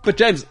 but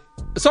James...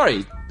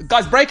 Sorry,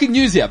 guys, breaking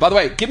news here. By the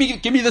way, give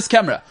me this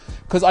camera.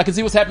 Because I can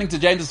see what's happening to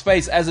James's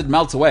face as it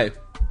melts away.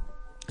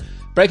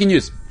 Breaking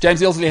news.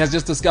 James Ilsley has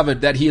just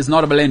discovered that he is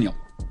not a millennial.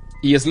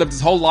 He has lived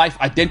his whole life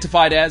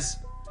identified as...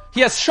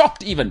 He has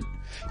shopped even.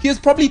 He has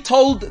probably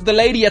told the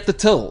lady at the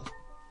till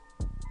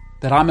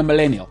that I'm a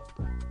millennial.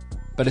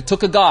 But it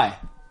took a guy.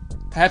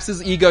 Perhaps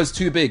his ego's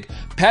too big.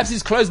 Perhaps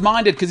he's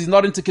closed-minded because he's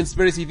not into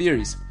conspiracy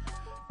theories.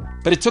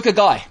 But it took a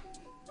guy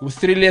with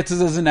 3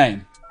 letters as a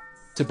name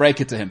to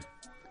break it to him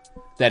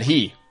that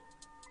he,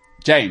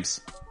 James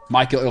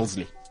Michael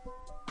Ilsley,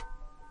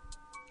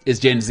 is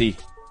Gen Z.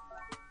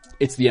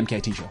 It's the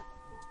MKT Show.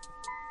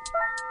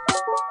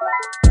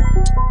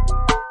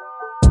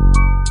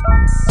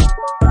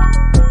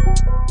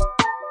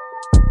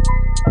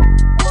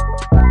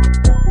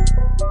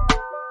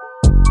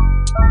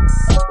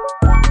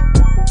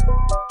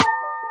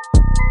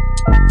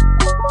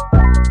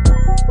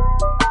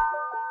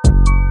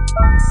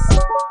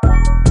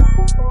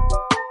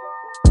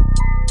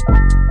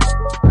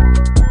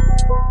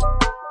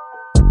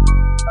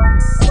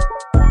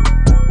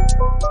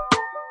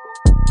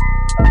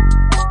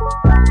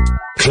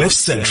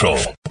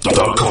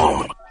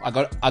 CliffCentral.com. I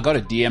got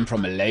a DM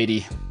from a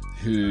lady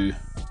who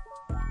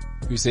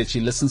said she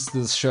listens to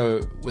this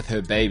show with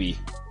her baby.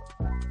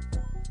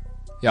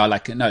 Yeah,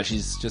 no,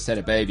 she's just had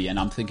a baby, and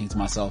I'm thinking to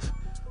myself,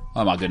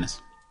 oh my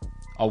goodness,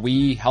 are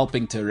we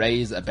helping to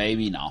raise a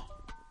baby now?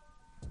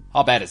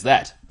 How bad is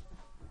that?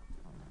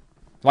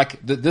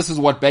 This is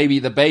what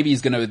the baby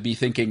is going to be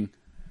thinking.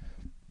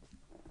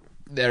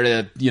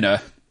 They're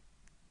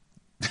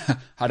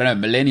I don't know,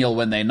 millennial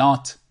when they're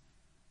not.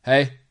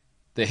 Hey,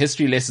 the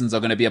history lessons are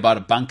going to be about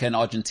a bunker in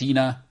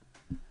Argentina.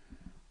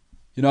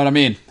 You know what I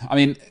mean? I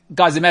mean,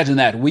 guys, imagine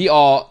that. We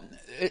are...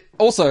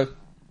 Also,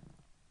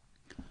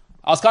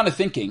 I was kind of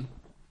thinking,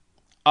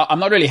 I'm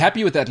not really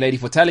happy with that lady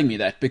for telling me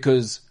that,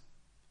 because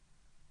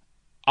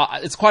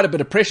it's quite a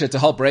bit of pressure to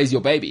help raise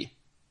your baby.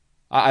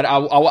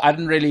 I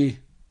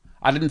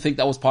didn't think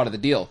that was part of the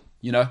deal,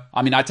 you know?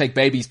 I mean, I take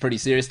babies pretty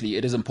seriously.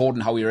 It is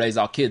important how we raise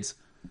our kids.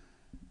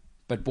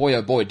 But boy,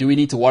 oh boy, do we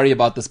need to worry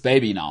about this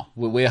baby now?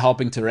 We're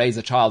helping to raise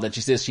a child, and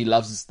she says she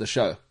loves the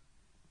show.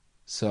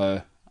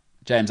 So,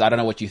 James, I don't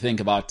know what you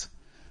think about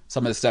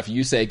some of the stuff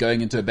you say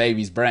going into a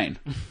baby's brain.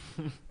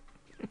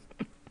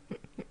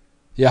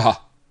 Yeah,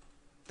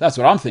 that's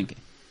what I'm thinking.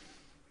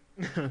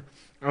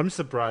 I'm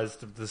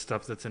surprised of the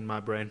stuff that's in my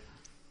brain.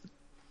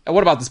 And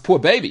what about this poor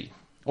baby?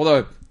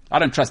 Although, I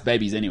don't trust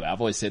babies anyway. I've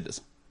always said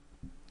this.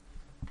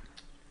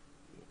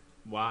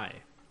 Why?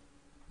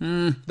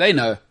 They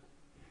know.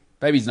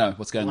 Babies know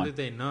what's going on. What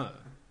do they know?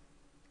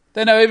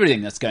 They know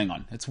everything that's going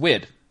on. It's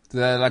weird.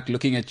 They're like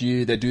looking at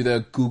you. They do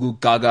the goo goo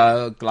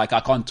gaga, like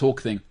I can't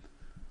talk thing.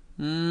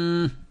 They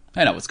know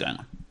what's going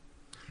on.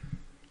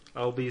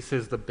 LB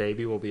says the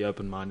baby will be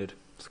open-minded.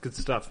 It's good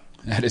stuff.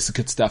 That is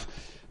good stuff.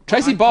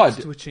 Tracy My eye Bard.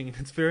 keeps twitching, and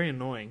it's very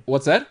annoying.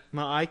 What's that?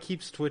 My eye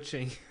keeps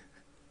twitching.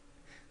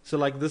 So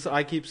this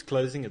eye keeps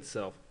closing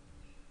itself.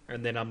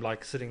 And then I'm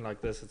sitting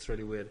like this. It's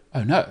really weird.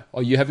 Oh no.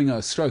 Are you having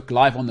a stroke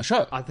live on the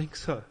show? I think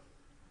so.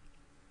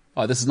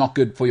 Oh, this is not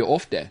good for your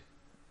off day.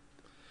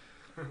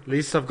 At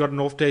least I've got an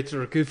off day to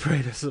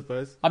recuperate, I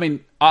suppose. I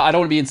mean, I don't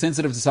want to be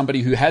insensitive to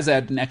somebody who has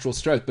had an actual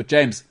stroke, but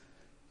James,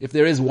 if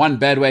there is one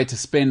bad way to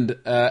spend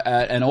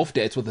an off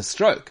day, it's with a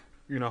stroke.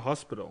 You're in a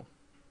hospital.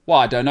 Well,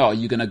 I don't know. Are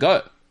you going to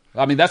go?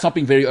 I mean, that's not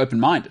being very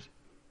open-minded.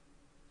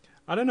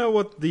 I don't know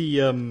what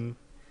the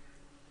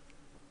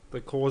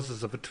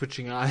causes of a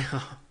twitching eye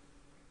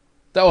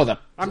are.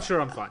 I'm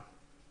sure I'm fine.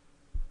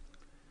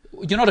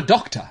 You're not a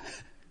doctor.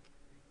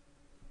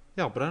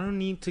 Yeah, but I don't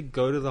need to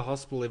go to the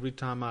hospital every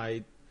time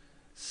I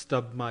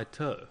stub my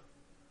toe.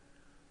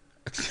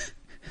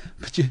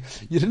 But you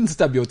didn't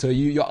stub your toe.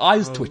 Your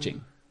eye's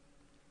twitching.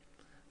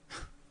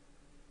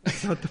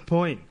 That's not the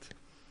point.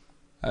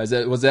 Was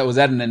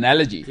that an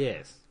analogy?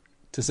 Yes.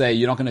 To say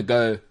you're not going to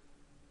go.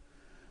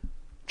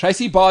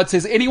 Tracy Bard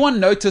says, anyone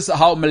notice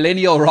how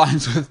millennial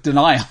rhymes with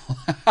denial?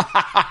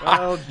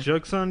 Well,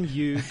 joke's on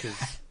you,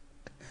 because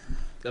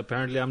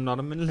apparently I'm not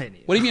a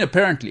millennial. What do you mean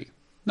apparently?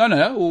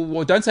 No.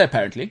 Well, don't say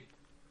apparently.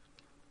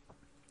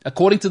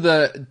 According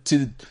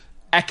to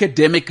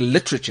academic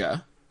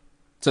literature,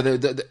 so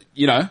the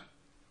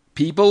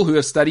people who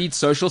have studied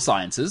social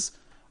sciences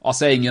are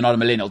saying you're not a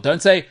millennial.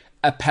 Don't say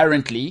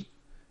apparently,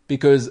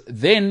 because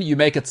then you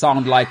make it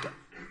sound like,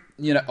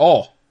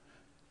 oh,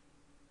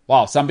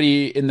 wow,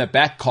 somebody in the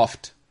back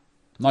coughed.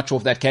 Not sure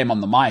if that came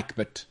on the mic,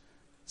 but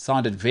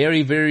sounded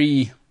very,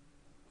 very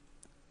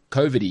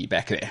COVID-y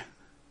back there.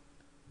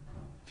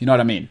 If you know what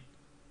I mean.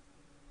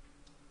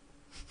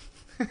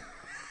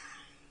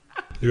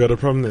 You got a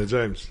problem there,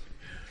 James.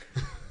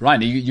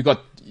 Ryan, do you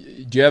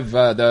have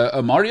the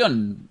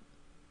Omarion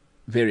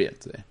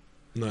variant there?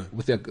 No.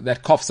 With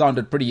that cough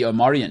sounded pretty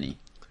Omarion-y.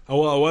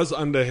 Oh, well, I was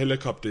under a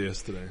helicopter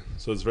yesterday,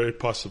 so it's very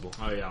possible.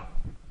 Oh,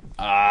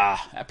 yeah.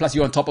 Plus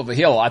you're on top of a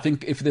hill. I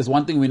think if there's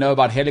one thing we know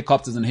about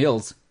helicopters and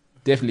hills,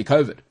 definitely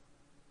COVID.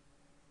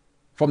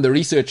 From the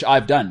research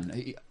I've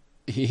done,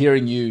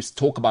 hearing you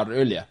talk about it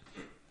earlier,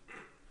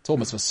 it's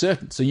almost for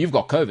certain. So you've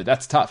got COVID.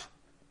 That's tough.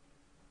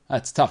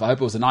 That's tough. I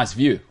hope it was a nice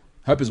view.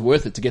 Hope it was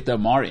worth it to get the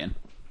Omarion.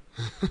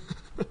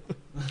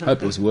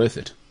 Hope it was worth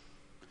it.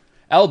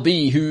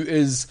 LB, who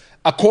is,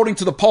 according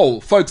to the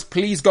poll, folks,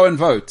 please go and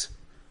vote.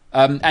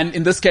 And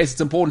in this case,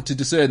 it's important to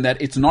discern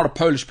that it's not a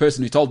Polish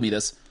person who told me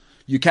this.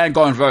 You can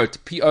go and vote.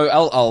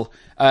 POLL.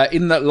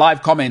 In the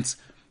live comments,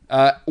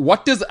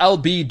 what does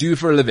LB do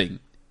for a living?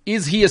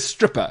 Is he a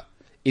stripper?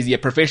 Is he a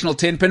professional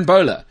 10-pin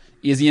bowler?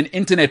 Is he an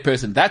internet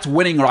person? That's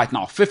winning right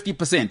now.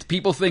 50%.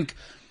 People think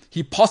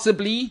he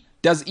possibly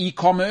does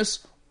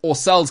e-commerce or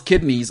sells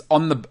kidneys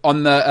on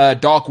the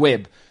dark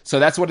web. So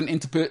that's what an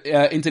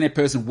internet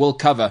person will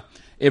cover.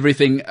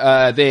 Everything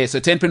there. So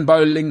 10-pin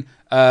bowling,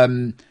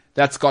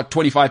 that's got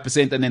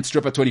 25%, and then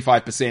stripper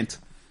 25%.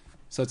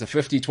 So it's a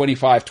 50,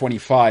 25,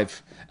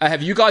 25.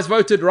 Have you guys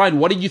voted? Ryan,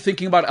 what are you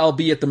thinking about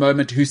LB at the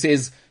moment, who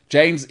says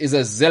James is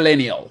a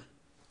zillennial?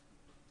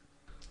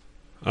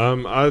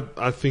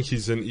 I think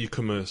he's an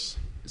e-commerce.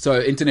 So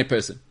internet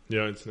person.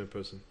 Yeah, internet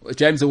person.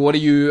 James, what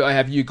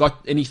have you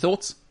got any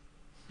thoughts?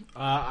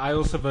 I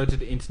also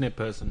voted internet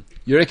person.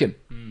 You reckon?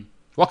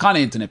 What kind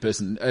of internet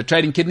person?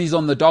 Trading kidneys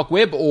on the dark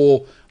web,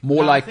 or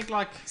more I think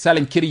like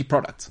selling kiddie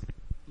products?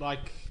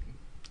 Like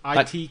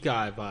IT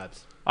guy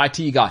vibes.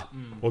 IT guy.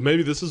 Or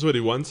maybe this is what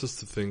he wants us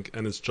to think,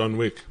 and it's John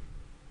Wick.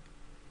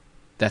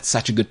 That's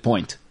such a good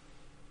point.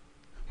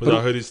 But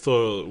I heard he's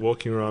still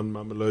walking around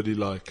Mamelodi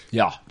like.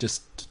 Yeah,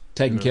 just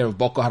taking care of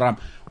Boko Haram.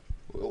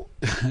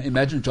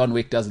 Imagine John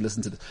Wick doesn't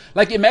listen to this.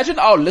 Like, imagine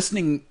our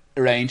listening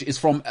range is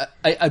from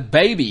a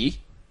baby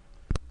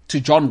to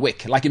John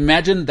Wick. Like,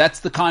 imagine that's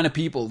the kind of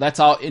people, that's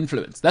our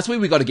influence. That's where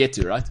we got to get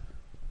to, right?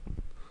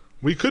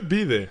 We could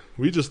be there.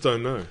 We just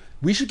don't know.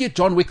 We should get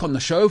John Wick on the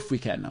show if we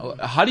can.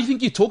 How do you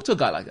think you talk to a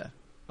guy like that?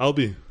 I'll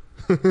be.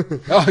 We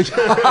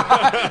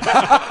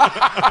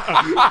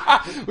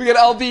get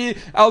LB.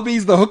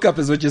 LB's the hookup,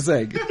 is what you're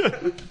saying.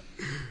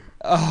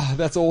 Oh,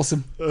 that's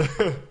awesome.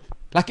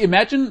 Like,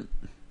 imagine.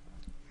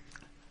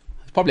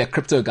 He's probably a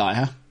crypto guy,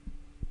 huh?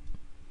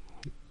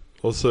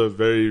 Also,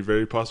 very,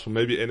 very possible.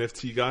 Maybe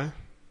NFT guy.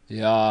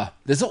 Yeah.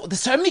 There's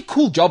so many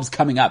cool jobs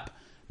coming up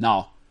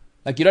now.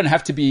 Like, you don't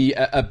have to be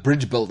a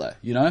bridge builder,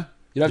 you know?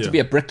 You don't have to be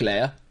a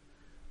bricklayer.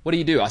 What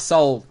do? I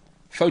sell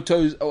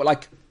photos or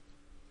like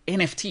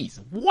NFTs.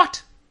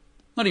 What?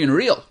 Not even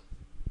real.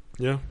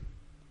 Yeah.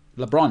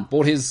 LeBron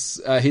bought his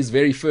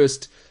very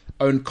first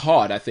own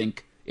card, I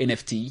think,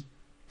 NFT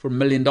for $1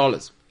 million. Yeah,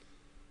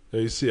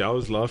 you see, I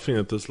was laughing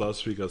at this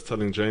last week. I was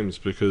telling James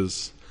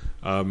because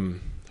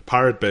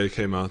Pirate Bay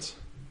came out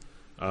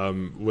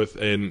with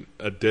a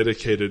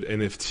dedicated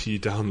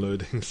NFT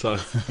downloading site.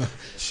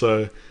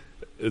 So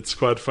it's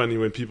quite funny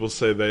when people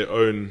say they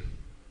own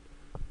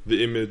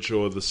the image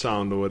or the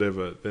sound or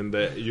whatever, then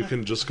you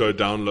can just go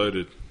download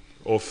it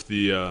off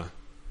the...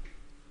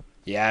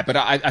 Yeah, but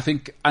I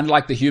think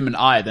unlike the human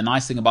eye, the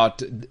nice thing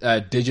about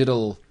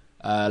digital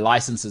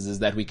licenses is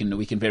that we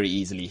can very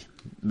easily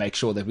make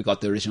sure that we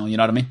got the original, you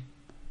know what I mean?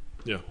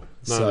 Yeah.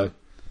 So you're going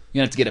to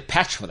have to get a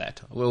patch for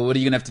that. Well, what are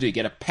you going to have to do?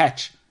 Get a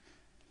patch.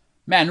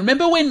 Man,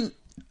 remember when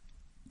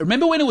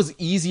it was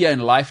easier in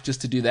life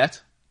just to do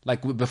that?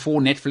 Like before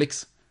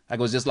Netflix? Like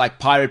it was just like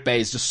Pirate Bay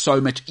is just so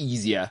much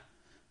easier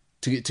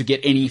to get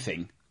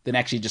anything than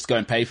actually just go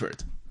and pay for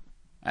it.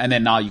 And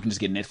then now you can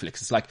just get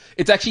Netflix.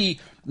 It's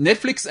actually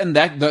Netflix, and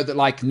that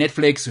like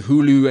Netflix,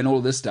 Hulu, and all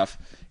this stuff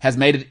has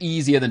made it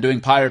easier than doing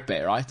Pirate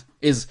Bay, right?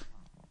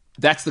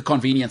 That's the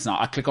convenience now.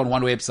 I click on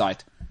one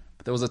website.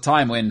 But there was a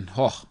time when,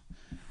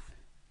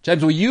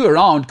 James, were you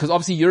around? Because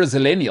obviously you're a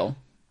zillennial.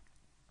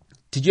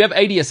 Did you have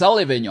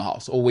ADSL ever in your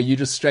house, or were you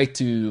just straight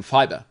to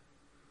fiber?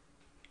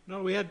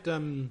 No, we had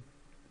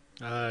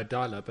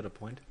dial-up at a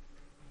point.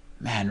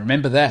 Man,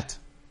 remember that?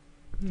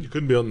 You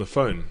couldn't be on the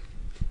phone.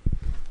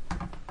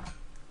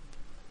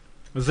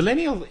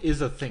 Zillennial is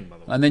a thing, by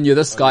the way. And then you're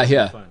this guy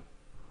here.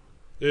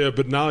 Yeah,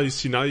 but now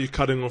you're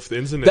cutting off the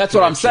internet. That's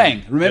what I'm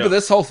saying. Remember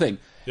this whole thing.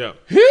 Yeah.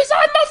 Who's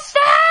on the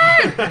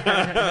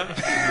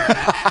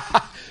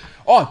phone?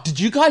 Oh, did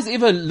you guys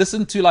ever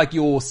listen to like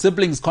your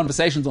siblings'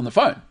 conversations on the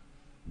phone?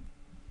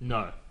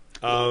 No.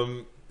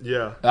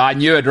 Yeah. I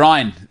knew it,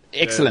 Ryan.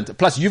 Excellent. Yeah.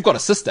 Plus, you've got a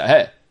sister,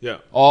 hey? Yeah.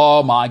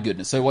 Oh, my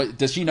goodness. So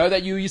does she know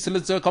that you used to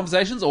listen to her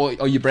conversations, or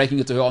are you breaking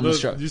it to her on the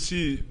show? You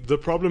see, the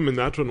problem in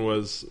that one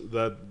was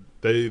that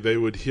they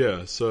would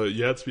hear. So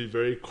you had to be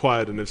very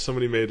quiet, and if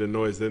somebody made a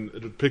noise, then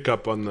it would pick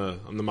up on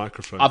the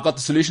microphone. I've got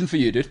the solution for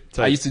you, dude.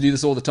 I used to do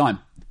this all the time.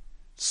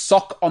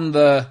 Sock on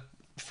the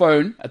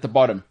phone at the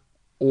bottom,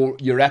 or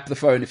you wrap the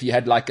phone if you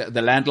had like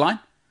the landline.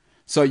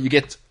 So you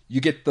get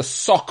the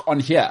sock on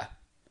here.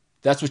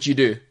 That's what you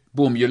do.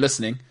 Boom, you're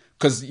listening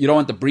because you don't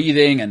want the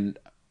breathing and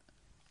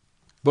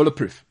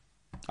bulletproof.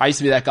 I used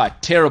to be that guy.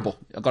 Terrible.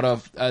 I've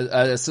got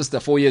a sister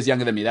 4 years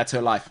younger than me. That's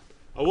her life.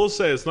 I will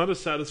say it's not as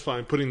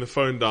satisfying putting the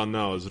phone down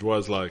now as it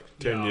was like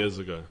 10 years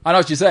ago. I know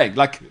what you're saying.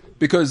 Like,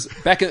 because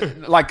back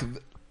at, like,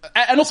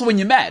 and also when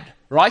you're mad,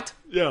 right?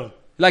 Yeah.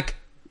 Like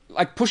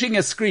pushing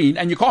a screen,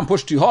 and you can't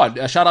push too hard.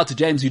 Shout out to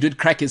James who did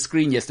crack his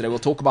screen yesterday. We'll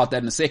talk about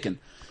that in a second.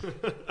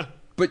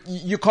 But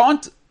you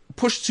can't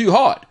push too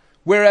hard.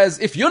 Whereas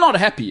if you're not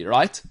happy,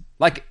 right?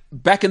 Like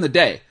back in the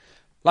day,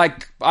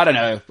 like, I don't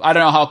know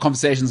how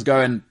conversations go,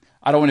 and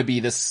I don't want to be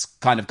this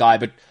kind of guy,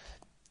 but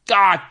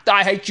God,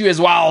 I hate you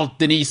as well,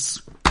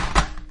 Denise.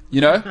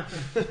 You know?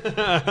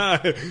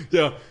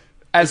 Yeah.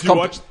 If you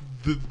watch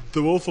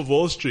the Wolf of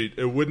Wall Street,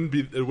 it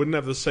wouldn't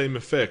have the same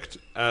effect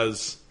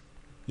as,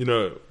 you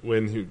know,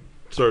 when he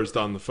throws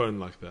down the phone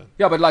like that.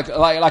 Yeah, but like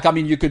I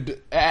mean, you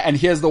could, and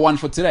here's the one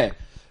for today.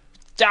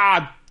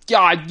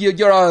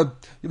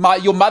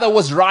 Your mother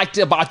was right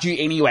about you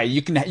anyway.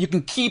 You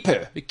can keep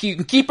her. You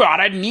can keep her.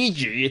 I don't need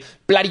you, you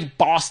bloody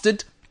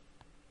bastard.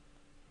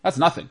 That's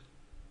nothing.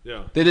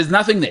 Yeah. There's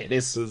nothing there.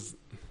 There's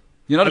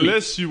you know what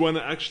unless you want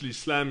to actually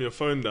slam your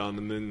phone down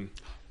and then.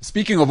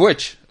 Speaking of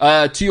which,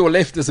 to your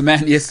left is a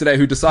man yesterday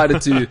who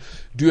decided to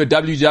do a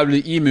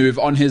WWE move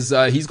on his.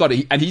 He's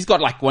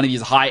got like one of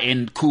these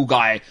high-end cool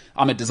guy.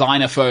 I'm a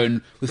designer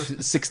phone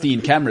with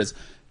 16 cameras.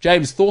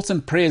 James, thoughts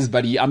and prayers,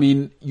 buddy. I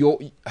mean,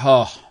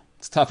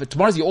 it's tough.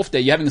 Tomorrow's your off day.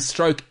 You're having a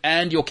stroke,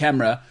 and your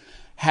camera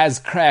has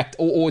cracked,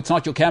 or it's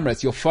not your camera,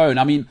 it's your phone.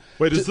 I mean,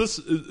 wait, did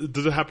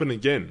it happen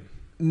again?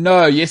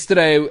 No,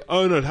 yesterday.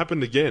 Oh no, it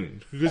happened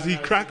again because he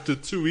cracked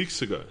it 2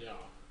 weeks ago. Yeah.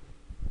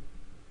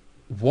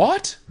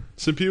 What?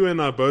 Simpiwe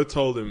and I both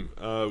told him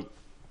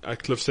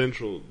at Cliff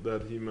Central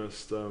that he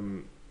must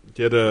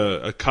get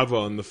a cover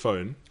on the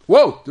phone.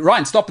 Whoa,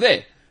 Ryan, stop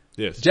there.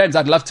 Yes. James,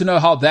 I'd love to know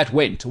how that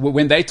went.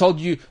 When they told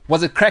you,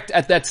 was it cracked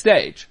at that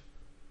stage?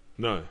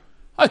 No.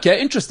 Okay,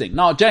 interesting.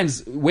 Now,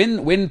 James,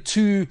 when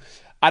two,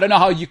 I don't know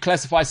how you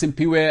classify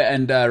Simpiwe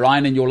and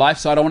Ryan in your life,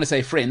 so I don't want to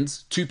say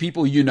friends, two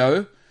people you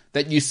know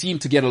that you seem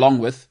to get along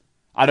with.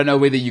 I don't know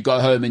whether you go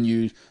home and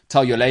you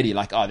tell your lady,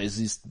 like, oh, there's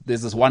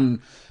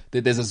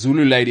a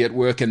Zulu lady at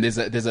work, and there's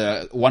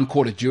a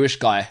 1/4 Jewish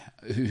guy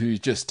who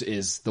just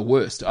is the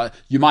worst.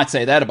 You might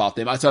say that about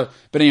them. But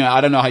anyway,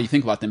 I don't know how you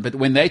think about them. But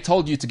when they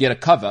told you to get a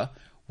cover,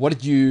 what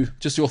did you,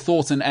 just your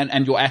thoughts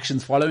and your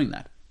actions following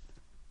that?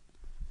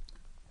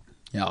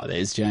 Yeah,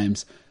 there's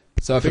James.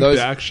 So for those,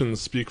 the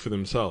actions speak for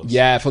themselves.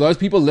 Yeah, for those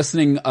people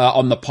listening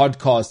on the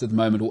podcast at the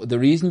moment, the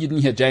reason you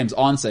didn't hear James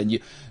answer, and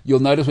you'll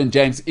notice when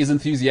James is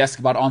enthusiastic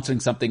about answering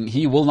something,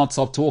 he will not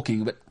stop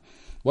talking. But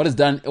what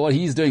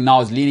he's doing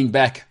now is leaning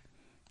back,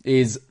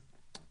 and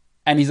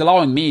he's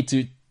allowing me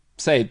to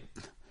say,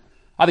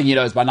 I think he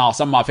knows by now,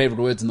 some of my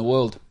favorite words in the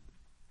world.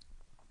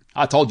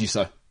 I told you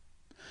so.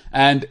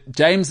 And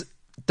James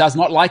does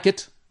not like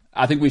it.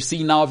 I think we've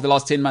seen now over the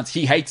last 10 months,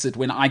 he hates it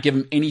when I give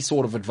him any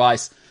sort of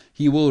advice.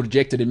 He will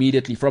reject it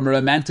immediately, from a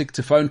romantic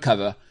to phone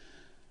cover.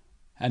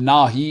 And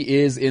now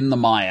he is in the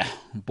mire.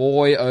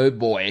 Boy, oh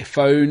boy.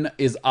 Phone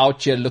is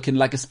out here looking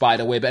like a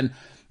spider web. And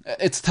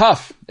it's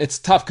tough. It's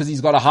tough because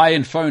he's got a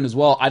high-end phone as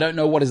well. I don't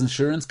know what his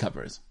insurance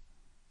cover is.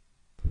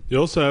 You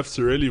also have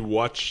to really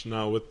watch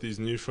now with these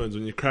new phones.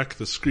 When you crack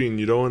the screen,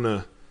 you don't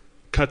want to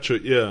cut your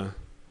ear.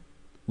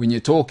 When you're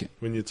talking.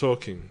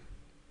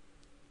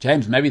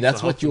 James, maybe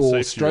that's what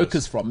your stroke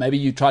is from. Maybe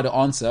you try to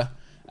answer,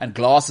 and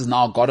glass has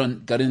now got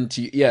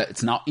into your ear.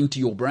 It's now into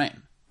your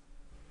brain.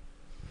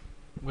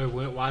 Wait,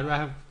 why do I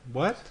have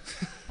what?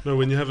 No,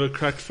 when you have a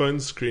cracked phone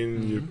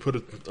screen, you put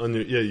it on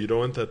your ear. You don't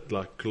want that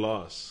like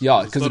glass.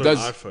 Yeah, because it goes.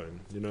 An iPhone,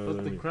 you know.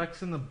 But the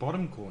crack's in the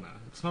bottom corner.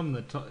 It's not in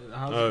the top.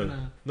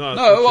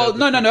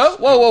 No.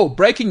 Whoa!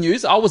 Breaking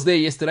news! I was there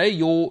yesterday.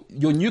 Your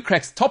new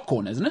crack's top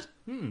corner, isn't it?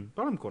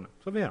 Bottom corner.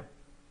 It's over here.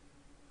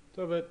 It's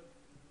over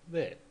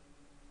there.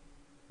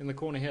 In the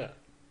corner here.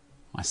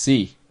 I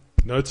see.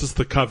 Notice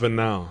the cover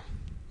now.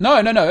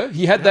 No.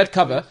 He had that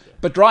cover.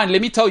 But Ryan,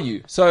 let me tell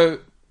you. So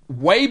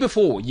way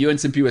before you and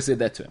Simpiwe said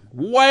that to him,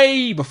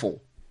 way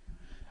before,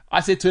 I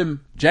said to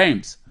him,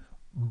 James,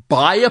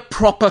 buy a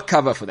proper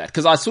cover for that.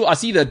 Because I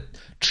see the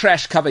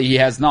trash cover he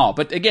has now.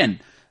 But again,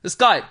 this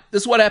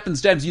is what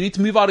happens, James. You need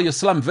to move out of your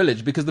slum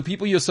village because the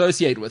people you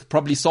associate with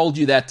probably sold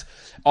you that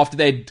after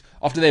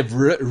they've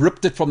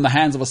ripped it from the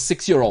hands of a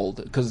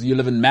 6-year-old because you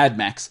live in Mad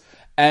Max.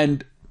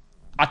 And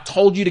I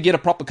told you to get a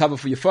proper cover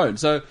for your phone.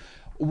 So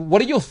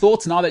what are your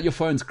thoughts now that your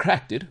phone's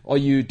cracked, dude?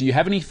 Do you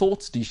have any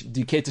thoughts? Do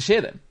you care to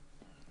share them?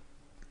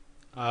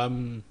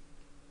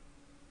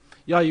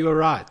 Yeah, you were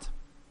right.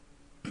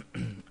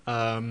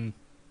 The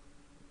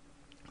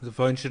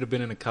phone should have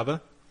been in a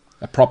cover.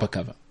 A proper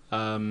cover.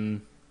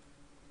 I'm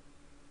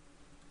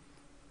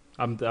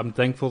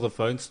thankful the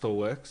phone still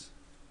works.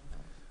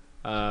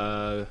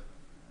 There's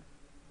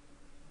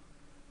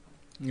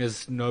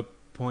no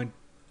point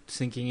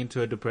sinking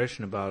into a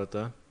depression about it,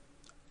 though.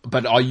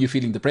 But are you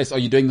feeling depressed? Are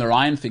you doing the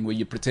Ryan thing where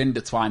you pretend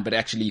it's fine, but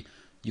actually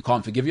you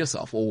can't forgive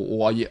yourself,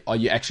 or are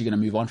you actually going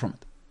to move on from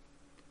it?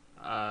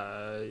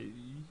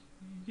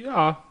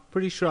 Yeah,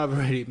 pretty sure I've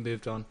already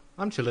moved on.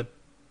 I'm chilling.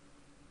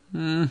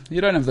 You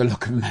don't have the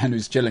look of a man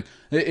who's chilling.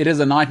 It is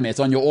a nightmare. It's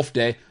on your off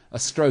day, a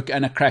stroke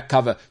and a crack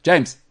cover.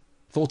 James,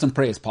 thoughts and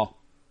prayers, pal.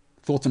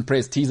 Thoughts and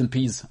prayers, T's and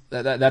P's.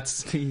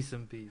 That's T's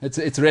and P's.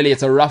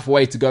 It's a rough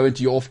way to go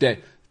into your off day.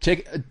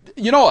 Check.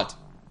 You know what?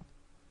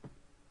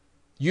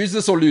 Use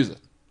this or lose it.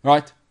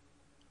 Right?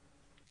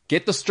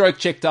 Get the stroke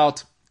checked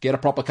out. Get a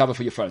proper cover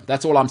for your phone.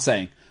 That's all I'm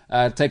saying.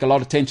 Take a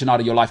lot of tension out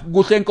of your life.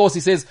 Gutlenkos, he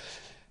says,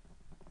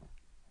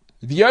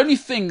 the only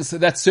things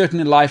that's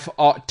certain in life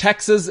are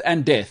taxes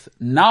and death.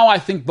 Now I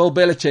think Bill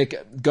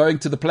Belichick going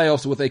to the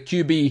playoffs with a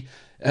QB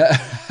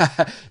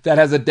that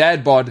has a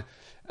dad bod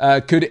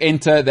could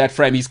enter that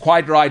frame. He's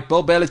quite right.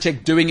 Bill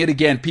Belichick doing it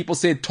again. People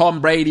said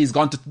Tom Brady's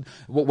gone to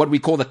what we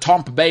call the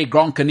Tampa Bay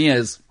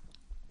Gronkaneers.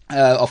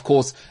 Of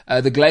course,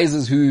 the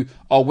Glazers who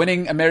are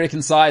winning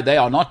American side, they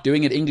are not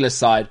doing it English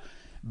side.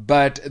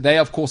 But they,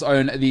 of course,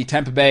 own the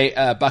Tampa Bay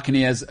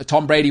Buccaneers.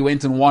 Tom Brady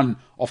went and won,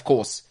 of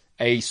course,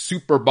 a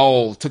Super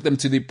Bowl. Took them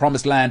to the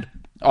promised land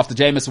after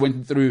Jameis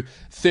went through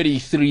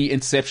 33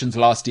 interceptions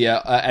last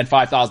year and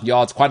 5,000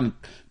 yards.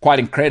 Quite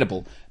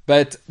incredible.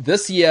 But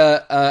this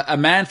year, a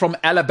man from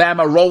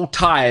Alabama, Roll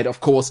Tide, of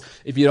course,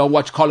 if you don't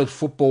watch college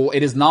football,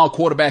 it is now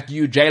quarterback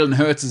Jalen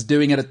Hurts is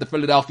doing it at the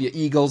Philadelphia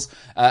Eagles.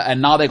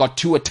 And now they got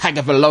Tua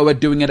Tagovailoa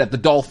doing it at the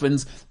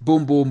Dolphins.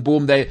 Boom, boom,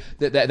 boom. They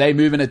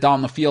moving it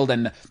down the field.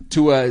 And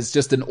Tua is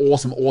just an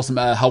awesome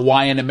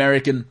Hawaiian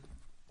American,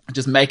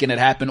 just making it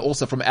happen.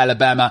 Also from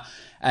Alabama.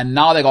 And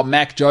now they got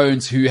Mac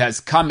Jones, who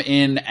has come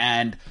in,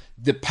 and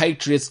the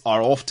Patriots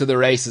are off to the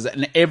races.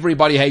 And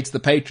everybody hates the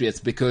Patriots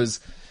because,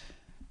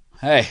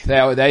 hey,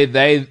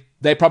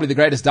 they're probably the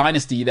greatest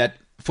dynasty that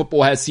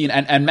football has seen.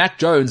 And Mac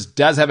Jones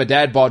does have a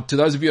dad bod. To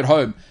those of you at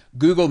home,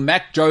 Google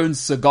Mac Jones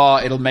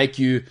cigar. It'll make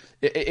you,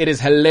 it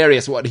is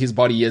hilarious what his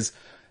body is.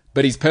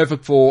 But he's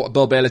perfect for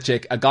Bill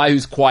Belichick, a guy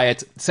who's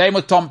quiet. Same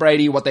with Tom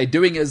Brady. What they're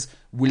doing is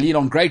we lean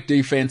on great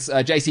defense.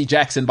 JC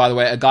Jackson, by the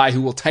way, a guy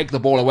who will take the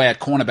ball away at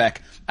cornerback.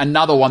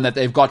 Another one that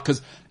they've got,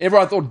 because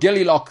everyone thought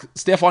Gilly Lock,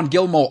 Stephon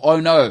Gilmore. Oh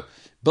no,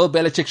 Bill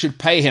Belichick should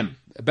pay him.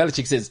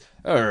 Belichick says,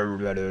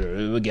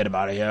 we'll get him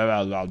out of here.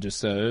 I'll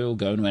just we'll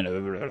go and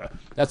win.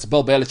 That's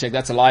Bill Belichick.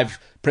 That's a live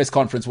press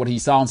conference, what he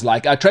sounds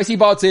like. Tracy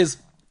Bart says,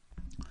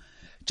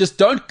 just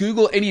don't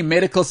Google any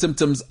medical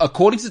symptoms.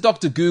 According to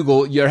Dr.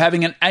 Google, you're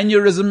having an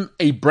aneurysm,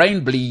 a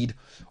brain bleed,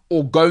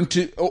 or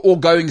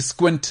going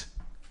squint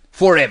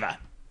forever.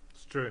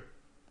 It's true.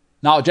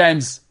 Now,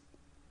 James,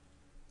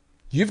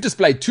 you've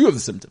displayed two of the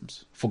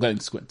symptoms for going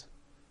squint.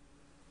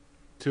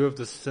 Two of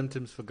the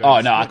symptoms for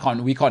going squint? Oh,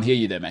 no, we can't hear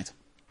you there, mate.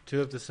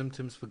 Two of the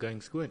symptoms for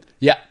going squint?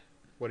 Yeah.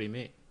 What do you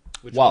mean?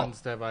 Which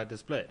ones have I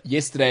displayed?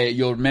 Yesterday,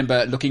 you'll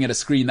remember looking at a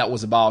screen that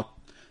was about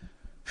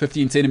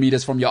 15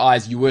 centimeters from your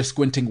eyes. You were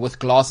squinting with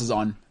glasses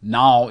on.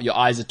 Now your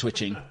eyes are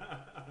twitching.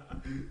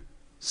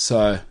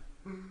 So, are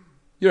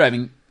you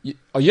having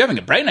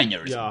a brain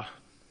aneurysm? Yeah.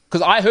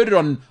 Because I heard it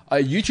on a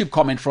YouTube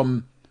comment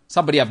from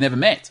somebody I've never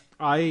met.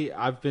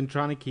 I've been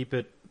trying to keep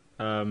it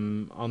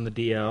on the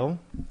DL.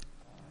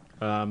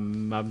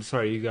 I'm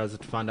sorry you guys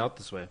have to find out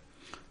this way.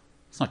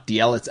 It's not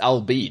DL, it's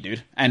LB,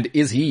 dude. And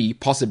is he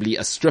possibly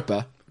a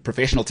stripper,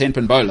 professional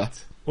 10-pin bowler?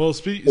 Well,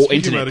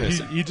 speaking about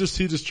it, he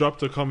just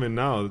dropped a comment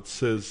now. It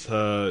says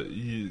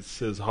he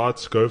says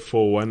Hearts go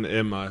for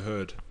 1M. I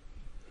heard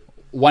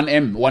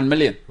 1M, 1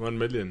 million. 1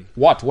 million.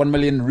 What? 1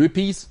 million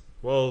rupees?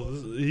 Well,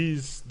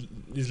 he's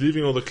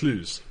leaving all the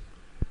clues.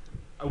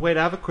 Wait,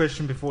 I have a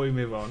question before we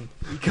move on.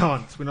 We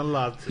can't. We're not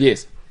allowed to.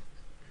 Yes.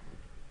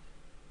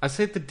 I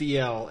said the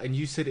DL, and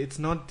you said it's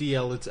not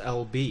DL, it's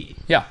LB.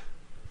 Yeah.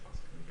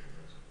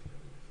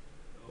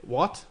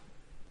 What?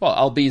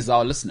 Well, LB is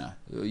our listener.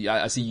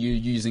 I see you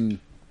using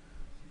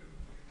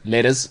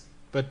letters.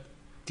 But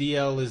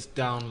DL is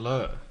down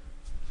low.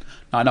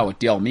 No, I know what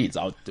DL means,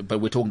 but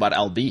we're talking about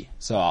LB.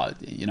 So,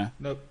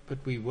 No, but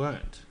we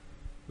weren't.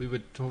 We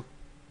would talk...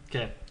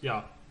 Okay,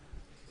 yeah.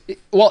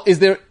 Well, is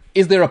there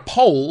a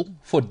poll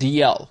for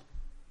DL?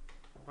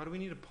 Why do we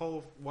need a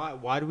poll?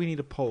 Why do we need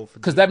a poll for?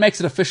 Because that makes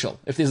it official.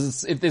 If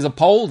there's a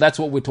poll, that's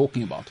what we're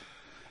talking about.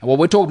 And what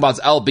we're talking about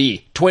is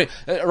LB.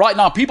 Right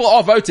now, people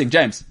are voting,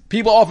 James.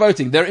 People are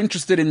voting. They're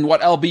interested in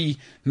what LB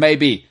may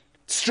be.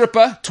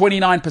 Stripper,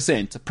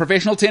 29%.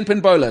 Professional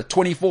 10-pin bowler,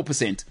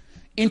 24%.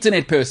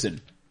 Internet person,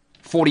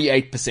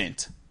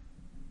 48%.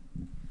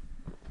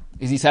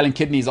 Is he selling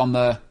kidneys on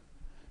the...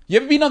 You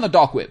ever been on the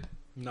dark web?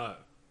 No.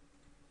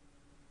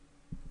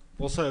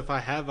 Also, if I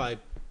have, I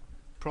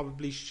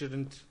probably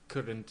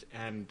couldn't,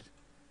 and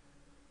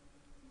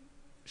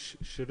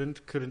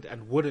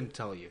wouldn't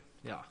tell you.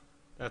 Yeah.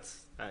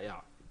 That's, yeah.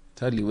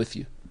 Totally with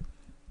you.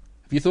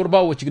 Have you thought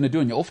about what you're going to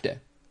do on your off day?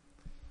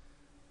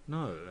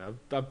 No,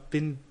 I've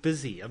been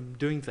busy. I'm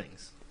doing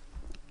things.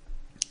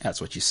 That's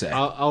what you say.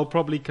 I'll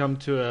probably come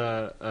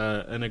to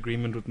an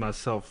agreement with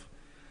myself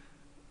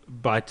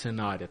by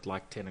tonight at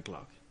like 10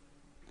 o'clock.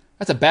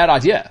 That's a bad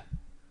idea.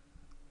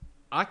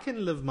 I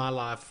can live my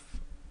life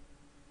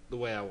the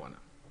way I want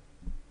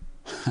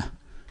to.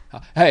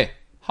 Hey,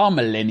 how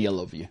millennial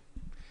of you?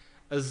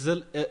 A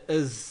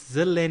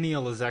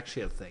zillennial is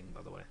actually a thing,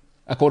 by the way.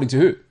 According to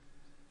who?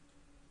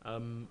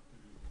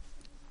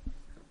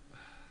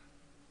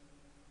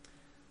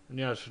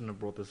 Yeah, I shouldn't have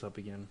brought this up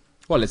again.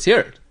 Well, let's hear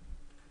it.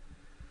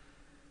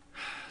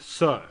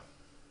 So,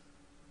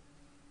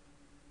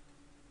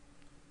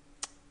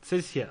 it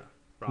says here.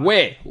 Right?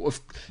 Where?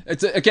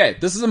 It's okay.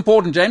 This is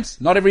important,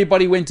 James. Not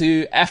everybody went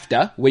to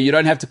AFDA, where you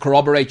don't have to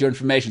corroborate your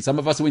information. Some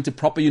of us went to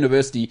proper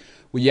university,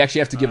 where you actually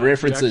have to give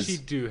references. You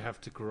actually do have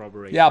to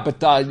corroborate. Yeah,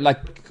 but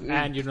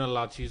and you're not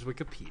allowed to use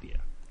Wikipedia,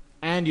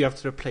 and you have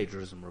to do a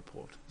plagiarism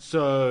report.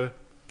 So,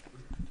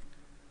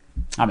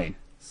 I mean,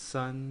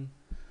 son.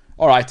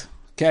 All right.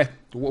 Okay.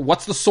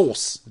 What's the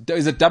source?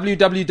 Is it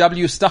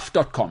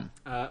www.stuff.com?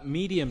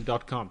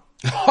 Medium.com.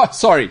 Oh,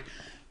 sorry.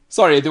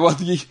 There was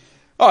the...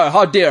 Oh,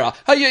 how dare I?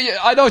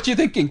 I know what you're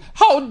thinking.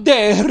 How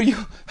dare you?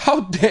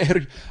 How dare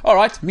you? All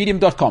right,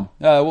 medium.com.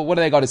 What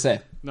do they got to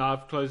say? No,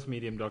 I've closed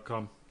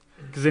medium.com.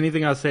 Because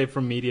anything I say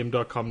from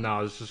medium.com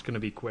now is just going to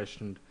be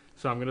questioned.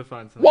 So I'm going to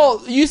find something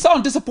else. You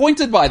sound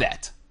disappointed by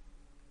that.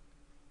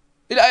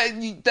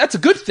 That's a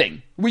good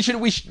thing.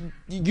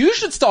 You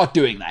should start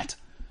doing that.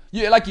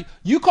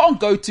 You can't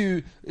go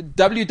to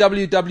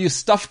www.stuff.com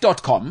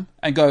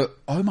and go,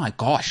 oh my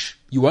gosh,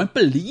 you won't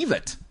believe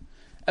it.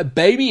 A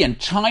baby in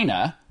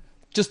China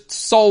just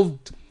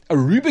solved a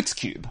Rubik's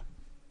Cube.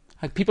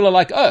 Like, people are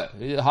like, oh,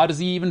 how does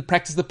he even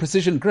practice the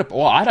precision grip?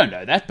 Well, I don't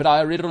know that, but I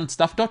read it on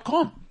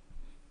stuff.com.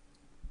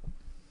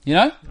 You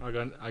know? I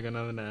got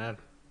nothing to add.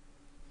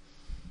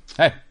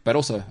 Hey, but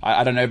also,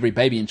 I don't know every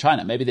baby in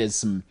China. Maybe there's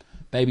some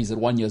babies at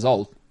 1 year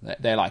old.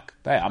 They're like,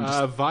 hey, I'm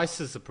just... Vice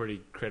is a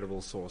pretty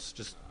credible source,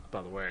 just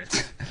by the way.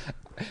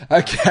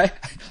 Okay.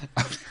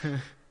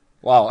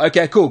 Wow.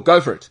 Okay, cool. Go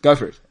for it.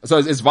 So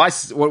is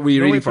Vice what were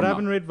you reading from? I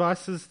haven't read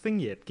Vice's thing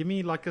yet. Give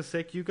me like a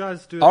sec. You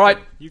guys do. All right.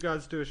 You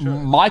guys do a show.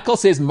 Michael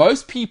says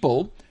most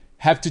people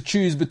have to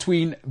choose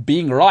between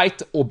being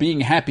right or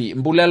being happy.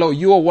 Mbulelo,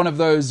 you are one of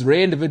those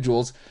rare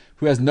individuals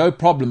who has no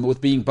problem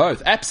with being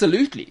both.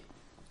 Absolutely.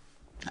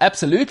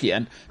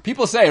 And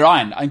people say,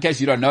 Ryan, in case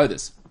you don't know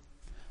this,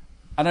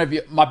 I don't know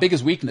if my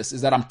biggest weakness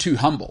is that I'm too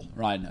humble,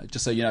 Ryan.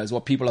 Just so you know, is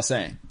what people are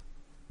saying.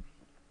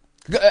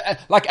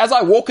 Like, as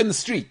I walk in the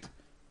street,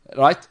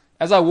 right?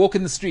 As I walk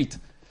in the street,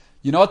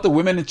 you know what the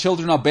women and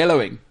children are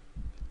bellowing?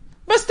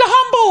 Mr.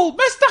 Humble!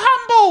 Mr.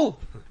 Humble!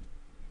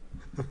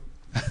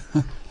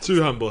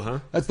 Too humble, huh?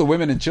 That's the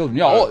women and children.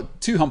 Yeah,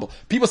 too humble.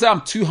 People say I'm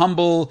too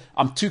humble,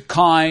 I'm too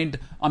kind,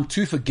 I'm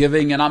too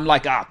forgiving, and I'm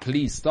like,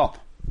 please stop.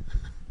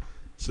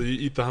 So you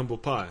eat the humble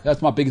pie?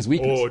 That's my biggest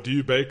weakness. Or do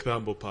you bake the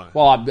humble pie?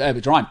 Well,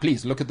 Ryan,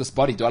 please, look at this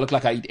body. Do I look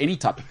like I eat any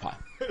type of pie?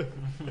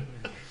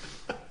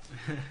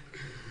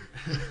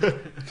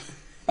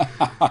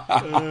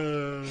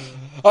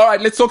 All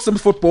right, let's talk some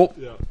football.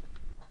 Yeah.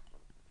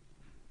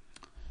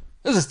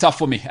 This is tough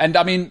for me. And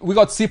I mean, we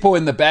got Sipho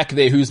in the back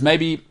there, who's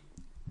maybe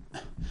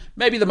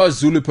the most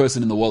Zulu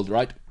person in the world,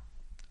 right?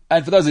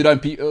 And for those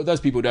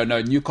people who don't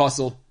know,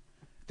 Newcastle,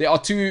 there are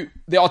two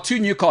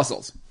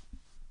Newcastles.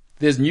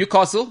 There's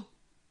Newcastle,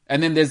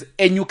 and then there's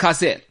a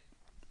Newcastle.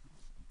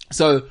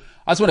 So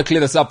I just want to clear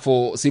this up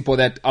for Sipho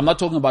that I'm not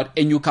talking about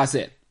a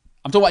Newcastle.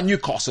 I'm talking about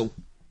Newcastle.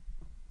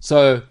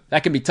 So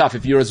that can be tough.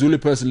 If you're a Zulu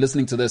person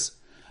listening to this,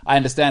 I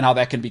understand how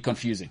that can be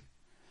confusing.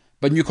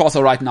 But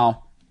Newcastle right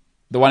now,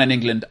 the one in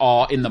England,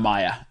 are in the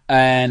mire.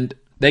 And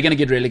they're going to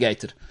get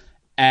relegated.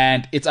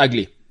 And it's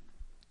ugly.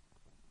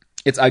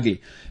 It's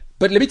ugly.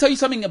 But let me tell you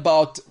something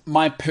about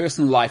my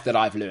personal life that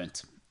I've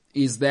learned.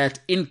 Is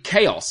that in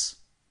chaos,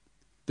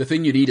 the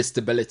thing you need is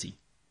stability.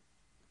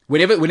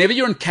 Whenever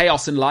you're in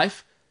chaos in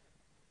life,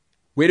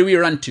 where do we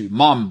run to?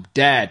 Mom,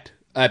 dad,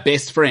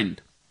 best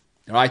friend.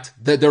 Right?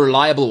 The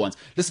reliable ones.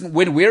 Listen,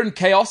 when we're in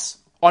chaos,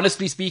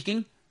 honestly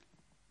speaking,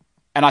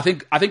 and I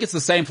think it's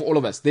the same for all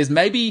of us. There's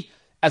maybe,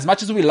 as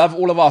much as we love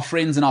all of our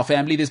friends and our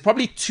family, there's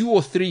probably 2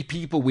 or 3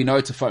 people we know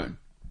to phone.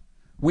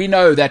 We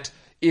know that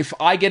if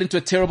I get into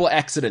a terrible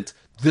accident,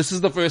 this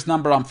is the first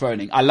number I'm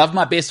phoning. I love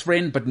my best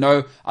friend, but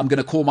no, I'm going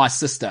to call my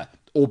sister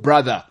or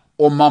brother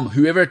or mom,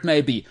 whoever it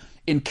may be.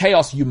 In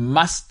chaos, you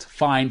must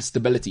find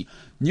stability.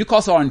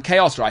 Newcastle are in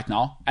chaos right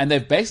now, and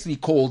they've basically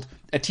called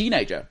a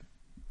teenager.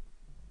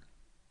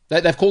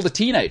 They've called a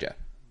teenager.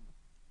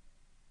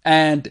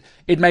 And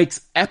it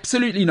makes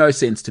absolutely no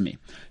sense to me.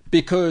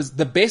 Because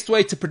the best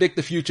way to predict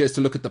the future is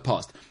to look at the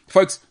past.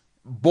 Folks,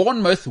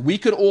 Bournemouth, we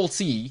could all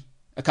see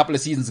a couple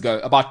of seasons ago,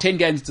 about 10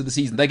 games into the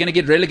season, they're going to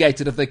get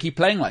relegated if they keep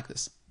playing like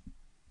this.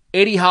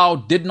 Eddie Howe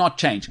did not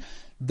change.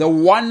 The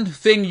one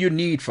thing you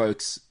need,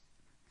 folks,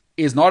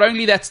 is not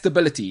only that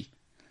stability,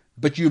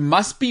 but you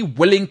must be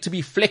willing to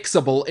be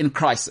flexible in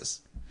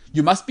crisis.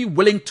 You must be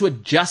willing to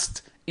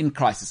adjust in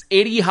crisis.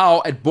 Eddie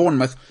Howe at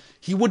Bournemouth,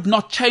 he would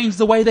not change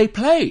the way they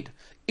played.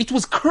 It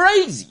was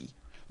crazy.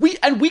 We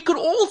could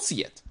all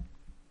see it.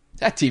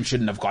 That team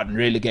shouldn't have gotten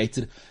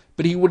relegated,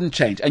 but he wouldn't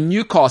change. And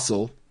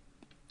Newcastle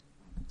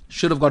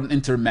should have got an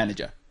interim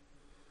manager.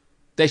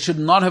 They should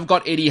not have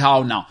got Eddie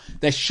Howe now.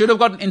 They should have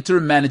got an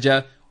interim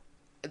manager.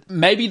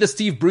 Maybe the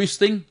Steve Bruce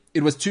thing,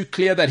 it was too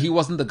clear that he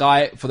wasn't the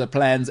guy for the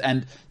plans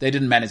and they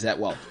didn't manage that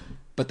well.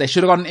 But they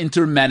should have got an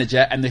interim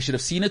manager and they should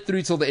have seen it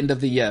through till the end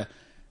of the year.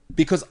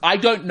 Because I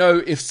don't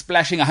know if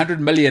splashing 100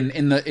 million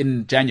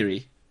in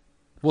January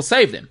will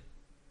save them.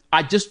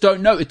 I just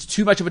don't know. It's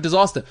too much of a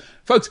disaster.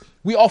 Folks,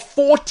 we are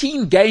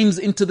 14 games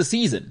into the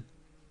season.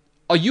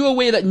 Are you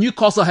aware that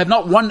Newcastle have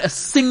not won a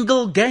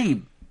single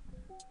game?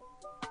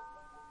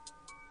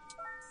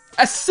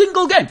 A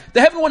single game.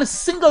 They haven't won a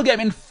single game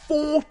in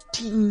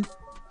 14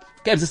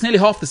 games. It's nearly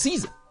half the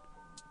season.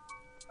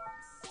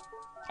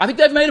 I think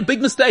they've made a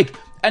big mistake.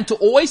 And to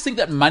always think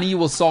that money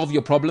will solve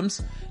your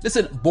problems.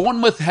 Listen,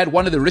 Bournemouth had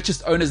one of the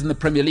richest owners in the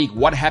Premier League.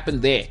 What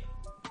happened there?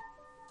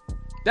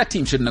 That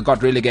team shouldn't have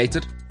got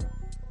relegated.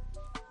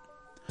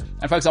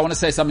 And folks, I want to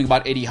say something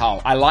about Eddie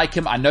Howe. I like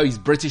him. I know he's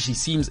British. He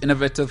seems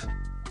innovative.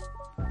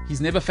 He's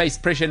never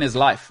faced pressure in his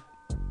life.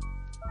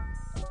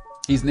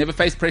 He's never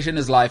faced pressure in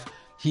his life.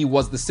 He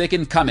was the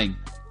second coming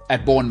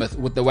at Bournemouth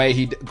with the way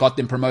he got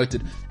them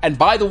promoted. And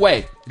by the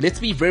way, let's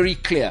be very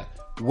clear.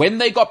 When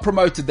they got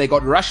promoted, they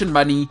got Russian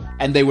money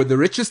and they were the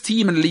richest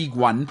team in League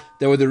One.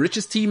 They were the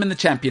richest team in the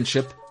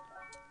Championship.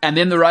 And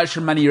then the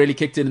Russian money really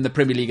kicked in the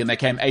Premier League and they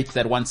came 8th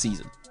that one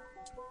season.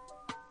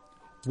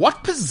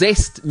 What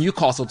possessed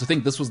Newcastle to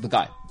think this was the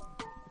guy?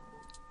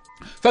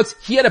 Folks,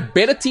 he had a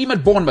better team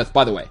at Bournemouth,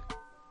 by the way.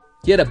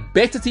 He had a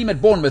better team at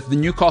Bournemouth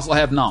than Newcastle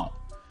have now.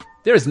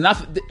 There is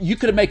nothing. You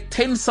could have made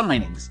 10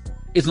 signings.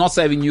 It's not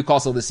saving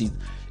Newcastle this season.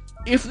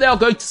 If they are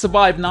going to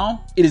survive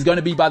now, it is going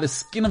to be by the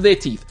skin of their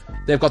teeth.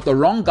 They've got the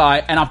wrong guy,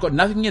 and I've got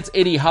nothing against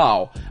Eddie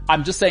Howe.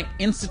 I'm just saying,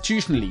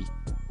 institutionally,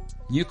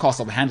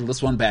 Newcastle have handled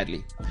this one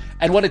badly.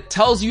 And what it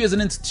tells you as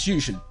an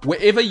institution,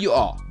 wherever you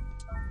are,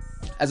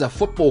 as a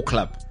football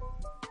club,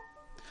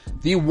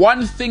 the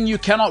one thing you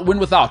cannot win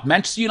without,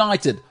 Manchester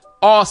United,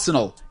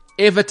 Arsenal,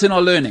 Everton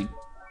are learning,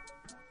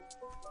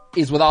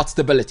 is without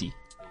stability.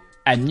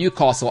 And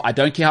Newcastle, I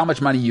don't care how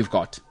much money you've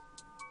got,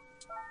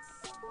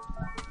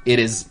 it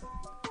is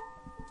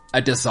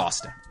a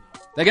disaster.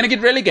 They're going to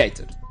get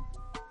relegated.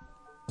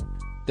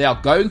 They are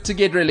going to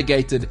get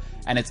relegated,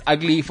 and it's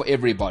ugly for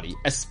everybody,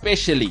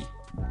 especially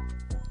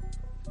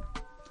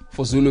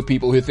for Zulu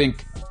people who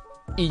think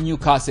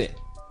Newcastle.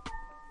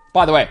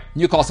 By the way,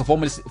 Newcastle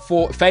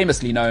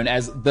famously known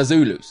as the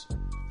Zulus,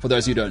 for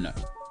those who don't know.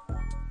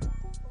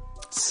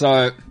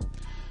 So,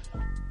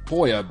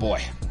 boy oh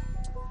boy.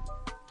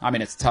 I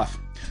mean, it's tough.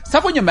 It's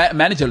tough when your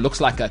manager looks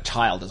like a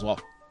child as well.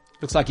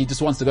 Looks like he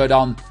just wants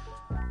to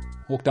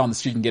walk down the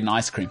street and get an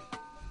ice cream.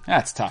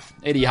 That's tough.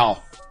 Eddie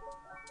Howe.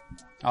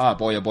 Oh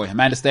boy, oh boy.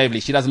 Amanda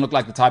Staveley, she doesn't look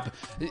like the type.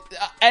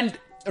 And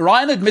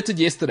Ryan admitted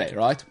yesterday,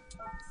 right?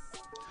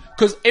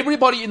 Because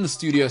everybody in the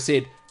studio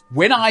said,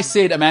 when I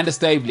said Amanda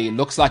Staveley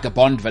looks like a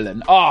Bond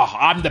villain,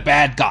 I'm the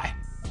bad guy.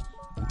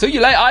 Until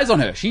you lay eyes on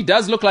her, she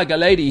does look like a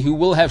lady who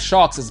will have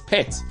sharks as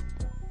pets.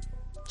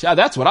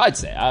 That's what I'd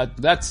say.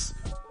 That's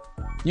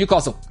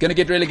Newcastle, gonna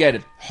get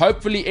relegated.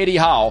 Hopefully Eddie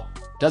Howe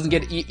doesn't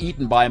get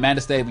eaten by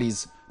Amanda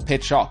Staveley's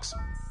pet sharks.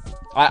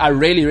 I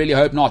really, really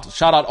hope not.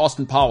 Shout out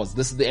Austin Powers.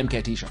 This is the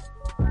MKT Show.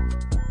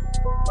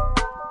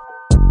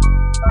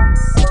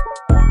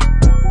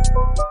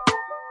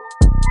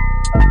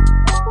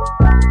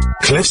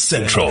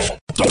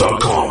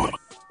 CliffCentral.com.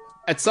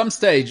 At some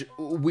stage,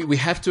 we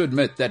have to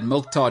admit that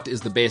milk tart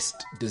is the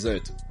best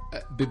dessert.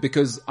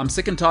 Because I'm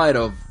sick and tired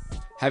of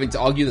having to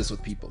argue this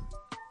with people.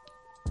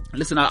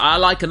 Listen, I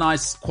like a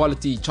nice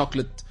quality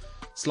chocolate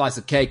slice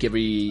of cake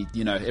every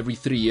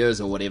 3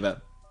 years or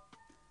whatever.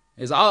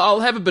 I'll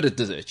have a bit of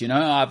dessert,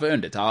 I've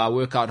earned it. I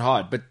work out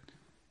hard, but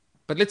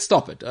let's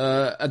stop it.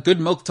 A good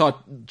milk tart,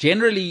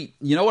 generally,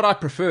 you know what I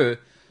prefer?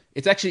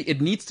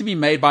 It needs to be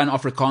made by an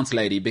Afrikaans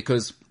lady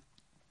because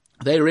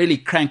they really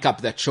crank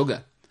up that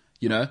sugar,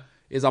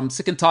 I'm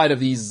sick and tired of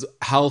these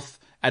health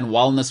and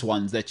wellness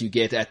ones that you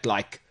get at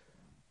like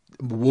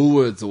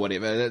Woolworths or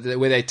whatever,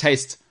 where they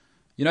taste,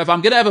 if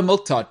I'm going to have a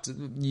milk tart,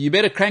 you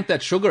better crank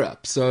that sugar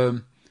up. So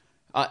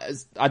I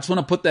just want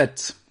to put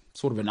that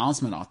sort of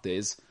announcement out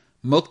there.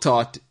 Milk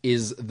tart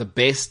is the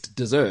best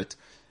dessert.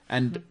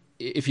 And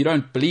if you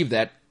don't believe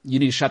that, you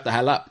need to shut the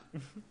hell up.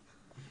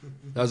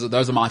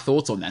 Those are my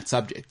thoughts on that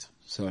subject.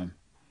 So I'm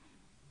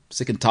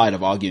sick and tired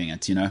of arguing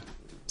it,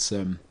 It's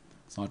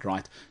not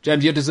right.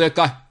 James, you're a dessert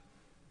guy?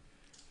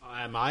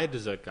 Am I a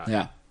dessert guy?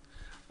 Yeah.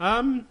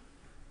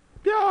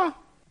 Yeah.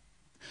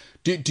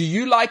 Do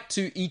you like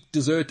to eat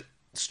dessert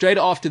straight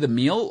after the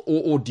meal,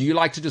 or do you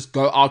like to just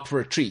go out for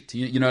a treat?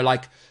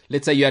 Like,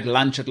 let's say you had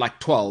lunch at like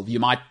 12, you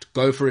might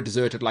go for a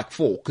dessert at like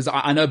 4, because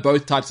I know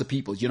both types of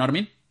people. You know what I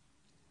mean?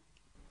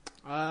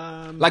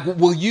 Like,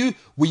 will you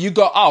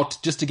go out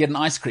just to get an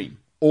ice cream,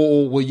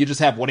 or will you just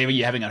have whatever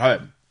you're having at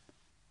home?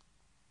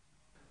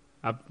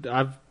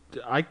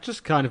 I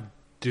just kind of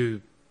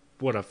do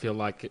what I feel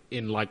like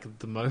in like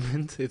the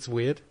moment. It's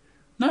weird.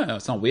 No,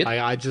 it's not weird.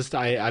 I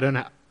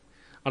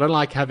don't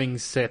like having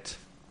set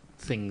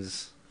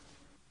things.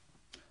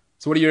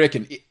 So what do you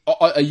reckon?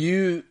 Are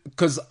you,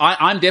 because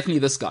I'm definitely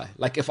this guy.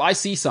 Like if I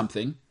see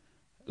something,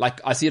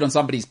 like I see it on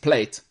somebody's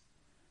plate,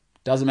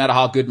 doesn't matter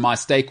how good my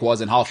steak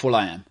was and how full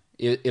I am.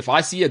 If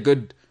I see a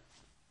good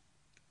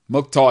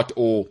milk tart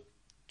or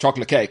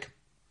chocolate cake,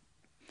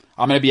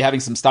 I'm going to be having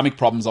some stomach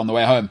problems on the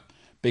way home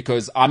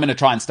because I'm going to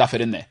try and stuff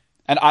it in there.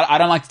 And I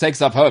don't like to take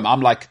stuff home.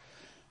 I'm like,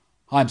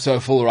 I'm so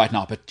full right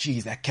now, but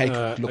geez, that cake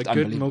looked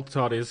unbelievable. A good milk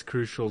tart is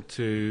crucial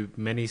to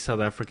many South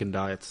African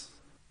diets.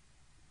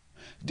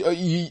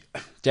 James,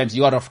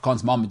 you got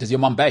Afrikaans mom. Does your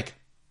mom bake?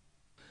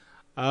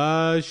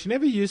 She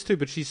never used to,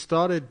 but she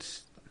started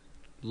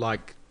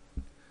like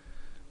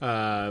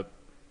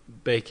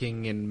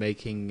baking and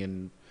making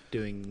and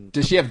doing.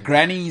 Does she have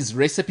Granny's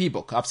recipe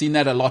book? I've seen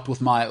that a lot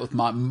with my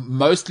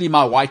mostly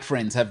my white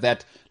friends have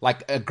that,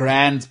 like a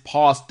grand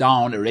passed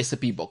down a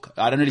recipe book.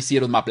 I don't really see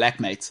it with my black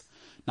mates.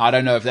 Now I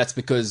don't know if that's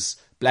because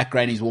black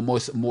grannies were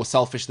more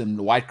selfish than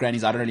the white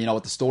grannies. I don't really know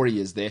what the story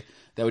is there.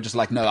 They were just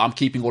like, no, I'm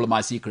keeping all of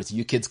my secrets.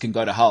 You kids can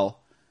go to hell.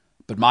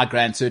 But my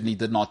gran certainly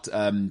did not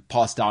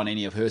pass down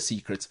any of her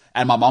secrets.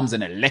 And my mom's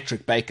an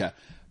electric baker.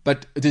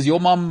 But does your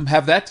mom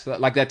have that?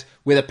 Like that,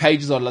 where the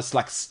pages are just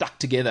like stuck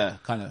together,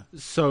 kind of?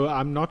 So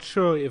I'm not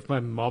sure if my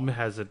mom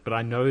has it, but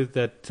I know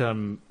that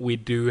we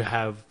do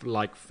have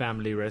like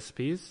family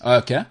recipes.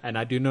 Okay. And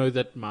I do know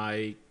that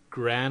my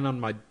gran on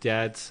my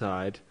dad's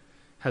side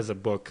has a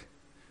book.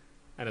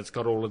 And it's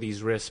got all of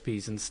these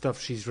recipes and stuff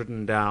she's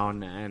written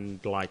down.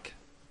 And like,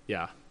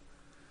 yeah.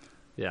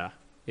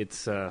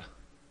 It's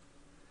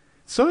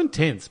so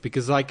intense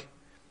because like,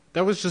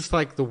 that was just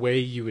like the way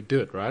you would do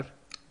it, right?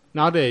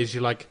 Nowadays,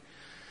 you're like,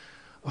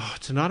 oh,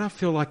 tonight I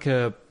feel like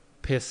a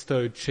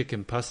pesto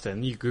chicken pasta.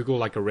 And you Google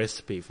like a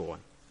recipe for one.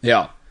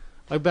 Yeah.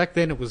 Like back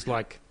then it was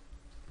like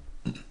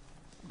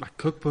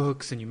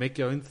cookbooks and you make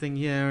your own thing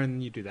here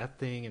and you do that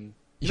thing. And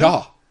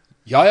Yeah.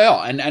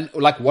 And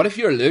like, what if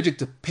you're allergic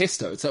to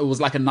pesto? So it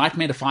was like a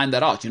nightmare to find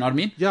that out. You know what I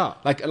mean? Yeah.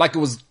 Like it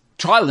was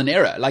trial and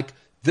error. Like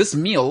this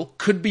meal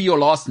could be your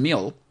last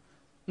meal.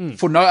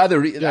 For no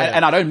other reason. Yeah.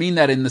 And I don't mean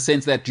that in the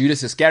sense that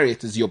Judas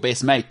Iscariot is your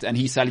best mate and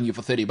he's selling you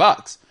for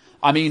 $30.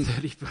 I mean,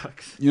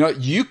 $30. You know,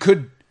 you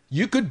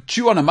could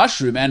chew on a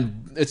mushroom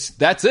and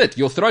that's it.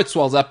 Your throat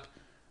swells up.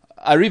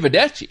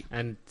 Arrivederci.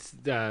 And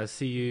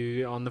see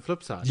you on the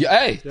flip side. Yeah,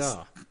 hey,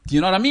 Yeah. Do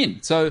you know what I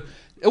mean? So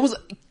it was.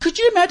 Could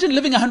you imagine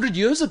living 100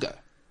 years ago?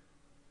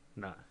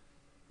 No.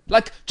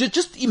 Like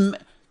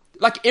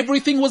like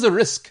everything was a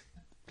risk.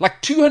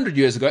 Like 200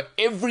 years ago,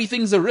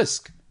 everything's a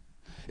risk.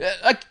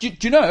 Like, do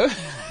you know?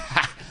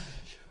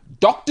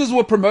 Doctors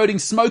were promoting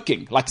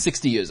smoking like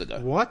 60 years ago.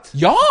 What?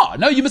 Yeah.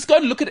 No, you must go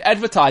and look at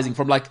advertising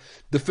from like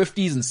the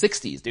 50s and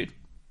 60s, dude.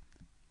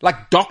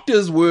 Like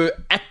doctors were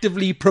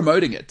actively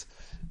promoting it.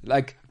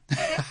 Like,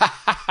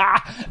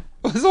 it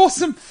was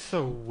awesome.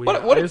 So weird.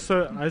 I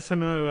also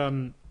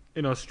know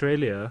in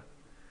Australia,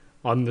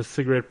 on the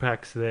cigarette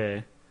packs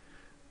there,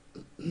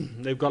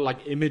 they've got like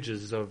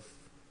images of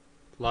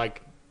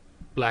like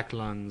black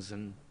lungs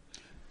and...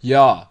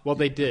 Yeah. Well,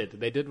 they did.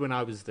 They did when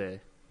I was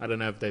there. I don't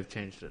know if they've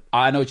changed it.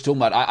 I know what you're talking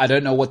about. I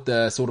don't know what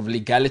the sort of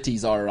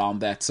legalities are around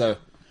that. So,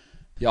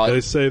 yeah. They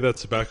say that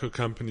tobacco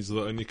companies are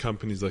the only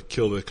companies that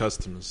kill their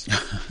customers.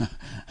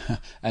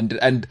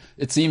 and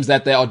it seems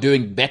that they are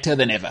doing better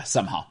than ever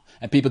somehow.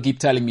 And people keep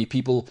telling me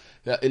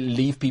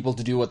leave people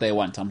to do what they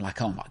want. I'm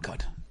like, oh my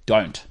God,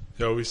 don't.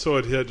 Yeah, we saw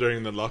it here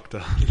during the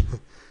lockdown.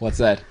 What's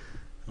that?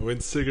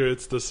 When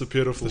cigarettes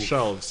disappeared off the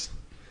shelves.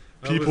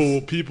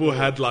 People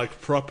had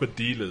like proper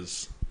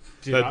dealers.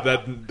 Dude,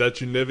 that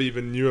you never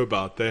even knew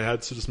about. They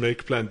had to just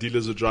make plan.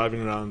 Dealers were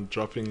driving around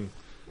dropping.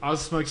 I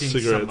was smoking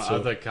cigarettes some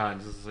other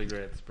kinds of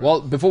cigarettes. Bro.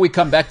 Well, before we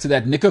come back to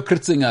that, Nico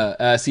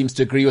Kritzinger seems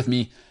to agree with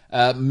me.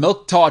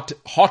 Milk tart,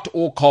 hot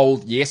or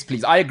cold? Yes,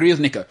 please. I agree with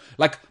Nico.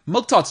 Like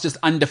milk tart's just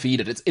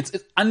undefeated. It's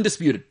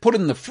undisputed. Put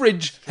it in the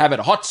fridge, have it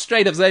hot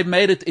straight as they've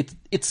made it.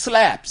 It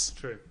slaps.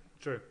 True.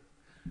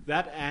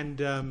 That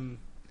and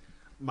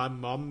my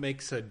mom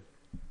makes a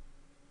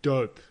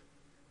dope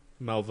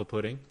Malva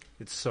pudding.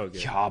 It's so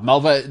good. Yeah,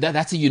 Malva,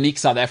 that's a unique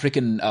South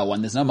African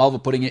one. There's no Malva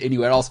pudding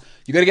anywhere else.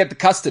 You got to get the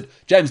custard.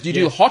 James, do you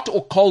do hot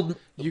or cold?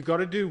 You got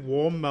to do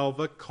warm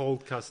Malva,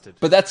 cold custard.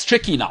 But that's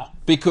tricky now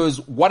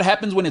because what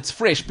happens when it's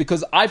fresh?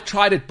 Because I've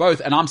tried it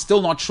both and I'm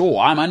still not sure.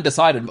 I'm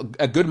undecided.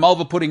 A good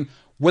Malva pudding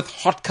with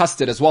hot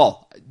custard as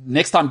well.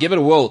 Next time, give it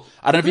a whirl.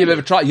 I don't know if you've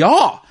ever tried.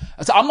 Yeah,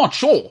 so I'm not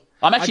sure.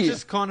 I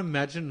just can't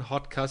imagine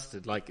hot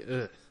custard. Like,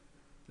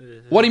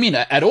 What do you mean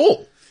at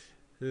all?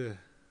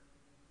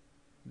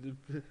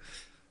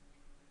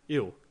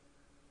 Ew.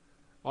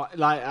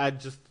 I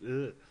just...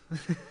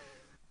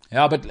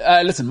 Yeah, but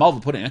listen,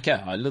 Malva pudding,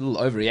 okay, a little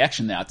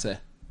overreaction there, I'd say.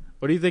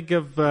 What do you think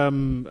of...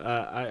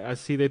 I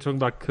see they're talking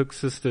about cook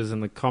sisters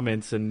in the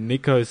comments, and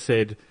Nico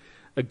said,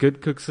 a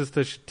good cook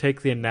sister should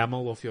take the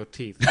enamel off your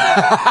teeth.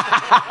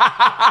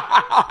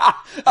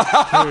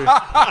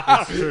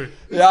 It's true.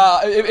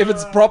 Yeah, if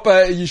it's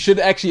proper, you should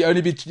actually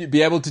only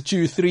be able to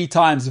chew 3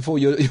 times before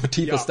your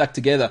teeth are stuck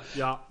together.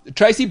 Yeah.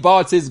 Tracy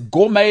Bard says,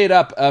 gourmet it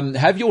up.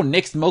 Have your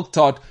next milk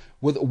tart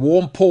with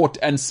warm port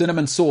and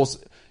cinnamon sauce.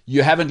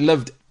 you haven't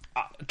lived.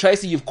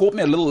 Tracy, you've caught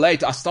me a little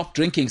late. I stopped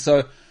drinking,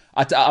 so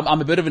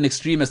I'm a bit of an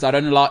extremist. I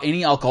don't allow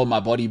any alcohol in my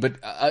body.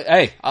 But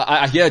hey,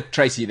 I hear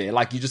Tracy there.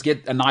 Like, you just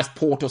get a nice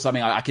port or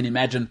something. I can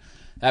imagine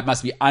that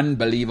must be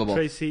unbelievable.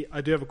 Tracy,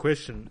 I do have a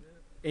question.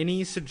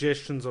 Any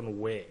suggestions on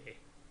where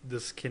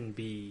this can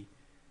be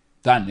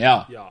done?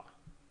 Yeah.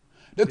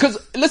 Because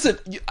listen,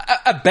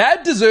 a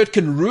bad dessert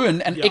can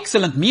ruin an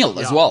excellent meal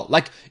as well.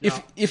 Like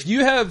if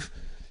you have,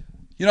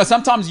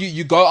 sometimes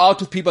you go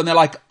out with people and they're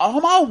like, "Oh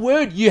my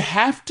word, you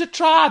have to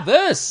try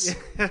this."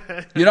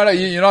 you know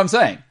what I'm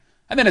saying?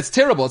 And then it's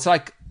terrible. It's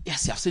like,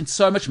 yes, I've spent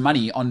so much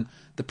money on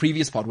the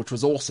previous part, which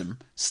was awesome,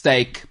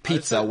 steak,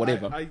 pizza,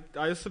 whatever. I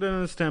also don't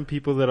understand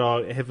people that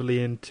are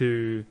heavily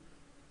into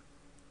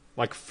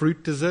like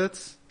fruit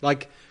desserts.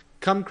 Like,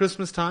 come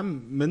Christmas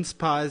time, mince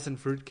pies and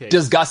fruitcake.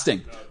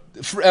 Disgusting.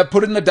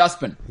 Put it in the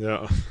dustbin.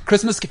 Yeah.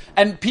 Christmas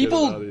and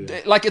people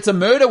like it's a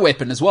murder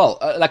weapon as well.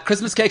 Like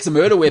Christmas cake's a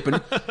murder weapon.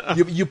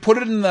 you put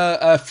it in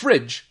the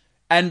fridge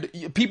and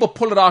people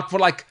pull it out for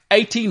like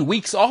 18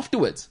 weeks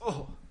afterwards.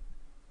 Oh.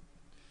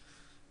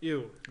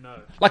 Ew,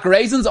 no. Like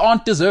raisins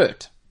aren't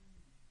dessert.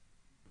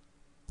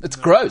 It's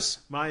gross.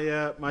 My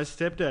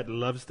stepdad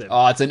loves them.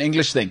 Oh, it's an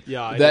English thing.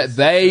 Yeah, is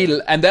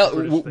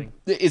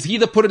he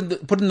the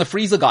put in the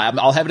freezer guy?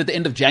 I'll have it at the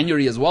end of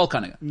January as well,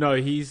 kind of. No,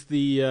 he's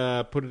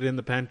the put it in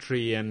the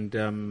pantry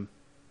and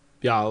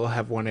I'll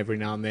have one every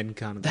now and then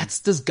kind of. That's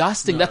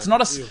disgusting. No, that's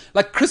not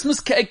like Christmas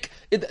cake.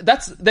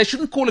 They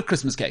shouldn't call it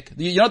Christmas cake.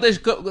 They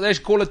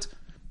should call it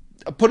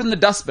put in the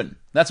dustbin.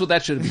 That's what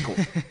that should be called.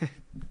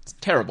 It's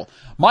terrible.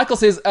 Michael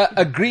says,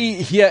 agree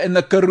here in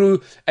the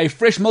Karoo, a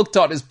fresh milk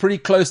tart is pretty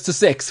close to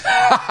sex.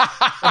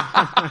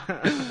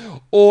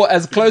 Or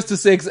as close to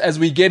sex as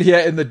we get here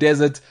in the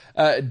desert.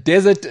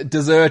 Desert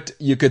dessert,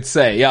 you could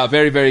say. Yeah,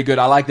 very, very good.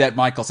 I like that,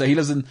 Michael. So he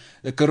lives in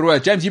the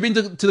Karoo. James, you been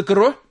to the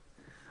Karoo?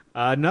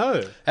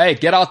 No. Hey,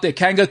 get out there.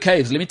 Kango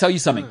Caves. Let me tell you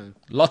something. No.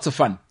 Lots of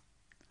fun.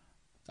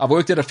 I've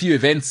worked at a few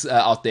events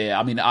out there.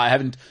 I mean,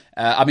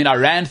 I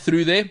ran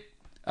through there.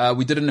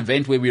 We did an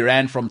event where we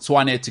ran from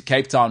Tshwane to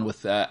Cape Town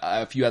with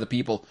a few other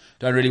people.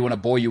 Don't really want to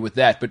bore you with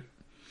that, but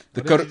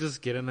Why don't you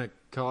just get in a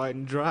car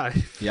and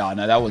drive? Yeah, I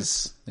know that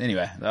was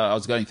anyway. I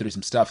was going through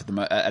some stuff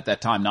at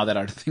that time. Now that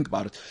I think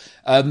about it,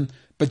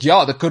 but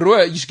yeah, the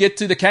Karoo. You should get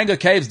to the Kango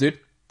Caves, dude.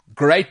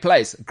 Great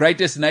place, great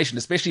destination,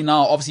 especially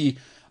now. Obviously,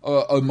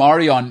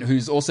 Omarion,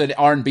 who's also an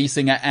R&B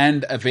singer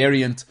and a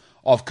variant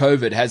of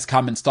COVID, has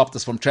come and stopped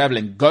us from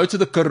traveling. Go to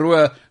the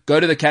Karoo, go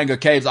to the Kango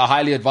Caves. I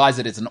highly advise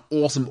it. It's an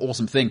awesome,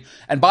 awesome thing.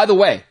 And by the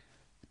way,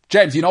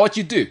 James, you know what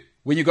you do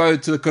when you go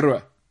to the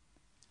Karoo?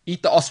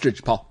 Eat the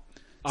ostrich, pal.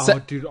 Oh,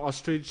 dude,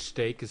 ostrich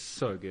steak is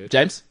so good.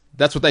 James,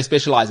 that's what they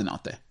specialize in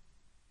out there.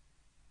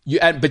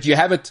 But you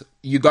have it,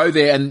 you go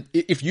there, and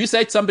if you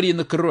say to somebody in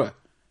the Karoo,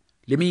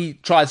 let me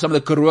try some of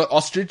the Karoo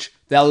ostrich,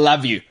 they'll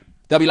love you.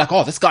 They'll be like,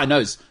 oh, this guy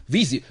knows.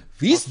 Vis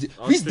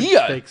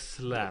Dio.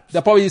 Slaps.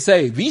 They'll probably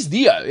say, Vis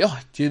Dio.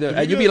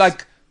 And you'll be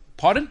like,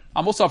 pardon?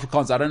 I'm also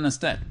Afrikaans. I don't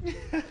understand.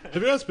 Have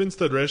you guys been to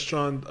that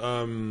restaurant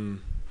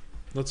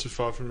not too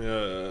far from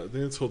here? I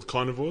think it's called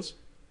Carnivores.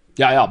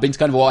 Yeah, been to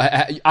Carnivore.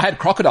 I had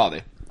crocodile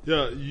there.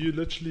 Yeah, you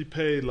literally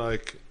pay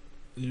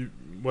you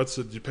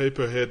pay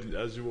per head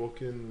as you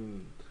walk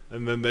in,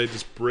 and then they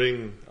just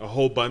bring a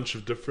whole bunch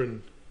of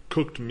different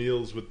cooked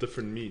meals with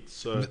different meats.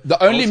 So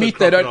the only meat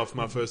they don't off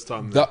my first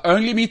time there. The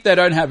only meat they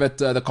don't have at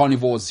the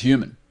Carnivore is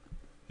human.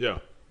 Yeah,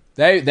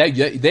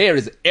 there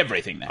is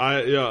everything there.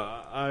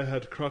 I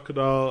had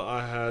crocodile.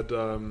 I had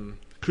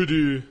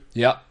kudu.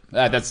 Yeah,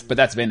 that's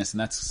venison.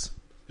 That's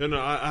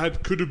I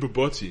had kudu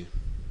baboti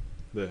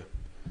there.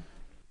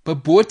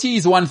 Baboti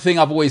is one thing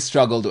I've always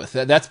struggled with.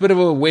 That's a bit of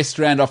a West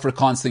Rand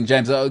Afrikaans thing,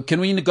 James.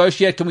 Can we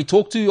negotiate? Can we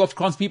talk to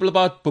Afrikaans people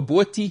about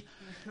baboti?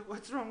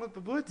 What's wrong with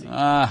baboti?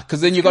 Because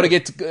then you got to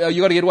get what a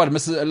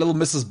little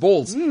Mrs.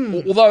 Balls.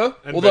 Although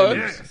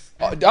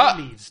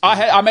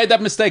I made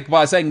that mistake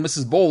by saying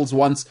Mrs. Balls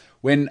once,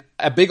 when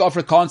a big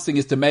Afrikaans thing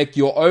is to make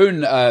your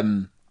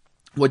own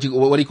what do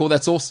you call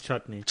that sauce?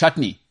 Chutney.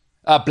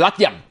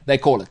 Blatjang, they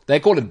call it. They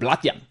call it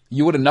blatjang.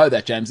 You wouldn't know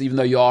that, James, even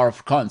though you are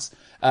Afrikaans.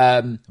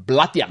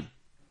 Blatjang.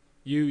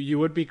 You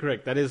would be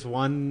correct. That is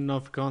one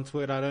Afrikaans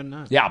word I don't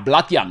know. Yeah,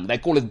 blatjang. They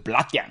call it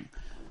blatjang.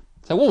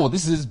 So,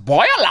 this is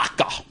baie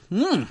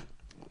lekker.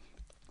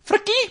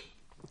 Frikkie.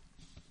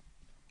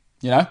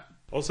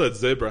 Also, it's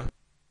zebra.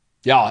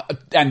 Yeah,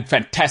 and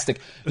fantastic.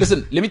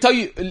 Listen, let me tell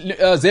you,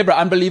 zebra,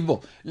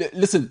 unbelievable.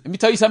 Listen, let me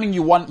tell you something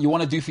you want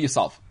to do for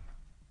yourself.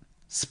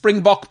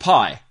 Springbok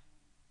pie.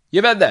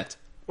 You've had that?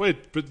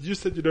 Wait, but you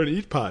said you don't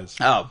eat pies.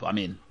 Oh, I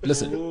mean,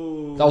 listen,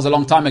 that was a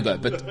long time ago,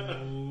 but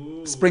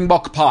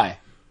Springbok pie.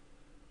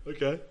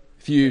 Okay.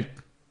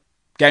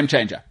 Game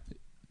changer.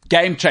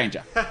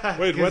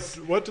 Wait,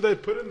 what do they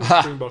put in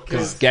the Springbok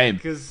pie? Game.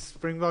 Because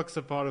Springboks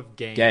are part of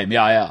game. Game,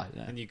 yeah.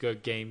 And you go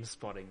game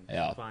spotting.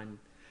 Yeah. Fine.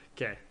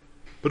 Okay.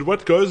 But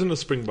what goes in a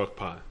Springbok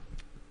pie?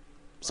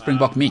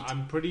 Springbok meat.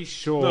 I'm pretty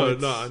sure.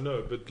 No, I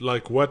know, but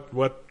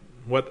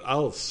what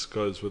else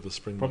goes with a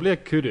Springbok? Probably a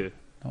kudu.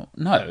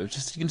 No, you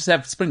can just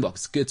have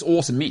Springboks. It's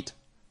awesome meat.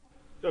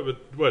 Yeah, but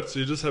what? So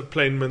you just have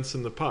plain mince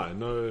in the pie?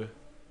 No.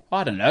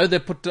 I don't know. They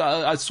put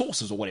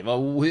sauces or whatever.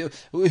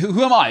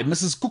 Who am I?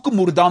 Mrs.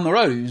 Kukumuru down the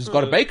road who's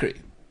got a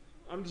bakery.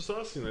 I'm just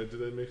asking, do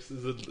they mix?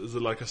 Is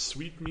it like a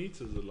sweet meat?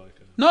 Is it like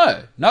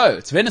a... No,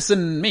 it's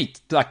venison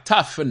meat, like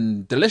tough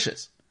and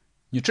delicious,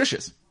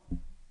 nutritious.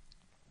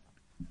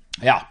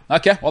 Yeah,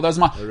 okay. Well, those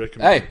are my.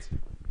 Hey,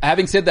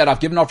 having said that, I've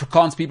given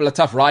Afrikaans people a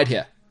tough ride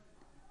here.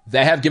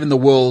 They have given the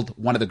world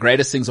one of the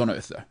greatest things on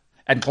earth, though,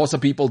 and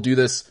Xhosa people do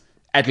this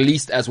at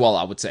least as well,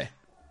 I would say.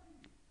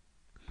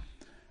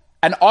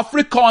 An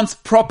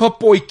Afrikaans proper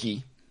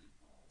potjie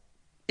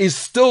is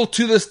still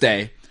to this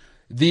day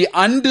the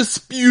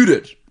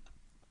undisputed.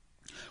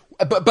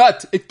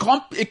 But it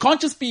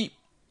can't just be,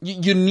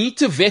 you need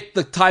to vet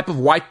the type of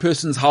white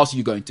person's house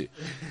you're going to.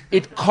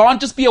 It can't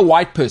just be a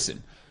white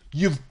person.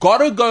 You've got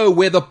to go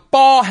where the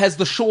bar has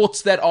the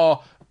shorts that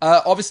are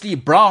obviously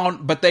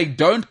brown, but they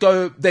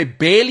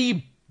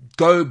barely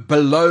go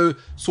below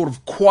sort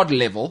of quad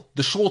level.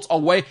 The shorts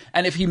are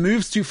and if he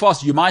moves too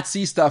fast, you might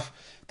see stuff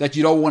that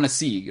you don't want to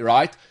see,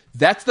 right?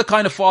 That's the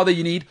kind of father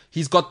you need.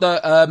 He's got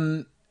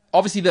the,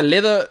 obviously the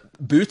leather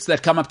boots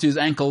that come up to his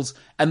ankles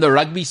and the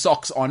rugby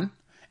socks on.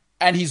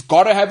 And he's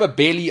got to have a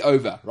belly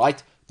over,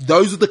 right?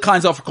 Those are the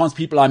kinds of Afrikaans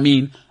people I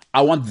mean. I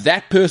want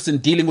that person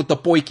dealing with the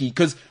potjie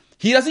because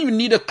he doesn't even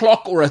need a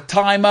clock or a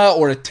timer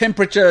or a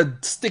temperature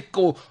stick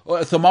or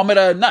a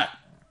thermometer. No.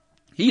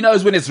 He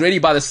knows when it's ready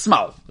by the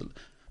smell.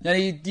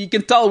 And he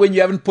can tell when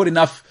you haven't put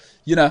enough,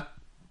 a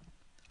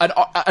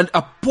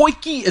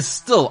potjie is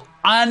still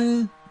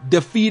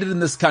undefeated in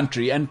this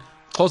country, and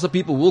Xhosa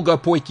people will go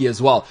potjie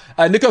as well.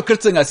 Nico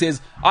Kritzinger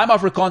says, I'm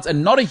Afrikaans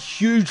and not a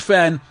huge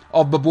fan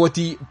of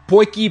Baboti.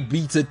 Potjie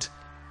beats it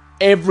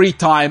every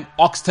time.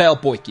 Oxtail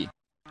potjie.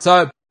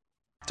 So,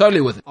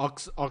 totally with it.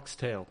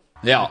 Oxtail.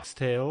 Yeah.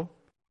 Oxtail.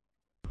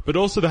 But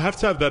also they have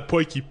to have that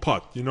potjie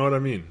pot, you know what I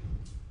mean?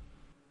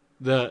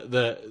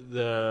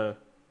 The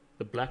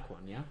black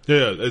one, yeah?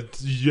 Yeah,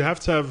 you have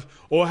to have,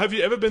 or have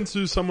you ever been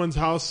to someone's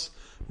house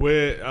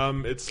where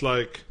it's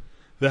like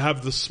they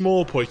have the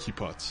small potjie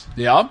pots?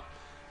 Yeah.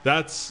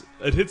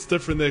 It hits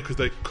different there because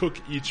they cook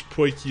each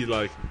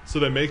potjie so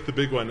they make the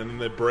big one and then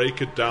they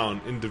break it down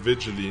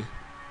individually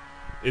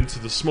into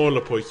the smaller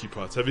potjie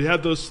pots. Have you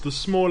had the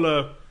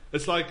smaller?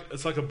 It's like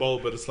a bowl,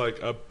 but it's like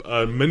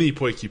a mini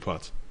potjie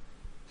pot.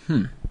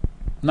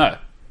 No.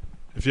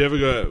 If you ever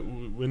go,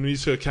 when we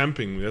used to go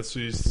camping, that's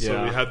what we used to.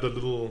 So we had the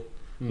little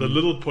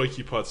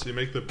potjie pots. So you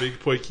make the big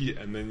potjie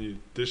and then you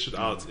dish it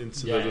out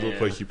into the little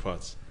potjie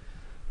pots.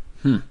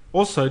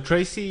 Also,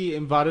 Tracy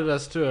invited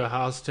us to her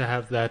house to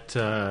have that,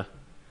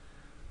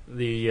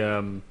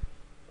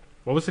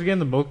 what was it again?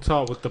 The milk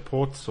tart with the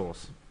port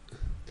sauce.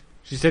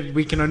 She said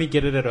we can only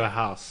get it at her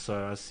house,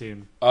 so I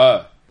assume.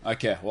 Oh,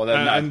 okay. Well,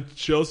 then, and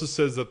she also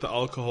says that the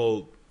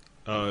alcohol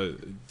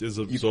is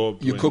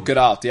absorbed. You cook it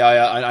out. Yeah,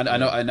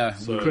 I know.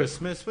 So,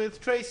 Christmas with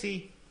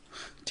Tracy.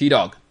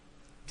 T-Dog.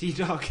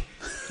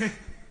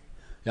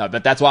 Yeah,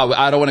 but that's why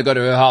I don't want to go to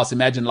her house.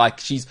 Imagine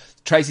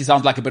Tracy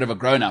sounds like a bit of a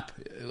grown-up.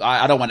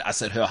 I don't want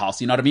us at her house.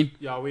 You know what I mean?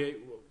 Yeah,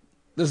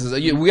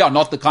 we are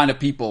not the kind of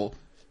people.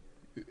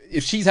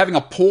 If she's having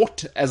a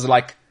port as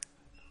like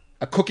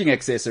a cooking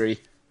accessory,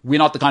 we're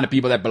not the kind of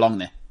people that belong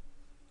there.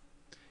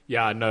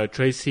 Yeah, no,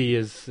 Tracy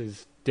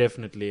is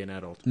definitely an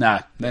adult. No,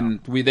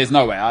 then there's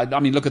no way. I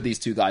mean, look at these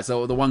two guys.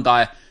 So the one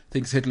guy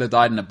thinks Hitler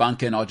died in a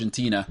bunker in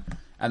Argentina,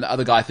 and the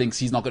other guy thinks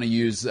he's not going to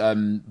use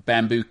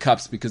bamboo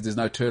cups because there's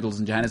no turtles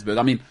in Johannesburg.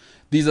 I mean,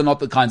 these are not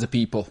the kinds of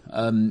people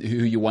who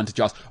you want to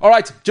just. All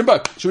right,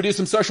 Jimbo, should we do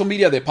some social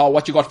media there, pal?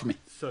 What you got for me?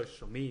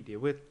 Social media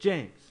with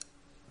James.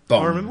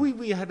 Boom. I remember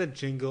we had a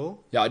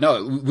jingle. Yeah, I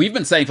know. We've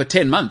been saying for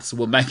 10 months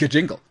we'll make a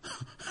jingle.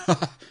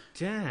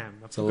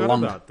 Damn, I forgot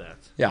about that.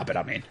 Yeah, but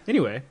I mean.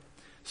 Anyway,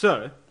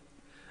 so,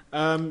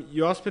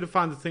 you asked me to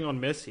find the thing on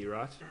Messi,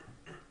 right?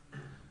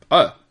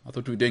 Oh, I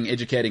thought we were doing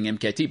educating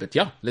MKT, but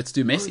yeah, let's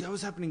do Messi. Oh, that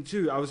was happening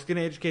too. I was going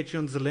to educate you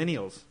on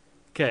Zillennials.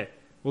 Okay,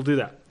 we'll do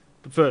that.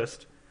 But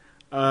first,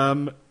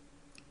 there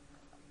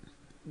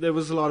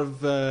was a lot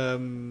of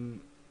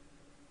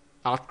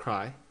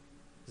outcry.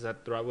 Is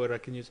that the right word I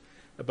can use?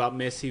 About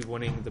Messi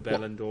winning the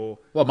Ballon d'Or.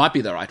 Well, it might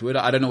be the right word.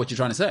 I don't know what you're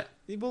trying to say.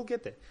 We'll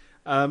get there.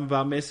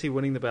 About Messi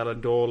winning the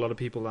Ballon d'Or, a lot of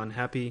people are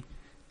unhappy.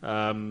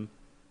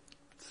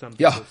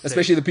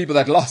 Especially the people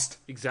that lost.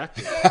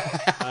 Exactly.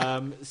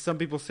 Some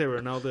people say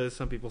Ronaldo,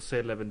 some people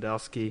say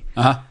Lewandowski.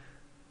 Uh-huh.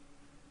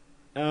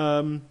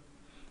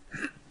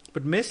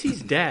 But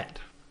Messi's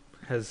dad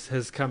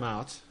has come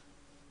out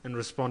and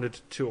responded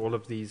to all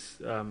of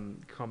these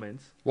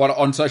comments. What,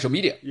 on social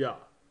media? Yeah.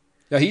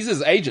 Yeah, he's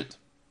his agent.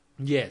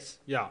 Yes,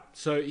 yeah.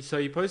 So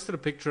he posted a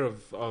picture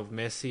of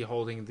Messi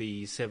holding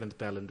the 7th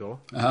Ballon d'Or.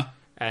 Uh-huh.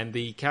 And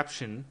the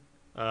caption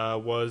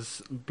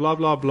was blah,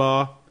 blah,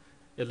 blah,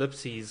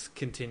 ellipses,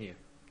 continue.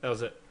 That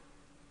was it.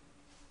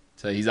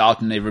 So he's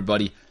out and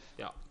everybody.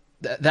 Yeah.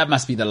 That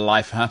must be the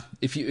life, huh?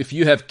 If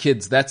you have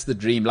kids, that's the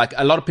dream. Like,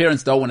 a lot of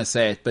parents don't want to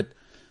say it, but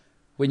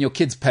when your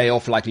kids pay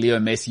off like Leo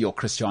Messi or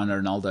Cristiano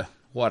Ronaldo,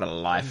 what a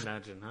life.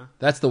 Imagine, huh?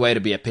 That's the way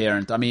to be a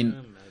parent. I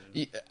mean,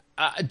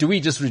 do we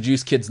just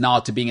reduce kids now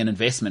to being an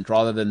investment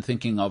rather than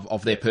thinking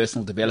of their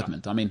personal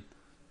development? I mean,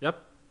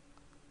 Yep.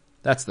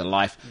 that's the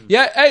life.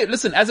 Yeah, hey,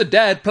 listen, as a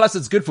dad, plus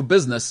it's good for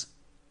business.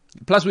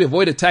 Plus we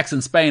avoided tax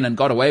in Spain and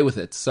got away with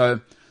it.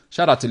 So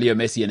shout out to Leo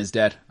Messi and his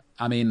dad.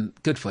 I mean,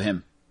 good for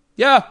him.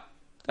 Yeah,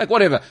 like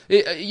whatever.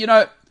 You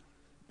know,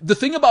 the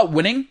thing about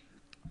winning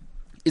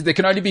is there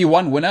can only be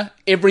one winner.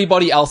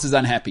 Everybody else is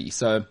unhappy.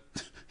 So,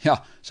 yeah,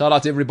 shout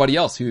out to everybody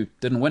else who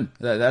didn't win.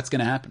 That's going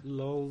to happen.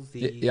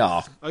 Lolsies.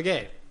 Yeah.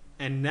 Okay,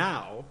 and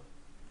now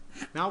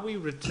we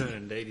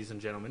return, ladies and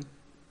gentlemen,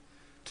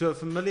 to a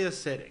familiar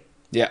setting.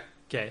 Yeah.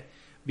 Okay,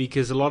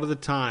 because a lot of the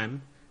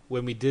time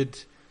when we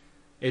did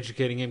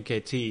Educating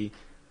MKT,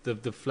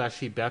 the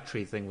flashy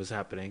battery thing was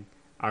happening.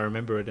 I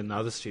remember it in the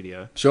other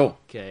studio. Sure.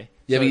 Okay.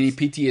 You having any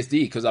PTSD?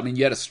 Because, I mean,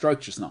 you had a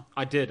stroke just now.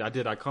 I did.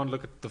 I can't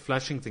look at the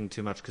flashing thing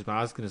too much because my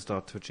eyes are going to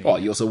start twitching. Well,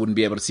 you also wouldn't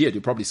be able to see it. You're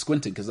probably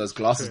squinting because those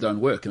glasses don't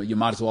work. You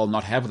might as well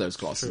not have those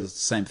glasses. True. It's the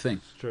same thing.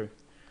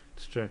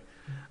 It's true.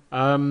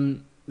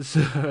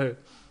 So,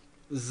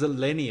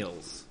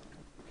 Zillennials.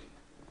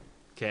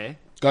 Okay.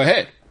 Go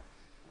ahead.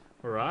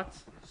 All right.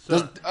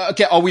 So,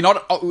 Okay, are we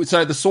not...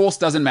 so the source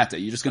doesn't matter.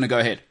 You're just going to go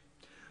ahead.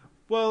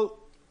 well,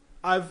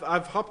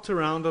 I've hopped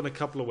around on a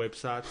couple of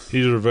websites.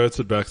 He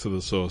reverted back to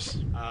the source.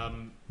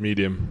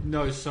 Medium.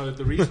 No, so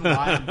the reason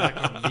why I'm back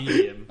on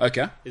Medium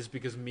Okay. is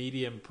because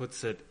Medium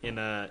puts it in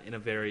a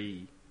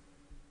very...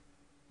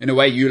 In a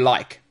way you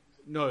like.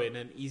 No, in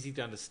an easy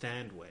to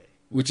understand way.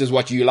 Which is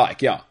what you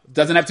like, yeah.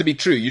 Doesn't have to be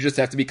true. You just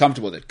have to be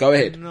comfortable with it. Go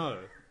ahead. No.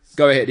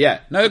 Go ahead,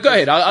 yeah. No, go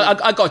ahead.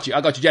 I got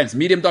you. James.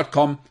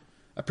 Medium.com.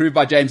 Approved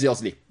by James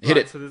Elsley. Hit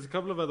it. So there's a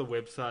couple of other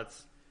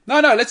websites.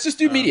 No, let's just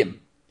do Medium.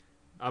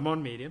 I'm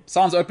on Medium.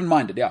 Sounds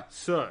open-minded, yeah.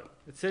 So,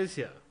 it says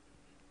here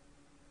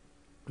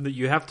that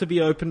you have to be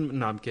open...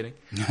 No, I'm kidding.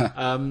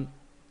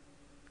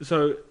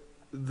 So,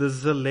 the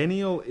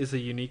Zillennial is a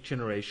unique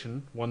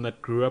generation, one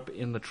that grew up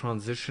in the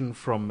transition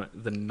from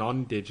the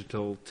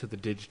non-digital to the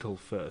digital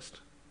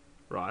first.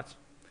 Right?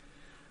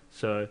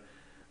 So,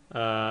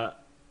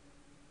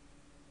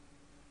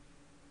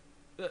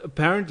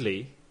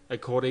 apparently,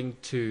 according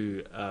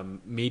to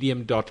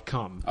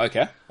Medium.com...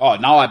 Okay. Oh,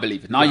 now I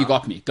believe it. Now you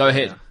got me. Go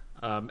ahead.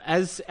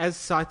 As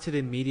cited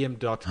in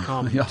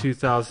Medium.com Yeah.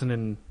 2000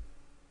 and...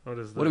 What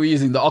is that? What are we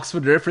using? The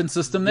Oxford reference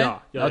system there?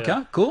 Yeah, okay,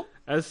 yeah. cool.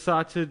 As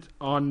cited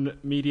on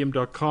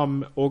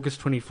Medium.com, August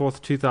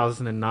 24th,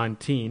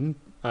 2019,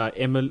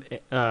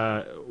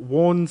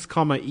 Warns,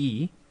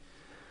 E.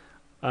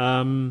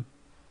 I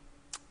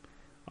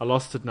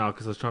lost it now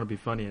because I was trying to be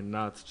funny and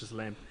now it's just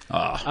lame.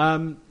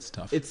 It's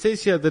tough. It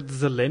says here that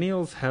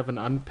Zillennials have an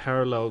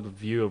unparalleled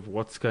view of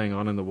what's going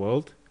on in the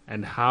world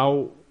and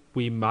how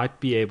we might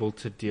be able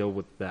to deal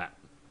with that,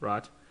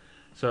 right?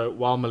 So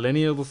while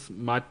millennials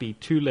might be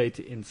too late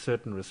in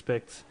certain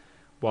respects,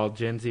 while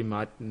Gen Z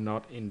might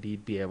not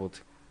indeed be able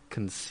to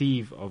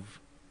conceive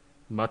of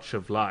much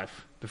of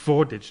life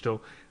before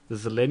digital, the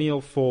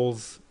Zillennial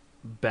falls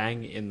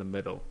bang in the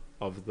middle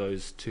of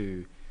those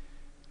two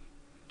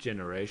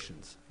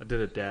generations. I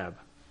did a dab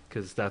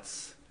because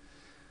that's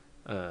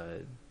a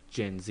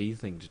Gen Z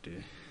thing to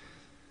do.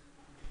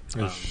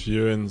 If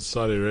you're in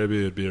Saudi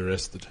Arabia, you'd be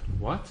arrested.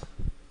 What?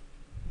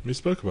 We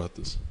spoke about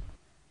this.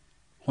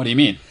 What do you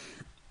mean?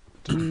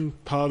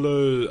 Didn't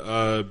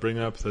Paolo bring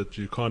up that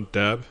you can't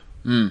dab?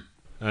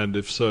 And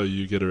if so,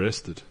 you get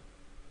arrested.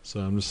 So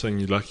I'm just saying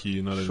you're lucky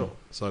you're not in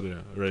Saudi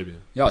Arabia.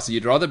 Yeah, so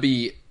you'd rather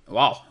be...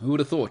 Wow, who would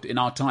have thought in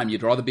our time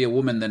you'd rather be a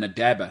woman than a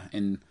dabber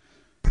in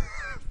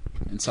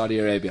Saudi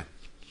Arabia?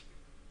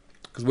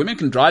 Because women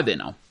can drive there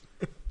now.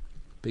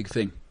 Big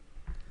thing.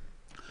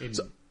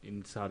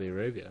 In Saudi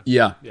Arabia?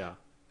 Yeah. Yeah.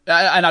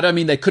 And I don't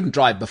mean they couldn't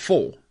drive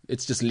before.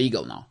 It's just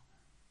legal now.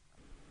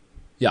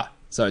 Yeah.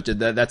 So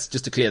that's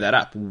just to clear that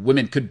up.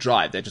 Women could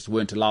drive. They just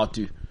weren't allowed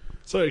to.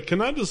 Sorry,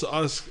 can I just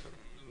ask,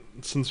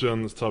 since we're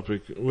on this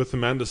topic, with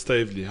Amanda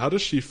Stavely, how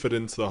does she fit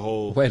into the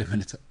whole... Wait a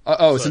minute.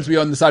 Since we're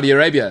on the Saudi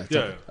Arabia.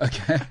 Yeah.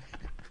 Okay.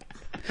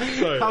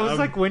 Sorry, I was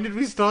like, when did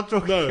we start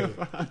talking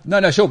about...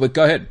 No, sure, but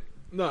go ahead.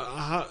 No,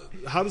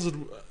 how does it...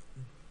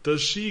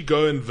 Does she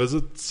go and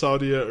visit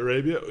Saudi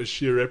Arabia? Or is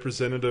she a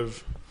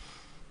representative?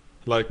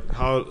 Like,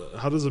 how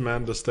does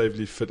Amanda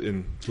Stavely fit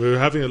in? We were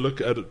having a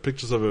look at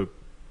pictures of her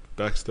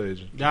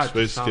backstage. Yeah, it's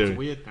very it sounds scary.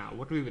 weird now.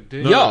 What we were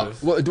doing? Yeah.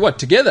 What,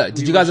 together?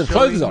 Did you guys have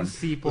clothes on?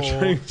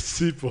 Showing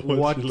Seapool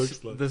what she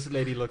looks like. This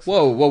lady looks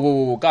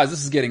Whoa. Guys,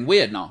 this is getting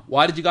weird now.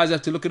 Why did you guys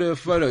have to look at her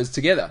photos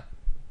together?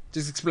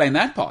 Just explain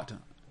that part.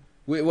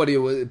 What are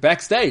you,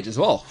 backstage as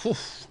well?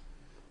 Oof.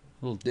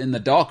 In the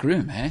dark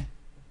room, eh?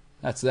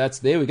 That's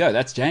there we go.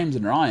 That's James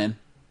and Ryan.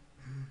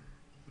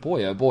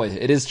 Boy, oh boy.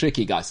 It is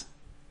tricky, guys.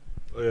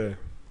 Oh, yeah.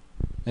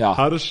 Yeah.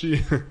 How does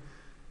she...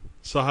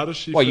 So how does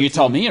she... Well, fit you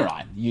tell in? me,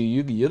 Ryan.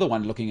 You're the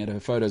one looking at her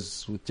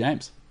photos with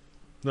James.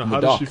 No, in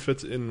how the does she dark.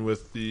 fit in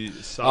with the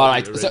Saudi All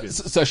right.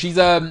 Arabians? So she's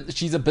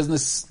a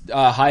business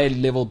high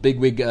level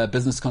bigwig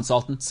business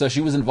consultant. So she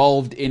was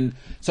involved in.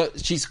 So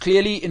she's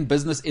clearly in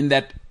business in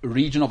that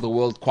region of the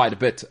world quite a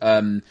bit,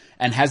 and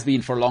has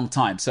been for a long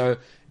time. So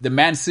the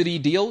Man City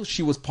deal,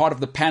 she was part of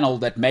the panel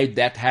that made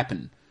that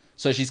happen.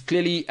 So she's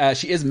clearly,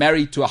 she is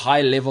married to a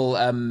high level,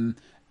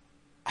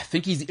 I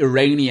think he's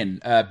Iranian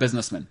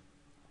businessman.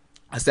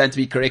 I stand to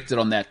be corrected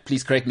on that.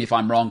 Please correct me if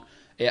I'm wrong.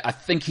 I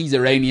think he's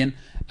Iranian.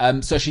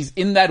 So she's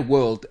in that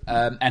world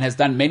and has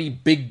done many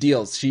big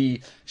deals.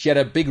 She had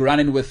a big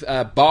run-in with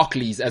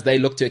Barclays as they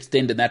look to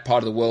extend in that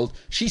part of the world.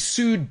 She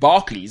sued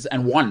Barclays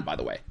and won, by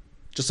the way.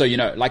 Just so you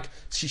know. Like,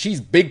 she's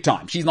big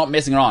time. She's not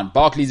messing around.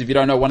 Barclays, if you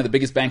don't know, one of the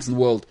biggest banks in the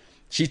world.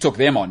 She took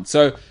them on.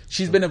 So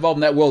she's been involved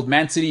in that world.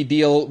 Man City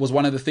deal was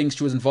one of the things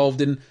she was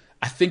involved in.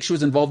 I think she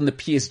was involved in the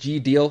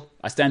PSG deal.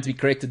 I stand to be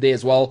corrected there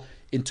as well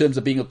in terms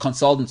of being a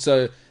consultant.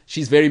 So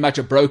she's very much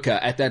a broker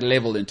at that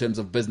level in terms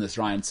of business,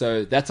 Ryan.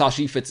 So that's how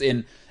she fits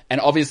in. And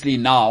obviously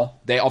now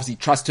they obviously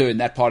trust her in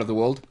that part of the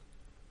world.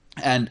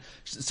 And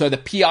so the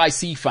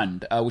PIC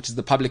fund, which is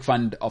the public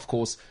fund, of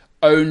course,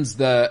 owns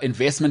the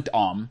investment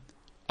arm,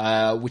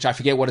 which I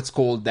forget what it's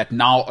called, that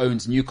now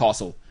owns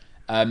Newcastle.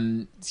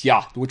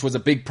 Which was a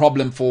big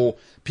problem for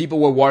people.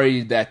 Were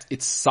worried that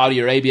it's Saudi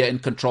Arabia in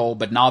control,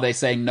 but now they're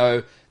saying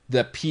no.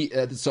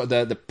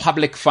 The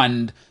public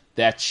fund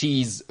that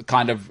she's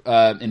kind of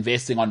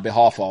investing on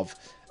behalf of.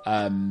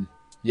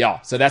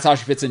 So that's how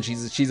she fits in.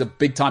 She's a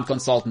big time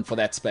consultant for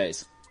that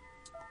space,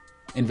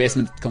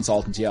 investment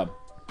consultant. Yeah,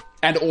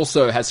 and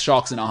also has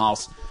sharks in her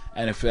house.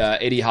 And if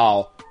Eddie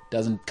Howe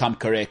doesn't come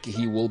correct,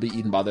 he will be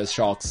eaten by those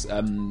sharks,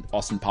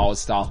 Austin Powers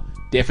style.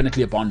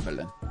 Definitely a Bond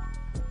villain.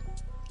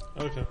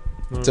 Okay.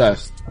 No, So,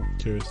 just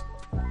curious.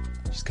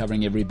 she's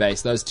covering every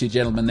base. Those two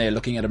gentlemen there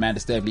looking at Amanda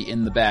Staveley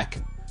in the back.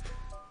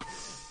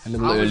 A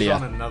little I was earlier.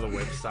 on another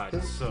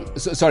website,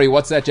 so Sorry,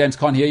 what's that, James?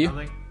 Can't hear you?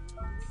 nothing.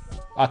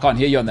 I can't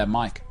hear you on that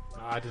mic.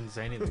 I didn't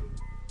say anything.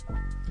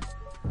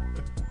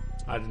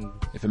 I didn't.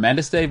 If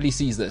Amanda Staveley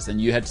sees this and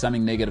you had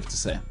something negative to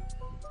say,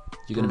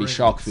 you're going to be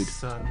shark food.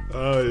 Son.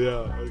 Oh,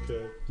 yeah,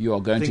 okay. You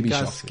are going to Think be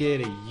I'm shark food.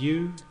 scared of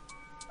you?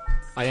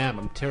 I am.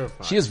 I'm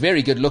terrified. She is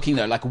very good looking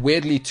though, like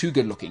weirdly too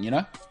good looking, you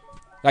know?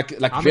 Like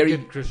I'm very, a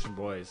good Christian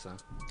boy, so.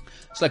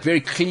 it's like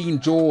very clean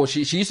jaw.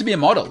 She used to be a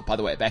model, by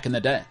the way, back in the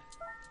day.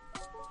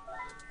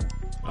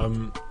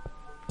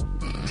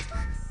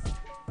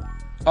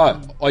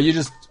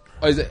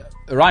 Is it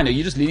Ryan? Are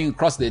you just leaning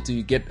across there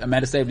to get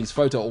Amanda Staveley's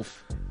photo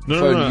off the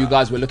phone No. you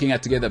guys were looking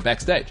at together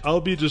backstage?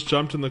 Albie just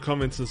jumped in the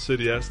comments and said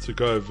he has to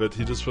go, but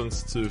he just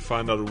wants to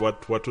find out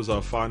what was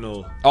our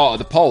final Oh,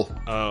 the poll.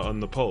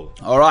 on the poll.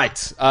 All right,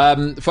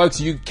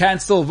 folks, you can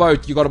still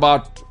vote. You got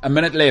about a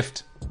minute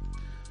left.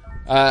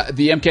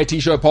 The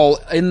MKT show poll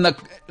in the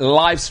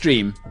live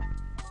stream.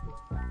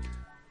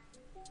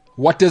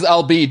 What does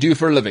LB do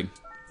for a living?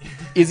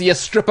 Is he a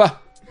stripper?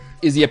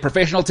 Is he a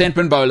professional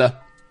 10-pin bowler?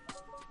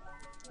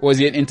 Or is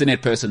he an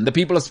internet person? The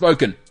people have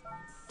spoken.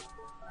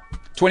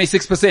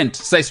 26%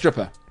 say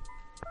stripper.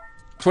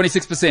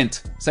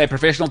 26% say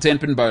professional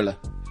 10-pin bowler.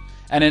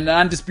 And an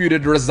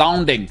undisputed,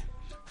 resounding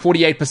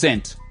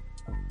 48%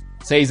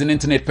 say he's an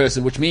internet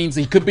person, which means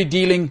he could be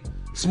dealing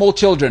small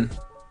children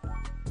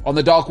on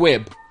the dark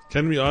web.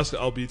 Can we ask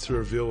Albie to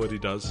reveal what he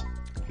does?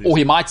 Please? Or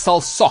he might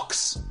sell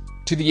socks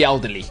to the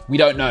elderly. We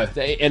don't know.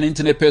 An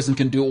internet person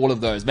can do all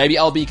of those. Maybe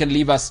LB can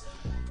leave us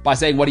by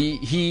saying what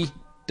he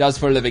does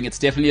for a living. It's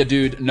definitely a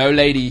dude. No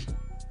lady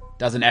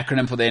does an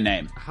acronym for their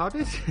name. How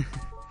did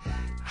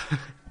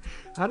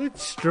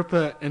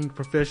stripper and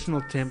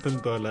professional 10-pin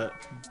bowler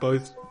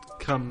both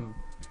come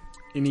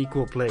in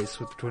equal place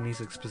with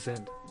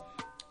 26%?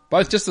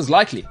 Both just as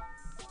likely,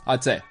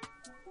 I'd say.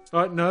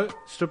 Oh no,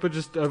 stripper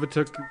just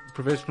overtook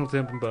professional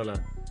 10-pin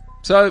bowler.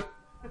 So,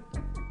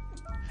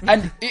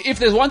 and if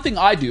there's one thing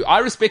I do, I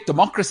respect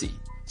democracy.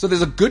 So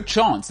there's a good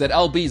chance that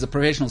LB is a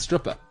professional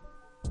stripper.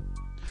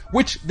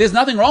 Which there's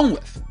nothing wrong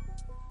with.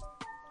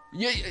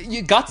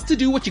 You got to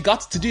do what you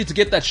got to do to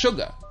get that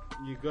sugar.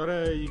 You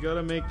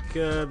gotta make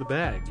the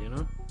bag, you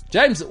know.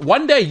 James,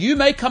 one day you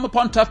may come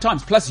upon tough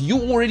times. Plus, you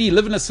already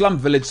live in a slum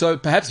village, so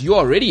perhaps you're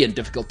already in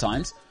difficult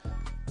times.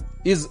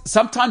 Is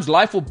sometimes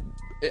life will...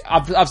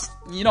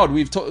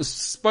 we've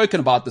spoken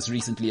about this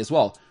recently as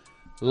well.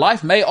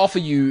 Life may offer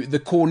you the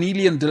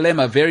Cornelian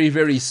dilemma very,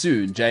 very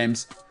soon,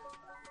 James,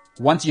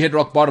 once you hit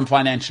rock bottom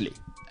financially.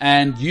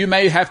 And you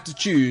may have to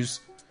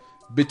choose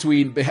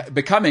between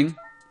becoming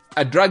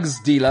a drugs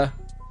dealer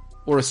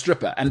or a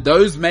stripper. And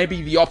those may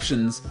be the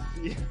options.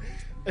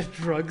 A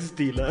drugs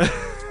dealer.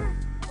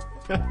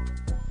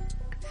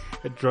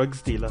 A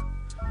drugs dealer.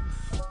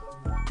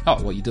 Oh,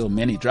 well, you deal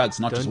many drugs,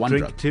 not just Don't one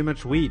drink drug. too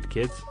much weed,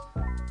 kids.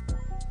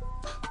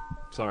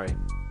 Sorry.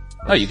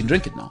 No, you can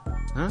drink it now.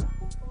 Huh?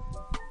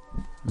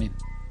 I mean,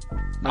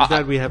 I'm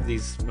glad we have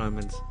these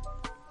moments.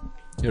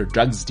 you're a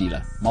drugs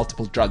dealer.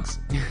 Multiple drugs.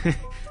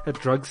 A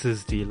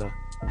drugs dealer.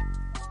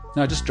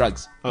 No, just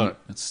drugs. Oh.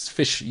 It's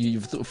fish.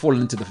 You've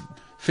fallen into the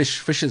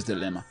fish's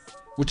dilemma,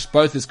 which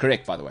both is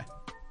correct, by the way.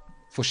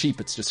 For sheep,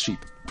 it's just sheep.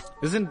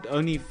 Isn't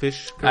only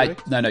fish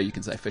correct? No, you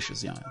can say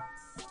fishes, yeah.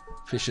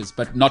 Fishes,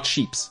 but not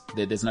sheeps.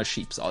 There's no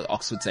sheeps.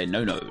 Oxford say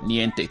no,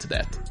 niente to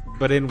that.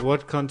 But in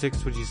what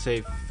context would you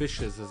say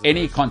fishes? As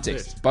Any opposed to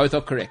context. fish? Both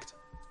are correct.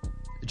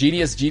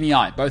 Genius,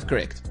 genii, both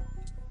correct.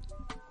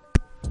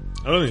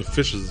 I don't think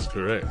fishes is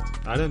correct.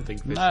 I don't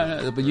think fishes.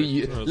 No, but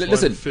you No, it's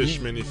listen. one fish,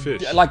 many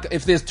fish. Like,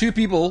 if there's two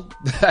people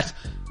that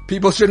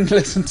people shouldn't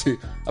listen to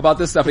about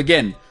this stuff,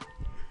 again,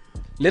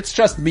 let's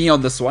trust me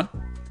on this one.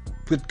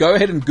 But go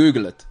ahead and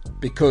Google it,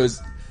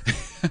 because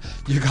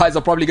you guys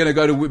are probably going to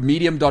go to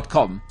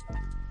medium.com.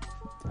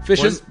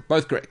 Fishes,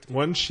 both correct.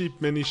 One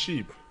sheep, many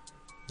sheep.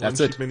 That's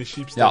one it. Sheep, many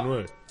sheep Yeah. don't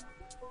work.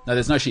 No,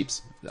 there's no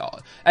sheeps.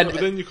 But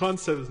then you can't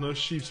say there's no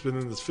sheep, but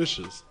then there's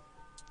fishes.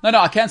 No,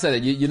 I can say that.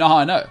 You know how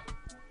I know.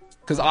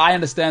 Because I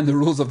understand the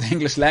rules of the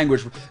English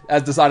language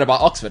as decided by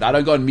Oxford. I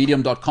don't go on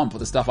medium.com for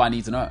the stuff I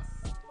need to know.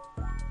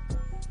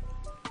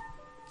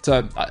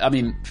 So, I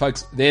mean,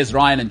 folks, there's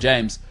Ryan and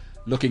James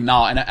looking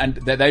now, and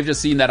they've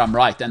just seen that I'm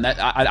right. And that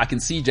I can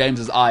see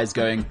James's eyes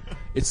going,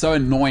 it's so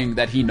annoying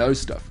that he knows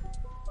stuff.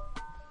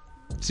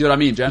 See what I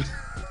mean, James?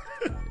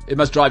 It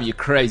must drive you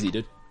crazy,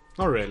 dude.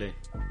 Not really.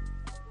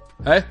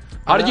 Hey?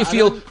 How did you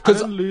feel? I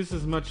Because don't lose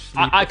as much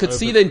sleep I could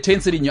see the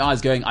intensity in your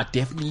eyes going, I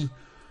definitely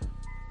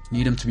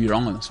need him to be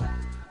wrong on this one.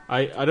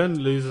 I don't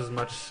lose as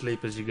much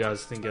sleep as you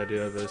guys think I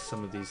do over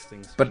some of these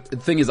things. But the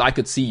thing is, I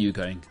could see you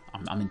going,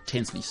 I'm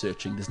intensely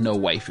searching. There's no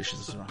way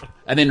fishes is right.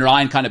 And then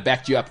Ryan kind of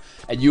backed you up,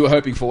 and you were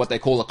hoping for what they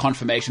call a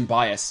confirmation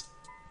bias.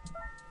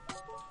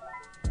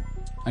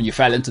 And you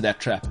fell into that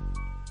trap.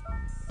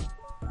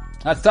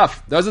 That's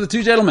tough. Those are the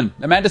two gentlemen.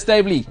 Amanda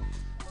Staveley.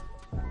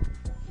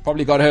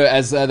 Probably got her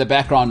as the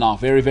background now.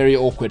 Very, very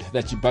awkward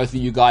that both of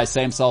you guys,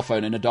 same cell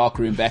phone in a dark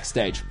room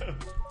backstage.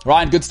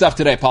 Ryan, good stuff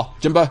today, pal.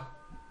 Jimbo,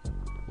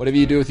 whatever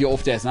you do with your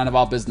off day, it's none of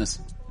our business.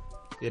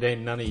 It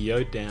ain't none of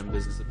your damn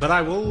business. But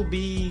I will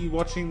be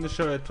watching the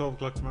show at 12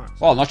 o'clock tomorrow.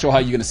 Well, not sure how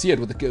you're going to see it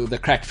with the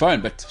cracked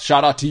phone, but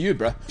shout out to you,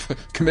 bro, for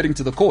committing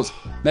to the cause.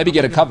 Maybe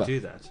get a cover.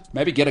 Do that.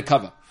 Maybe get a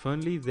cover. If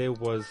only there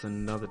was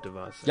another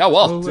device. Yeah,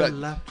 well, a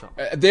laptop.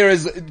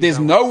 There's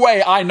no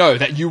way I know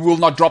that you will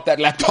not drop that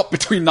laptop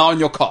between now and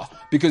your car,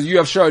 because you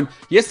have shown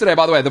yesterday.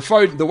 By the way,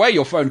 the way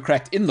your phone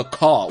cracked in the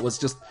car was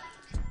just.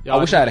 Yeah, I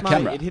wish I had a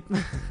camera. It hit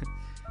my,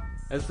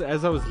 as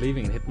I was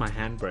leaving, it hit my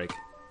handbrake.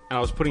 And I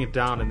was putting it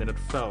down, and then it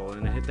fell,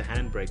 and it hit the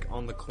handbrake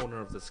on the corner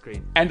of the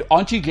screen. And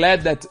aren't you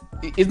glad that,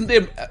 isn't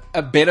there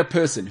a better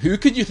person? Who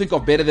could you think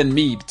of better than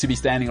me to be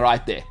standing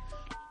right there?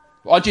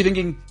 Aren't you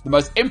thinking the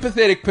most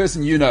empathetic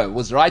person you know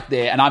was right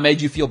there, and I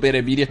made you feel better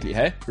immediately,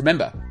 hey?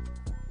 Remember?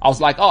 I was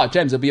like, oh,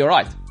 James, it'll be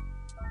alright.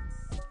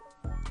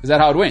 Is that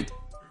how it went?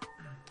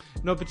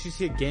 No, but you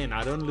see, again,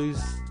 I don't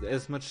lose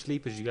as much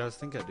sleep as you guys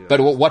think I do.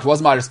 But what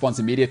was my response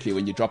immediately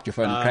when you dropped your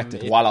phone and cracked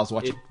it while I was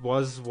watching? It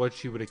was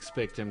what you would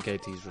expect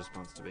MKT's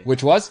response to be.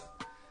 Which was?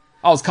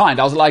 I was kind.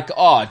 I was like,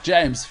 oh,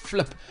 James,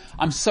 flip.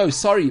 I'm so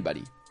sorry,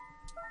 buddy.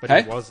 But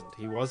hey? He wasn't.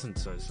 He wasn't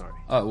so sorry.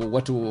 Oh,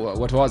 well,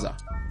 what was I?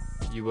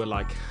 You were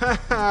like,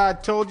 I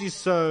told you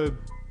so,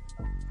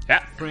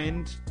 Yeah.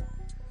 friend.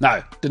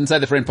 No, didn't say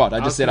the friend part. I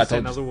just said I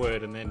told you. another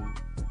word, and then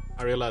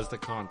I realized I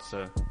can't,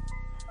 so...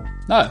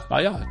 No,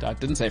 yeah, I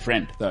didn't say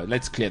friend, though.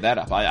 Let's clear that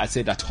up. I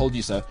said I told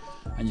you so,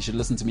 and you should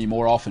listen to me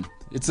more often.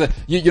 It's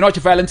you know what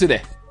you fell into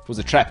there? It was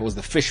a trap. It was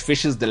the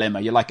fishes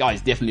dilemma. You're like, oh,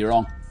 he's definitely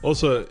wrong.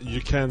 Also,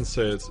 you can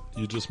say it,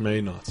 you just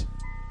may not.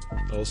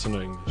 I also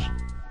know English.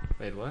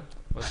 Wait, what?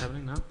 What's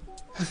happening now?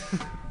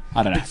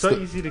 I don't know. It's so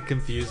easy to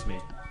confuse me.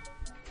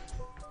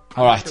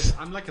 All right.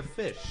 I'm like a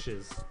fish.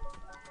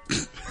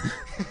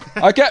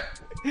 Okay.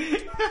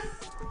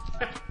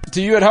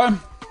 To you at home,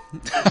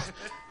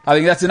 I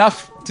think that's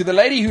enough. To the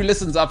lady who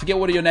listens, I forget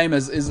what your name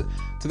is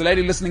to the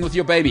lady listening with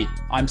your baby,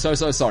 I'm so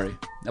sorry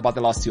about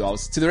the last 2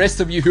 hours. To the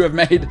rest of you who have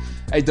made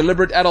a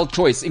deliberate adult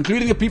choice,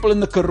 including the people in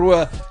the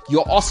Karoo,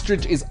 your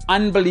ostrich is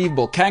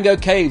unbelievable. Kango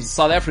Caves,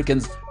 South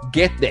Africans,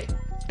 get there.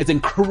 It's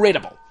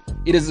incredible.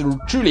 It is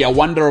truly a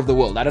wonder of the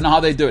world. I don't know how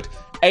they do it.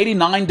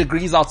 89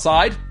 degrees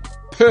outside,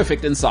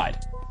 perfect inside.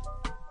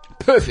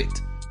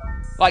 Perfect.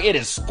 Like, it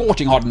is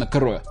scorching hot in the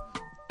Karoo.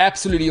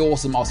 Absolutely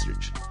awesome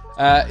ostrich.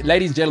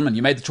 Ladies and gentlemen,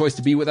 you made the choice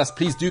to be with us.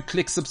 Please do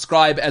click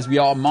subscribe as we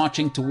are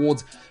marching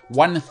towards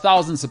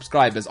 1,000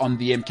 subscribers on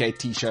the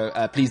MKT show.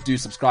 Please do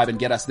subscribe and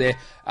get us there.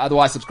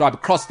 Otherwise, subscribe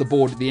across the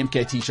board. The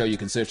MKT show, you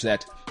can search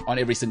that on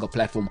every single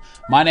platform.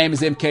 My name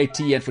is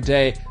MKT, and for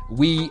today,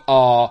 we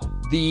are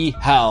the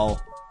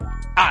hell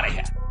out of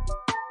here.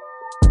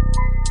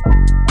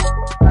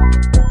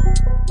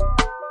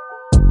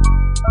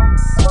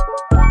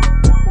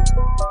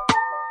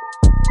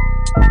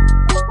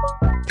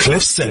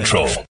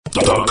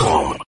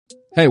 CliffCentral.com.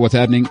 Hey, what's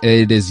happening?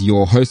 It is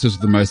your hostess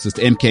with the mostest,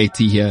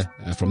 MKT here,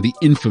 from the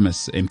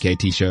infamous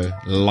MKT show,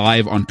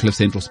 live on Cliff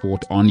Central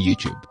Sport on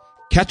YouTube.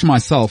 Catch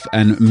myself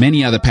and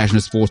many other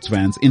passionate sports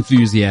fans,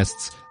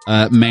 enthusiasts,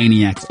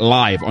 maniacs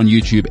live on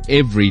YouTube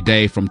every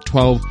day from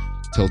 12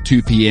 till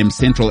 2 p.m.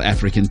 Central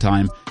African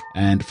time,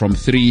 and from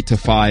 3 to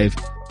 5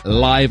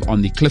 live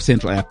on the Cliff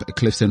Central app at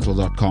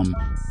cliffcentral.com,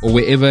 or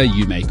wherever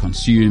you may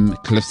consume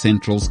Cliff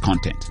Central's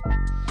content.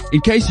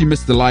 In case you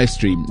missed the live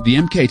stream, the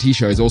MKT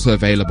show is also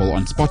available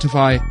on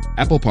Spotify,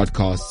 Apple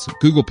Podcasts,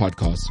 Google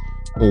Podcasts,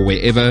 or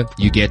wherever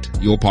you get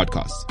your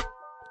podcasts.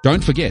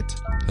 Don't forget,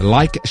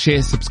 like,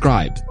 share,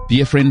 subscribe,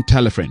 be a friend,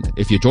 tell a friend.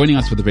 If you're joining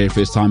us for the very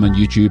first time on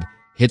YouTube,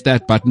 hit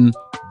that button.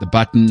 The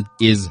button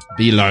is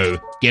below.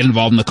 Get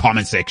involved in the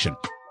comment section.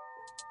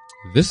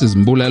 This is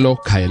Mbulelo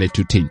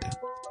Kaele-Tutinta,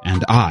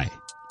 and I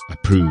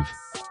approve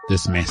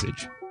this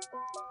message.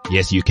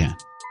 Yes, you can.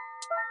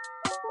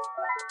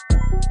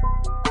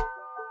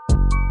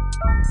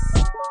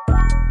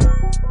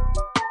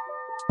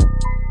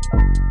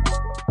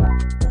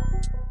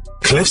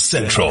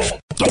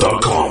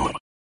 CliffCentral.com